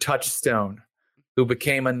 your touchstone, who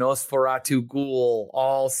became a Nosferatu ghoul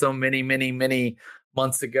all so many, many, many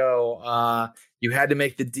months ago. You had to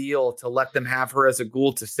make the deal to let them have her as a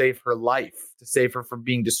ghoul to save her life, to save her from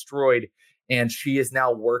being destroyed. And she is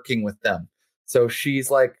now working with them. So she's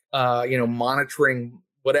like, monitoring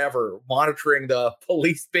the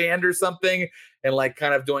police band or something, and like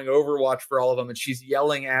kind of doing Overwatch for all of them. And she's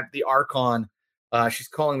yelling at the Archon. She's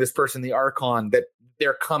calling this person the Archon, that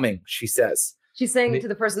they're coming, she says. She's saying to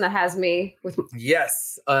the person that has me with.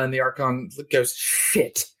 Yes. And the Archon goes,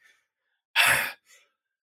 shit.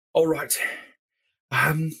 All right.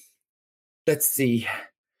 Let's see.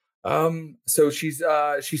 So she's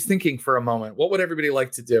thinking for a moment. What would everybody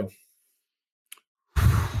like to do?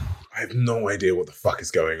 I have no idea what the fuck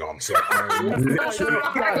is going on. So I'm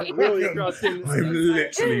literally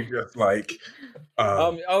just like.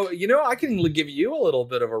 I can give you a little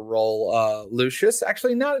bit of a role, Lucius.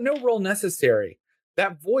 Actually, no role necessary.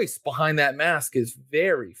 That voice behind that mask is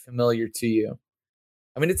very familiar to you.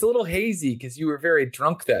 I mean, it's a little hazy because you were very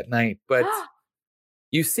drunk that night, but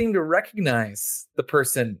you seem to recognize the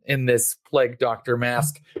person in this plague doctor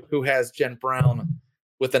mask who has Jen Brown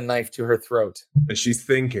with a knife to her throat. And she's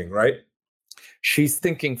thinking, right? She's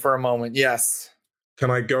thinking for a moment, yes.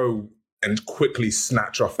 Can I go and quickly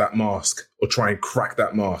snatch off that mask or try and crack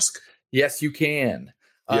that mask? Yes, you can.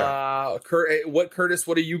 Yeah. Curtis,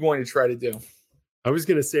 what are you going to try to do? I was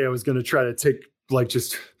going to say I was going to try to take,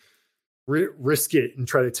 just risk it and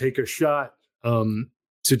try to take a shot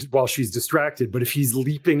while she's distracted. But if he's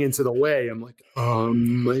leaping into the way, I'm like,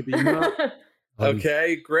 maybe not.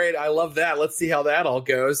 Okay, great. I love that. Let's see how that all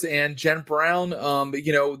goes. And Jen Brown,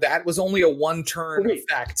 that was only a one-turn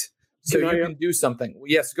effect. So you can do something.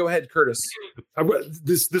 Yes, go ahead, Curtis.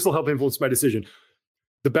 This will help influence my decision.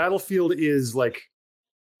 The battlefield is like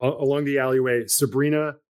along the alleyway.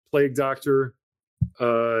 Sabrina, Plague Doctor,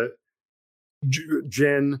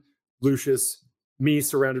 Jen, Lucius, me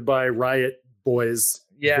surrounded by riot boys.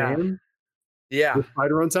 Yeah. Van, yeah. with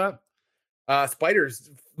Spider on top. Spider's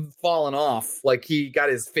fallen off. Like he got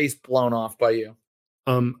his face blown off by you.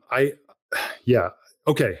 Okay.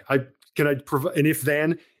 Can I provide, and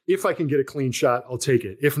if I can get a clean shot, I'll take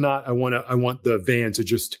it. If not, I want the van to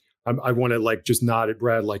just, I want to just nod at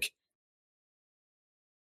Brad, like,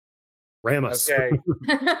 ram us. Okay.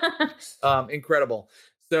 Incredible.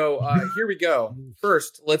 So here we go.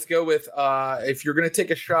 First, let's go with if you're going to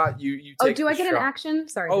take a shot, you take do I get shot. an action?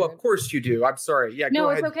 Sorry. Oh, of course you do. I'm sorry. Yeah. No, go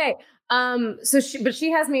it's ahead. okay. But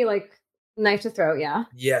she has me knife to throat. Yeah.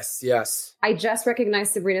 Yes. I just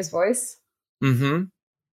recognized Sabrina's voice. Mm-hmm.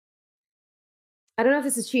 I don't know if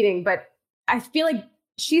this is cheating, but I feel like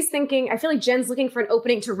Jen's looking for an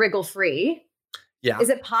opening to wriggle free. Yeah. Is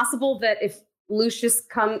it possible that if Lucius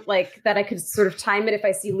that I could sort of time it if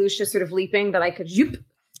I see Lucius sort of leaping, that I could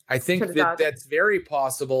I think that's very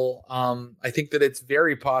possible. I think that it's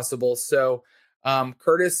very possible. So,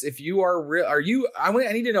 Curtis, if you I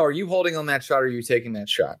need to know, are you holding on that shot or are you taking that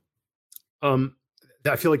shot?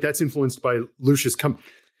 I feel like that's influenced by Lucius.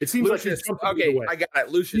 It seems Lucius, like he's jumping into the way. I got it.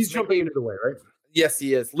 Lucius, he's jumping into the way, right? Yes,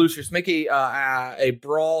 he is. Lucius, make a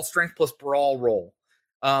brawl, strength plus brawl roll.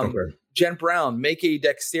 Okay. Jen Brown, make a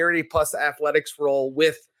dexterity plus athletics roll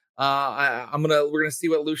with. We're gonna see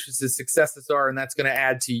what Lucius's successes are, and that's gonna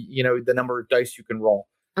add to the number of dice you can roll.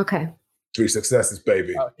 Okay. 3 successes,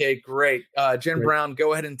 baby. Okay, great. Jen Brown,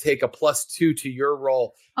 go ahead and take a +2 to your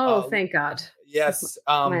roll. Oh, thank God. Yes.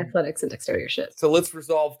 My athletics and dexterity are shit. So let's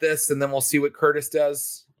resolve this, and then we'll see what Curtis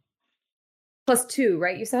does. +2,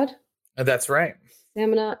 right? You said. That's right.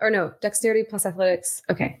 Stamina, or no, dexterity plus athletics.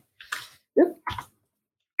 Okay. Yep.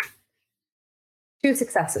 2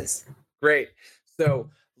 successes. Great. So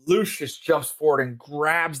Lucius jumps forward and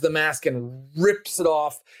grabs the mask and rips it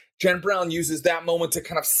off. Jen Brown uses that moment to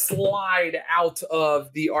kind of slide out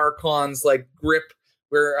of the Archon's grip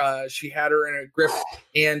where she had her in a grip.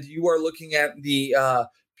 And you are looking at the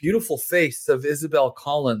beautiful face of Isabel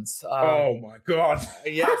Collins. Oh my God.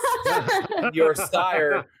 Yes. Your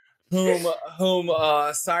sire.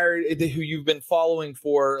 Sire, who you've been following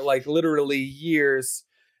for literally years.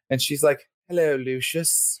 And she's like, hello,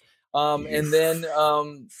 Lucius. And then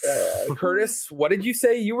Curtis, what did you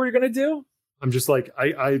say you were going to do? I'm just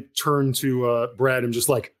I turn to Brad. I'm just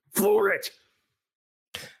floor it.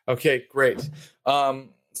 Okay, great.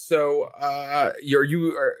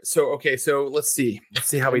 Okay, so let's see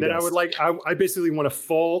how he And then does. I basically want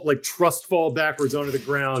to trust fall backwards onto the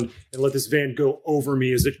ground and let this van go over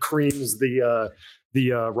me as it creams the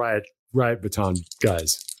riot baton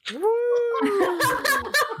guys.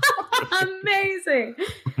 Amazing.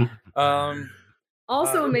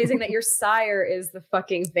 Also amazing that your sire is the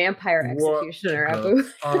fucking vampire executioner, Abu.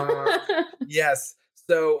 Yes.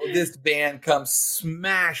 So this van comes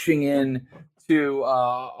smashing in to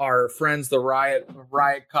our friends, the riot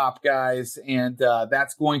cop guys, and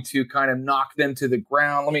that's going to kind of knock them to the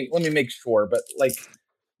ground. Let me make sure, but like,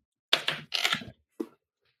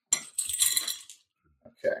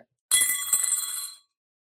 okay.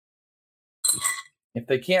 If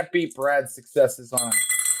they can't beat Brad's successes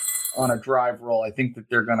on a drive roll, I think that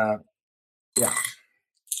they're gonna, yeah.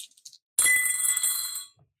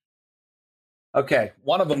 Okay,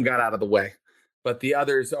 one of them got out of the way, but the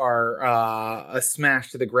others are a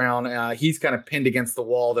smash to the ground. He's kind of pinned against the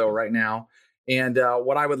wall though right now. And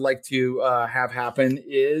what I would like to have happen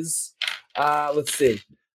is, let's see.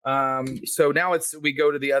 So now we go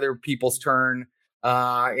to the other people's turn,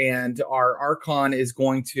 and our Archon is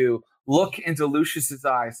going to look into Lucius's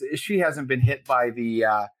eyes. She hasn't been hit by the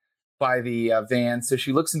van, so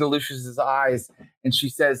she looks into Lucius's eyes and she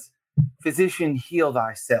says, "Physician, heal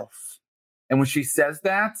thyself." And when she says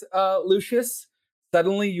that, Lucius,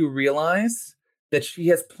 suddenly you realize that she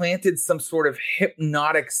has planted some sort of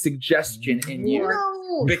hypnotic suggestion in you.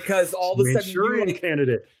 No. Because all of a sudden you're like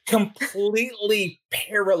candidate, completely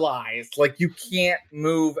paralyzed, like you can't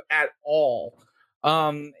move at all.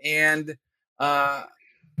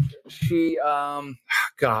 She,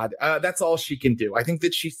 that's all she can do. I think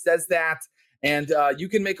that she says that, and you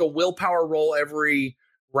can make a willpower roll every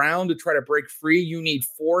round to try to break free. You need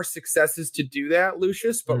 4 successes to do that,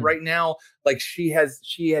 Lucius. But right now, like she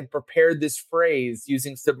had prepared this phrase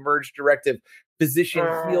using submerged directive, "Physician,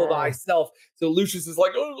 heal thyself." So Lucius is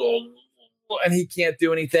like, "Oh," and he can't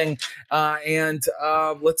do anything.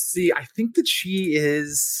 Let's see. I think that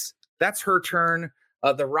that's her turn.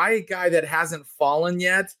 The riot guy that hasn't fallen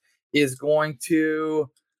yet is going to,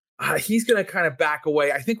 he's going to kind of back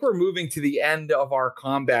away. I think we're moving to the end of our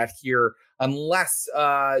combat here, unless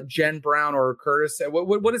Jen Brown or Curtis.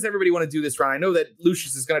 What does everybody want to do this round? I know that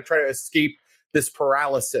Lucius is going to try to escape this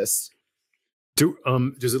paralysis.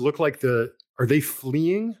 Does it look like are they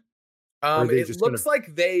fleeing? It looks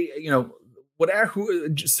like they,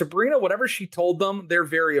 Sabrina, whatever she told them, they're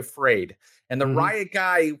very afraid. And the riot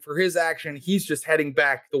guy, for his action, he's just heading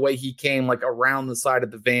back the way he came, like around the side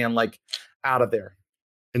of the van, like out of there.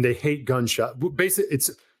 And they hate gunshot. Basically,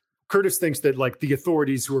 Curtis thinks that like the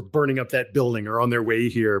authorities who are burning up that building are on their way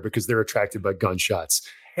here because they're attracted by gunshots.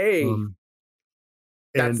 Hey,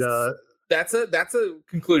 that's a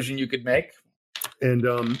conclusion you could make. And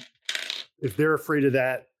if they're afraid of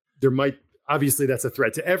that, obviously that's a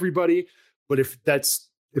threat to everybody. But if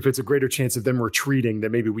it's a greater chance of them retreating,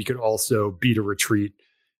 then maybe we could also beat a retreat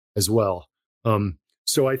as well.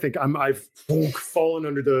 So I think I've fallen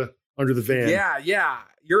under the van. Yeah.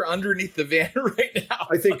 You're underneath the van right now.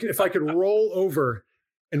 I think if I could roll over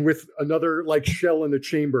and with another like shell in the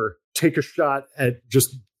chamber, take a shot at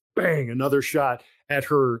another shot at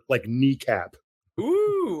her like kneecap.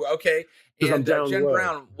 Ooh, okay. And Jen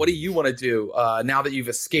Brown, what do you want to do now that you've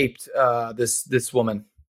escaped this woman?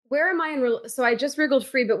 Where am I so I just wriggled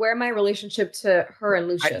free, but where am I in relationship to her and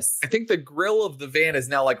Lucius? I think the grill of the van is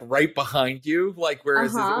now like right behind you, like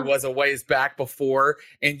whereas it was a ways back before.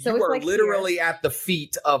 And so you are like literally at the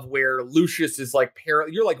feet of where Lucius is like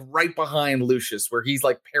you're like right behind Lucius where he's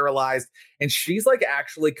like paralyzed. And she's like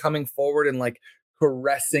actually coming forward and like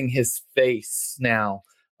caressing his face now.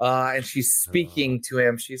 And she's speaking to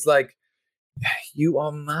him. She's like, "You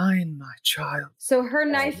are mine, my child." So her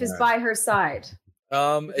knife is by her side.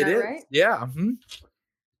 It is. Right? Yeah. Mm-hmm.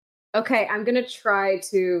 Okay, I'm gonna try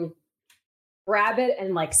to grab it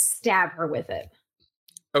and like stab her with it.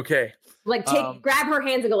 Okay. Like grab her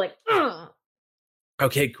hands and go like. Ugh.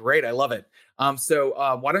 Okay, great. I love it.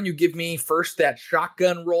 So why don't you give me first that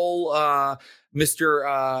shotgun roll,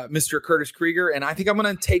 Mr. Curtis Krieger, and I think I'm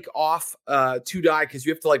gonna take off 2 die because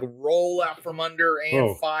you have to like roll out from under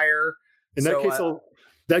and fire. In that case,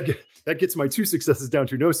 that gets my 2 successes down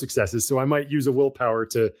to no successes. So I might use a willpower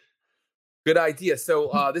to. Good idea.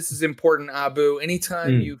 So this is important, Abu.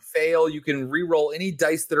 Anytime you fail, you can re-roll any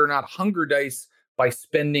dice that are not hunger dice by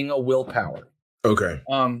spending a willpower. Okay.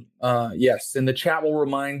 Yes. And the chat will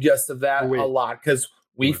remind us of that a lot because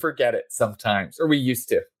we forget it sometimes, or we used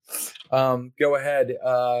to. Go ahead.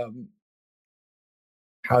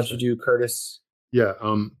 How'd you do, Curtis? Yeah.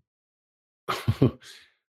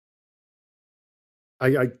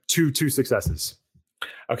 I two successes.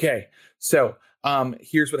 Okay, so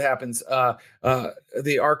here's what happens.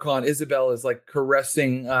 The Archon Isabel is like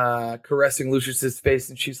caressing Lucius's face,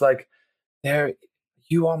 and she's like, "There,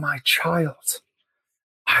 you are my child.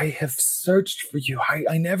 I have searched for you.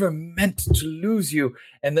 I never meant to lose you."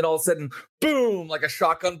 And then all of a sudden, boom, like a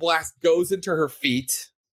shotgun blast goes into her feet.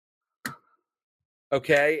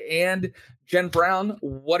 Okay, and Jen Brown,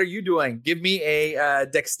 what are you doing? Give me a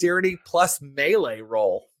dexterity plus melee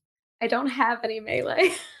roll. I don't have any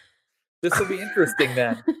melee. This will be interesting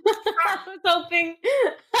then. I was hoping.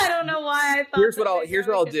 I don't know why I thought. Here's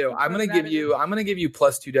what I'll do. I'm gonna give you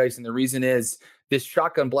plus 2 dice, and the reason is this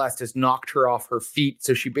shotgun blast has knocked her off her feet,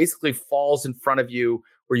 so she basically falls in front of you,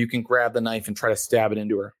 where you can grab the knife and try to stab it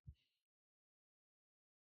into her.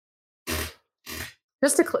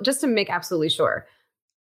 Just to make absolutely sure,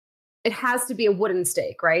 it has to be a wooden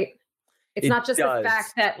stake, right? It's not just the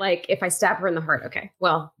fact that, like, if I stab her in the heart. Okay,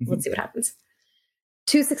 well, let's see what happens.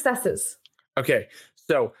 2 successes. Okay,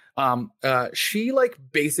 so she like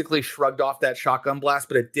basically shrugged off that shotgun blast,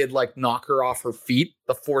 but it did like knock her off her feet,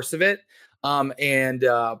 the force of it.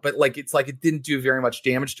 But like it's like it didn't do very much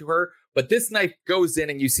damage to her. But this knife goes in,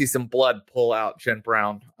 and you see some blood pull out, Jen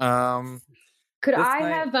Brown. Could I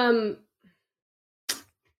have I'm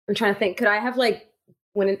trying to think. Could I have like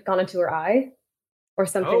when it gone into her eye? Or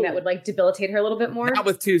something that would like debilitate her a little bit more. Not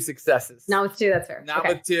with 2 successes. Not with 2, that's fair. Not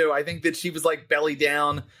with 2. I think that she was like belly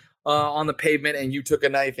down on the pavement, and you took a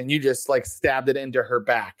knife and you just like stabbed it into her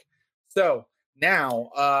back. So now,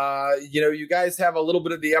 you guys have a little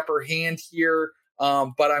bit of the upper hand here,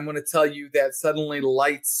 but I'm going to tell you that suddenly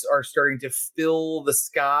lights are starting to fill the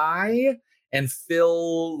sky and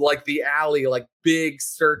fill like the alley, like big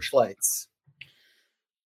searchlights.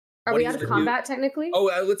 Are we out of combat technically?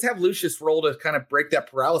 Oh, let's have Lucius roll to kind of break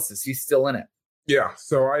that paralysis. He's still in it. Yeah,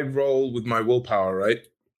 so I roll with my willpower, right?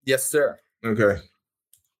 Yes, sir. Okay.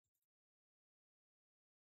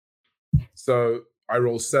 So I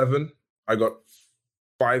rolled 7. I got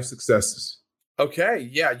 5 successes. Okay,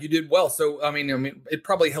 yeah, you did well. So I mean, it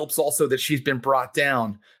probably helps also that she's been brought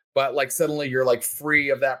down, but like suddenly you're like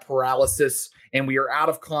free of that paralysis, and we are out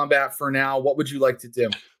of combat for now. What would you like to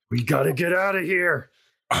do? We gotta get out of here.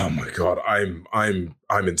 Oh my God, I'm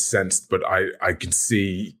incensed, but I can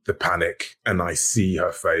see the panic, and I see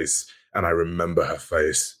her face, and I remember her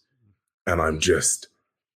face, and I'm just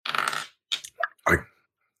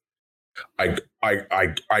I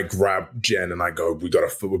grab Jen and I go, we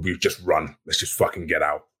just run. Let's just fucking get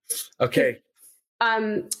out. Okay.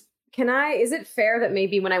 Is it fair that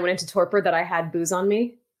maybe when I went into torpor that I had booze on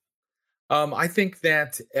me? I think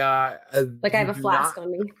that like I have a flask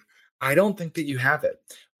on me. I don't think that you have it.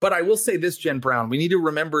 But I will say this, Jen Brown, we need to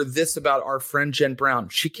remember this about our friend Jen Brown.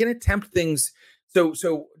 She can attempt things. So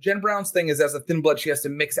Jen Brown's thing is, as a thin blood, she has to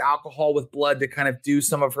mix alcohol with blood to kind of do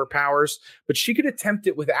some of her powers, but she could attempt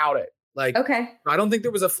it without it. Like, okay, I don't think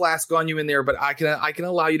there was a flask on you in there, but I can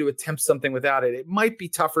allow you to attempt something without it. It might be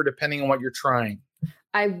tougher depending on what you're trying.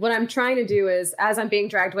 What I'm trying to do is, as I'm being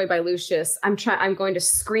dragged away by Lucius, I'm going to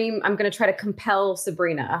scream. I'm going to try to compel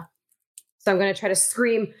Sabrina. So I'm going to try to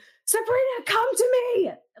scream, Sabrina, come to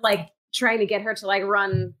me! Like trying to get her to like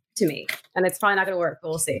run to me, and it's probably not going to work, but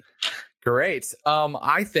we'll see. Great.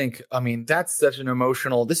 I think, that's such an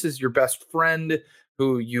emotional, this is your best friend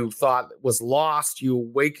who you thought was lost. You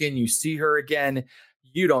awaken, you see her again.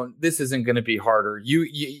 This isn't going to be harder.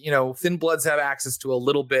 You know, thin bloods have access to a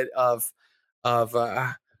little bit of,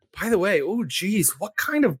 by the way, oh geez, what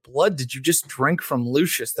kind of blood did you just drink from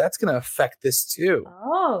Lucius? That's going to affect this too.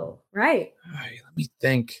 Oh, right. All right, let me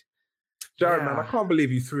think. Jared, man, I can't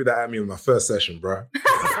believe you threw that at me in my first session, bro.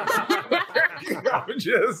 I'm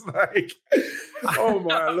just like, oh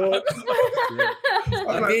my Lord.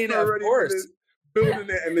 Of course. Building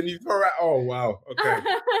it, and then you throw it. Oh, wow. Okay.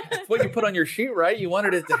 That's what you put on your sheet, right? You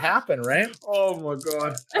wanted it to happen, right? Oh my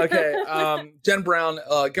God. Okay. Jen Brown,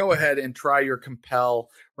 go ahead and try your compel.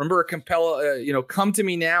 Remember, compel, come to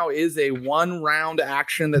me now is a 1-round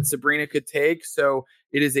action that Sabrina could take. So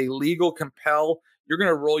it is a legal compel. You're going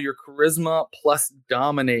to roll your charisma plus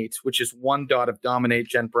dominate, which is 1 dot of dominate,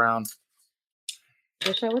 Jen Brown.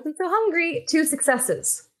 Wish I wasn't so hungry. 2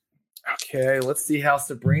 successes. Okay, let's see how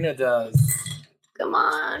Sabrina does. Come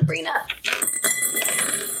on, Brina.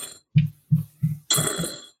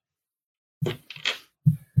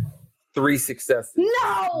 Three successes.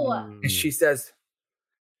 No! And she says,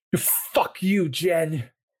 fuck you, Jen.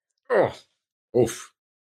 Oh, oof.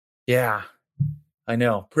 Yeah, I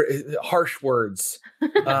know. Harsh words.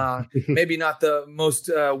 Maybe not the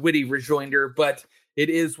most witty rejoinder, but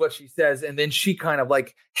it is what she says. And then she kind of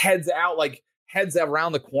like heads out, like heads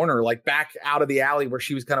around the corner, like back out of the alley where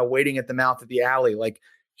she was kind of waiting at the mouth of the alley. Like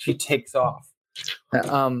she takes off.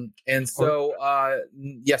 And so,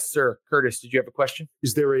 yes, sir. Curtis, did you have a question?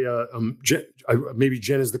 Is there Jen, maybe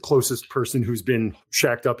Jen is the closest person who's been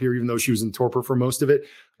shacked up here, even though she was in torpor for most of it.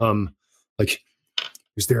 Like,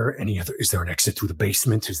 is there an exit through the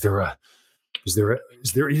basement? Is there a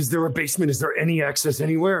basement? Is there any access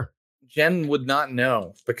anywhere? Jen would not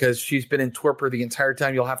know because she's been in torpor the entire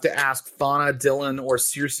time. You'll have to ask Thana, Dylan, or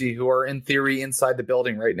Circe, who are in theory inside the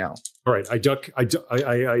building right now. All right,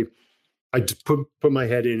 I put my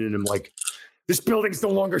head in and I'm like, this building's no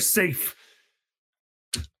longer safe.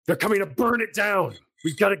 They're coming to burn it down.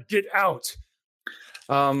 We got to get out.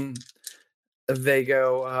 They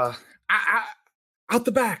go out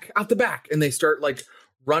the back, and they start like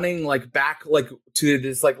running like back like to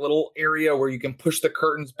this like little area where you can push the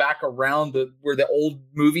curtains back around where the old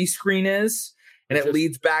movie screen is. And it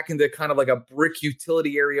leads back into kind of like a brick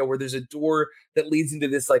utility area where there's a door that leads into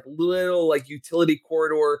this like little like utility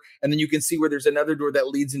corridor. And then you can see where there's another door that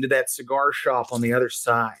leads into that cigar shop on the other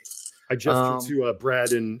side. I gestured to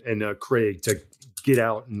Brad and Craig to get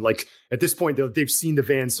out. And like at this point, they've seen the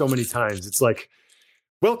van so many times. It's like,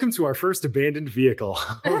 welcome to our first abandoned vehicle.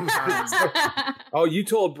 Oh, you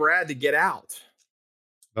told Brad to get out.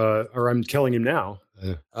 Or I'm telling him now.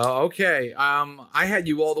 Okay. I had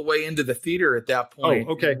you all the way into the theater at that point.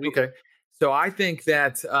 Oh, okay. Okay. So I think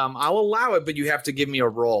that I'll allow it, but you have to give me a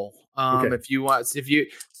roll. Okay. If you want,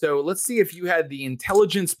 so let's see if you had the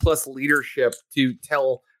intelligence plus leadership to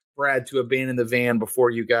tell Brad to abandon the van before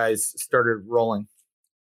you guys started running.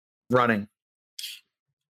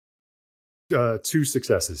 2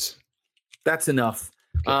 successes. That's enough.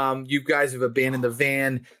 You guys have abandoned the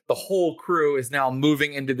van. The whole crew is now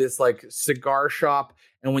moving into this like cigar shop.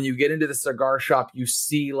 And when you get into the cigar shop, you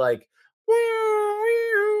see like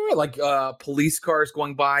police cars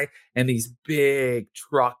going by and these big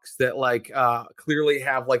trucks that like clearly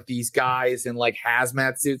have like these guys in like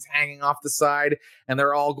hazmat suits hanging off the side. And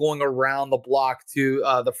they're all going around the block to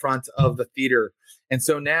the front of the theater. And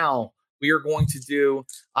so now we are going to do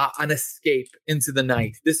an escape into the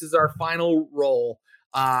night. This is our final roll.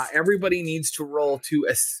 Everybody needs to roll to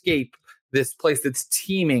escape this place that's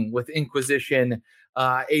teeming with Inquisition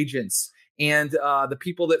agents. And the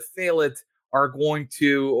people that fail it are going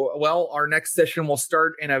to, well, our next session will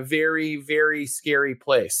start in a very, very scary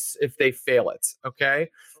place if they fail it. Okay.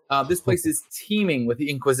 This place is teeming with the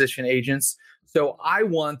Inquisition agents. So I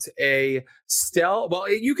want a stealth.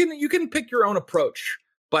 Well, you can pick your own approach,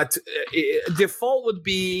 but default would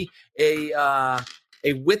be a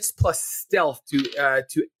wits plus stealth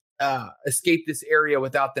to escape this area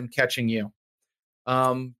without them catching you.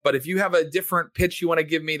 But if you have a different pitch you want to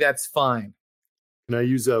give me, that's fine. Can I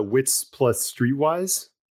use wits plus streetwise?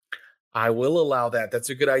 I will allow that. That's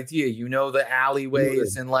a good idea. You know the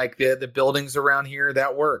alleyways and like the buildings around here.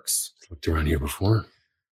 That works. Looked around here before.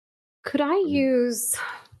 Could I use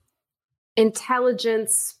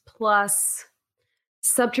intelligence plus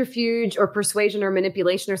subterfuge or persuasion or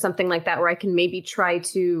manipulation or something like that, where I can maybe try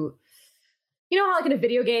to, you know how like in a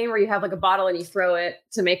video game where you have like a bottle and you throw it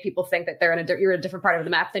to make people think that you're in a different part of the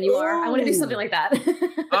map than you are? I want to do something like that.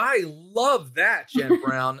 I love that, Jen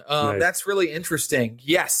Brown. Nice. That's really interesting.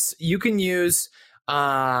 Yes, you can use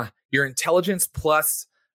your intelligence plus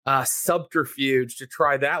subterfuge to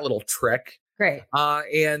try that little trick. Great.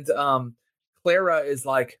 And Clara is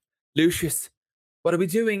like, Lucius, what are we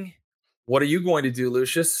doing? What are you going to do,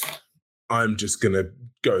 Lucius? I'm just gonna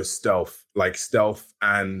go stealth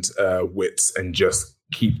and wits, and just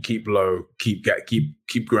keep low, keep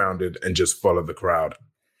grounded, and just follow the crowd.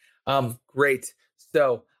 Great.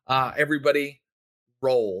 So everybody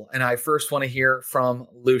roll, and I first want to hear from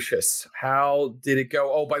Lucius. How did it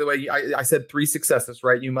go? Oh, by the way, I said 3 successes,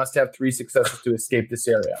 right? You must have 3 successes to escape this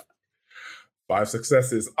area. 5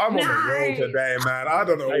 successes. I'm on the roll today, man. I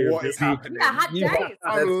don't know what is happening. Yeah, hot dice.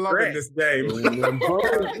 I'm loving this game.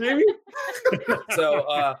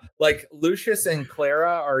 So like Lucius and Clara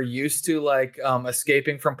are used to like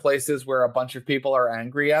escaping from places where a bunch of people are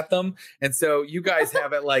angry at them. And so you guys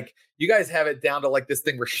have it down to like this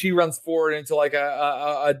thing where she runs forward into like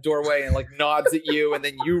a doorway and like nods at you, and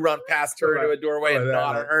then you run past her into a doorway and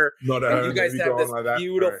nod at her. And you guys have this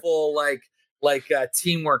beautiful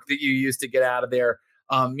teamwork that you use to get out of there.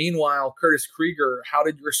 Meanwhile, Curtis Krieger, how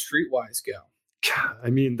did your streetwise go? I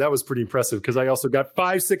mean, that was pretty impressive because I also got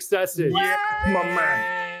 5 successes. Yeah, my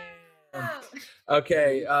man.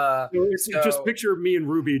 Okay. Just picture me and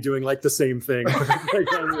Ruby doing like the same thing.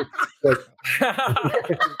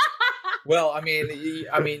 Well, I mean,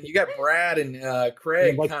 you got Brad and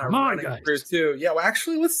Craig like, kind of come on, running guys. through too. Yeah, well,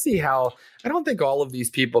 actually, let's see how. I don't think all of these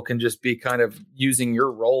people can just be kind of using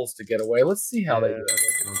your roles to get away. Let's see how they do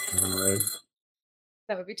it.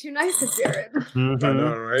 That would be too nice of Jared. Mhm. I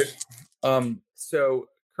know, right? So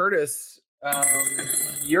Curtis,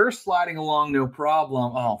 you're sliding along no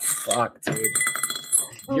problem. Oh fuck, dude.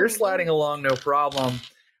 You're sliding along no problem.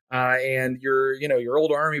 And your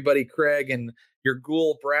old army buddy Craig and your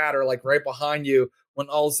ghoul Brad are like right behind you when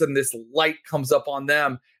all of a sudden this light comes up on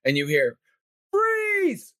them and you hear,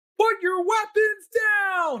 freeze, put your weapons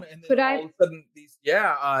down. And then all of a sudden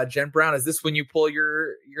Jen Brown, is this when you pull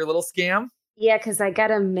your little scam? Yeah, because I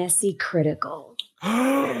got a messy critical.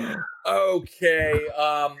 Okay.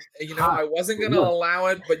 I wasn't going to allow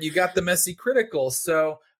it, but you got the messy critical.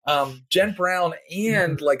 So Jen Brown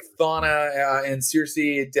and like Thana and Circe,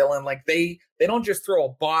 Dylan, like they don't just throw a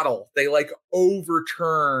bottle. They like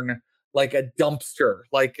overturn like a dumpster,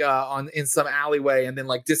 like in some alleyway, and then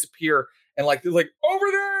like disappear. And like they're like over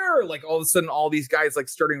there. Like all of a sudden, all these guys like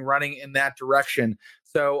starting running in that direction.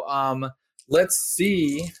 So let's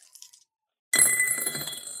see.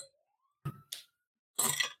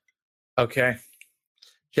 Okay,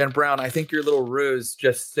 Jen Brown, I think your little ruse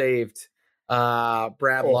just saved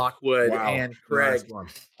Brad Lockwood and Craig.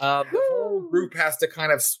 Nice the whole group has to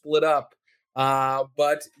kind of split up,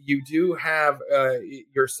 but you do have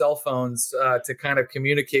your cell phones to kind of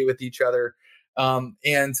communicate with each other.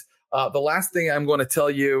 And the last thing I'm going to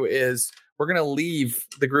tell you is we're going to leave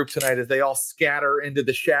the group tonight as they all scatter into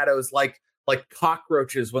the shadows like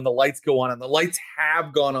cockroaches when the lights go on, and the lights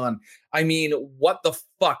have gone on. I mean, what the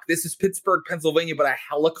fuck? This is Pittsburgh, Pennsylvania, but a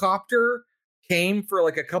helicopter came for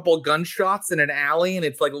like a couple of gunshots in an alley, and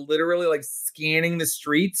it's like literally like scanning the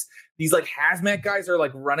streets. These like hazmat guys are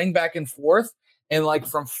like running back and forth, and like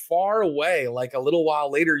from far away, like a little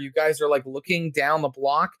while later, you guys are like looking down the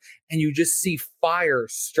block and you just see fire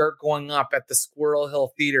start going up at the Squirrel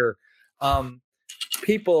Hill Theater.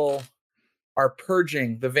 People are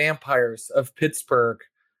purging the vampires of Pittsburgh.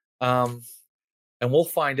 And we'll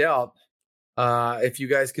find out if you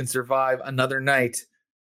guys can survive another night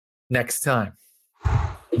next time.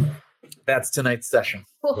 That's tonight's session.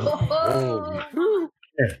 Yay!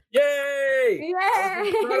 Yay! That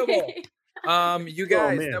was incredible. You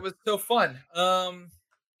guys, that was so fun. I'm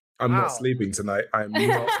not sleeping tonight. I'm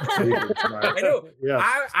not sleeping tonight. I know. Yeah.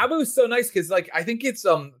 Abu's so nice because like I think it's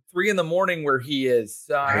 3 a.m. where he is.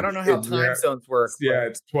 I don't know how time zones work. Yeah,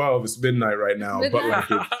 it's 12. It's midnight right now. But like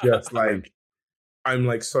it's just like I'm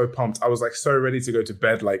like so pumped. I was like so ready to go to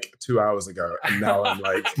bed like 2 hours ago, and now I'm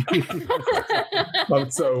like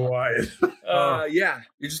I'm so wired. Yeah,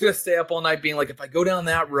 you're just gonna stay up all night, being like, if I go down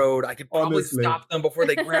that road, I could probably stop them before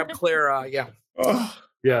they grab Clara.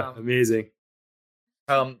 Yeah. Amazing.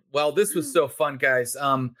 Well, this was so fun, guys.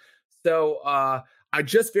 I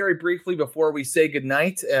just very briefly before we say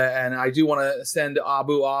goodnight, and I do want to send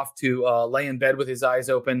Abu off to lay in bed with his eyes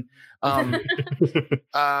open.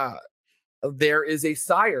 There is a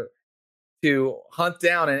sire to hunt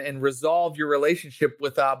down and resolve your relationship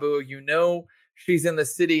with Abu. You know she's in the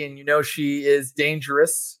city, and you know she is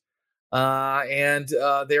dangerous. And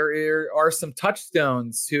there are some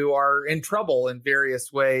touchstones who are in trouble in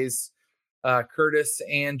various ways. Curtis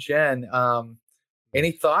and Jen,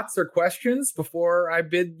 any thoughts or questions before I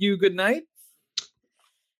bid you good night?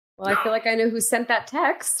 Well, I feel like I know who sent that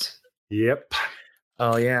text. Yep.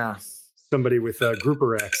 Oh, yeah. Somebody with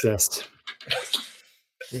grouper access.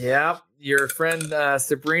 Yeah. Your friend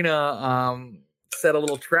Sabrina set a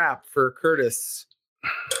little trap for Curtis.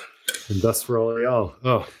 And thus for all.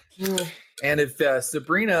 Oh. And if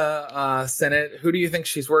Sabrina sent it, who do you think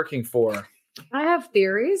she's working for? I have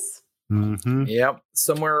theories. Mm-hmm. Yep.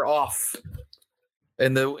 Somewhere off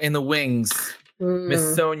in the wings.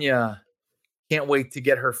 Miss Sonia can't wait to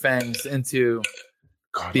get her fangs into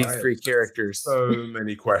these 3 characters. So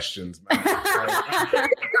many questions, man. I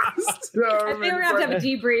think we're going to have a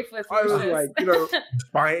debrief with I was like,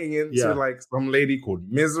 buying into like some lady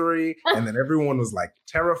called Misery, and then everyone was like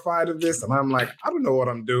terrified of this, and I'm like, I don't know what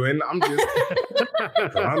I'm doing. I'm just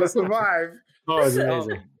trying to survive. Oh, it's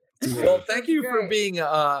amazing. Well, thank you for being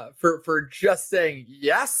for just saying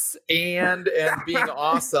yes and being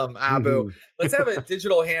awesome, Abu. Let's have a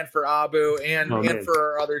digital hand for Abu and for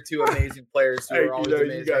our other 2 amazing players who are always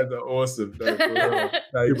amazing. You guys are awesome.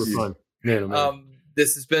 Super fun. Man,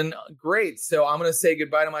 this has been great. So I'm going to say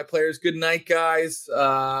goodbye to my players. Good night, guys.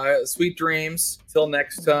 Sweet dreams. Till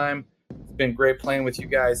next time. It's been great playing with you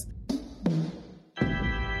guys.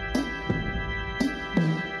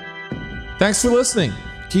 Thanks for listening.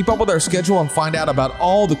 Keep up with our schedule and find out about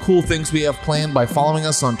all the cool things we have planned by following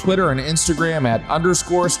us on Twitter and Instagram at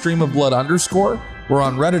 _streamofblood_. We're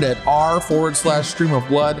on Reddit at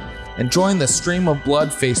r/streamofblood, and join the Stream of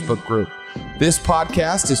Blood Facebook group. This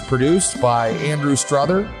podcast is produced by Andrew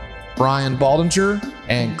Strother, Brian Baldinger,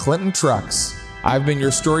 and Clinton Trucks. I've been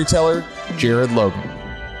your storyteller, Jared Logan.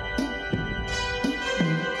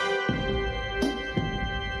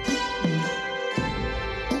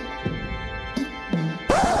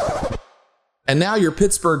 And now your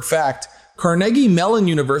Pittsburgh fact. Carnegie Mellon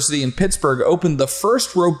University in Pittsburgh opened the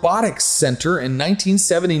first robotics center in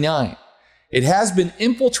 1979. It has been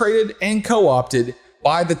infiltrated and co-opted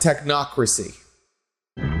by the technocracy.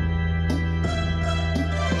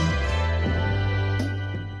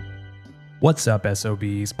 What's up,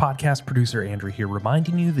 SOBs? Podcast producer Andrew here,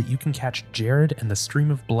 reminding you that you can catch Jared and the Stream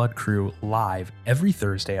of Blood crew live every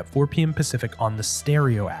Thursday at 4 p.m. Pacific on the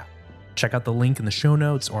Stereo app. Check out the link in the show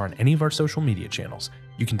notes or on any of our social media channels.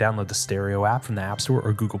 You can download the Stereo app from the App Store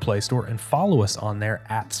or Google Play Store and follow us on there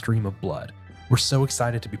at Stream of Blood. We're so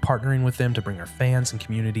excited to be partnering with them to bring our fans and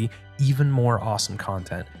community even more awesome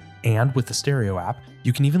content. And with the Stereo app,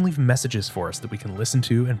 you can even leave messages for us that we can listen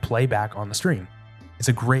to and play back on the stream. It's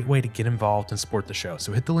a great way to get involved and support the show,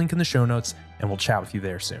 so hit the link in the show notes and we'll chat with you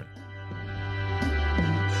there soon.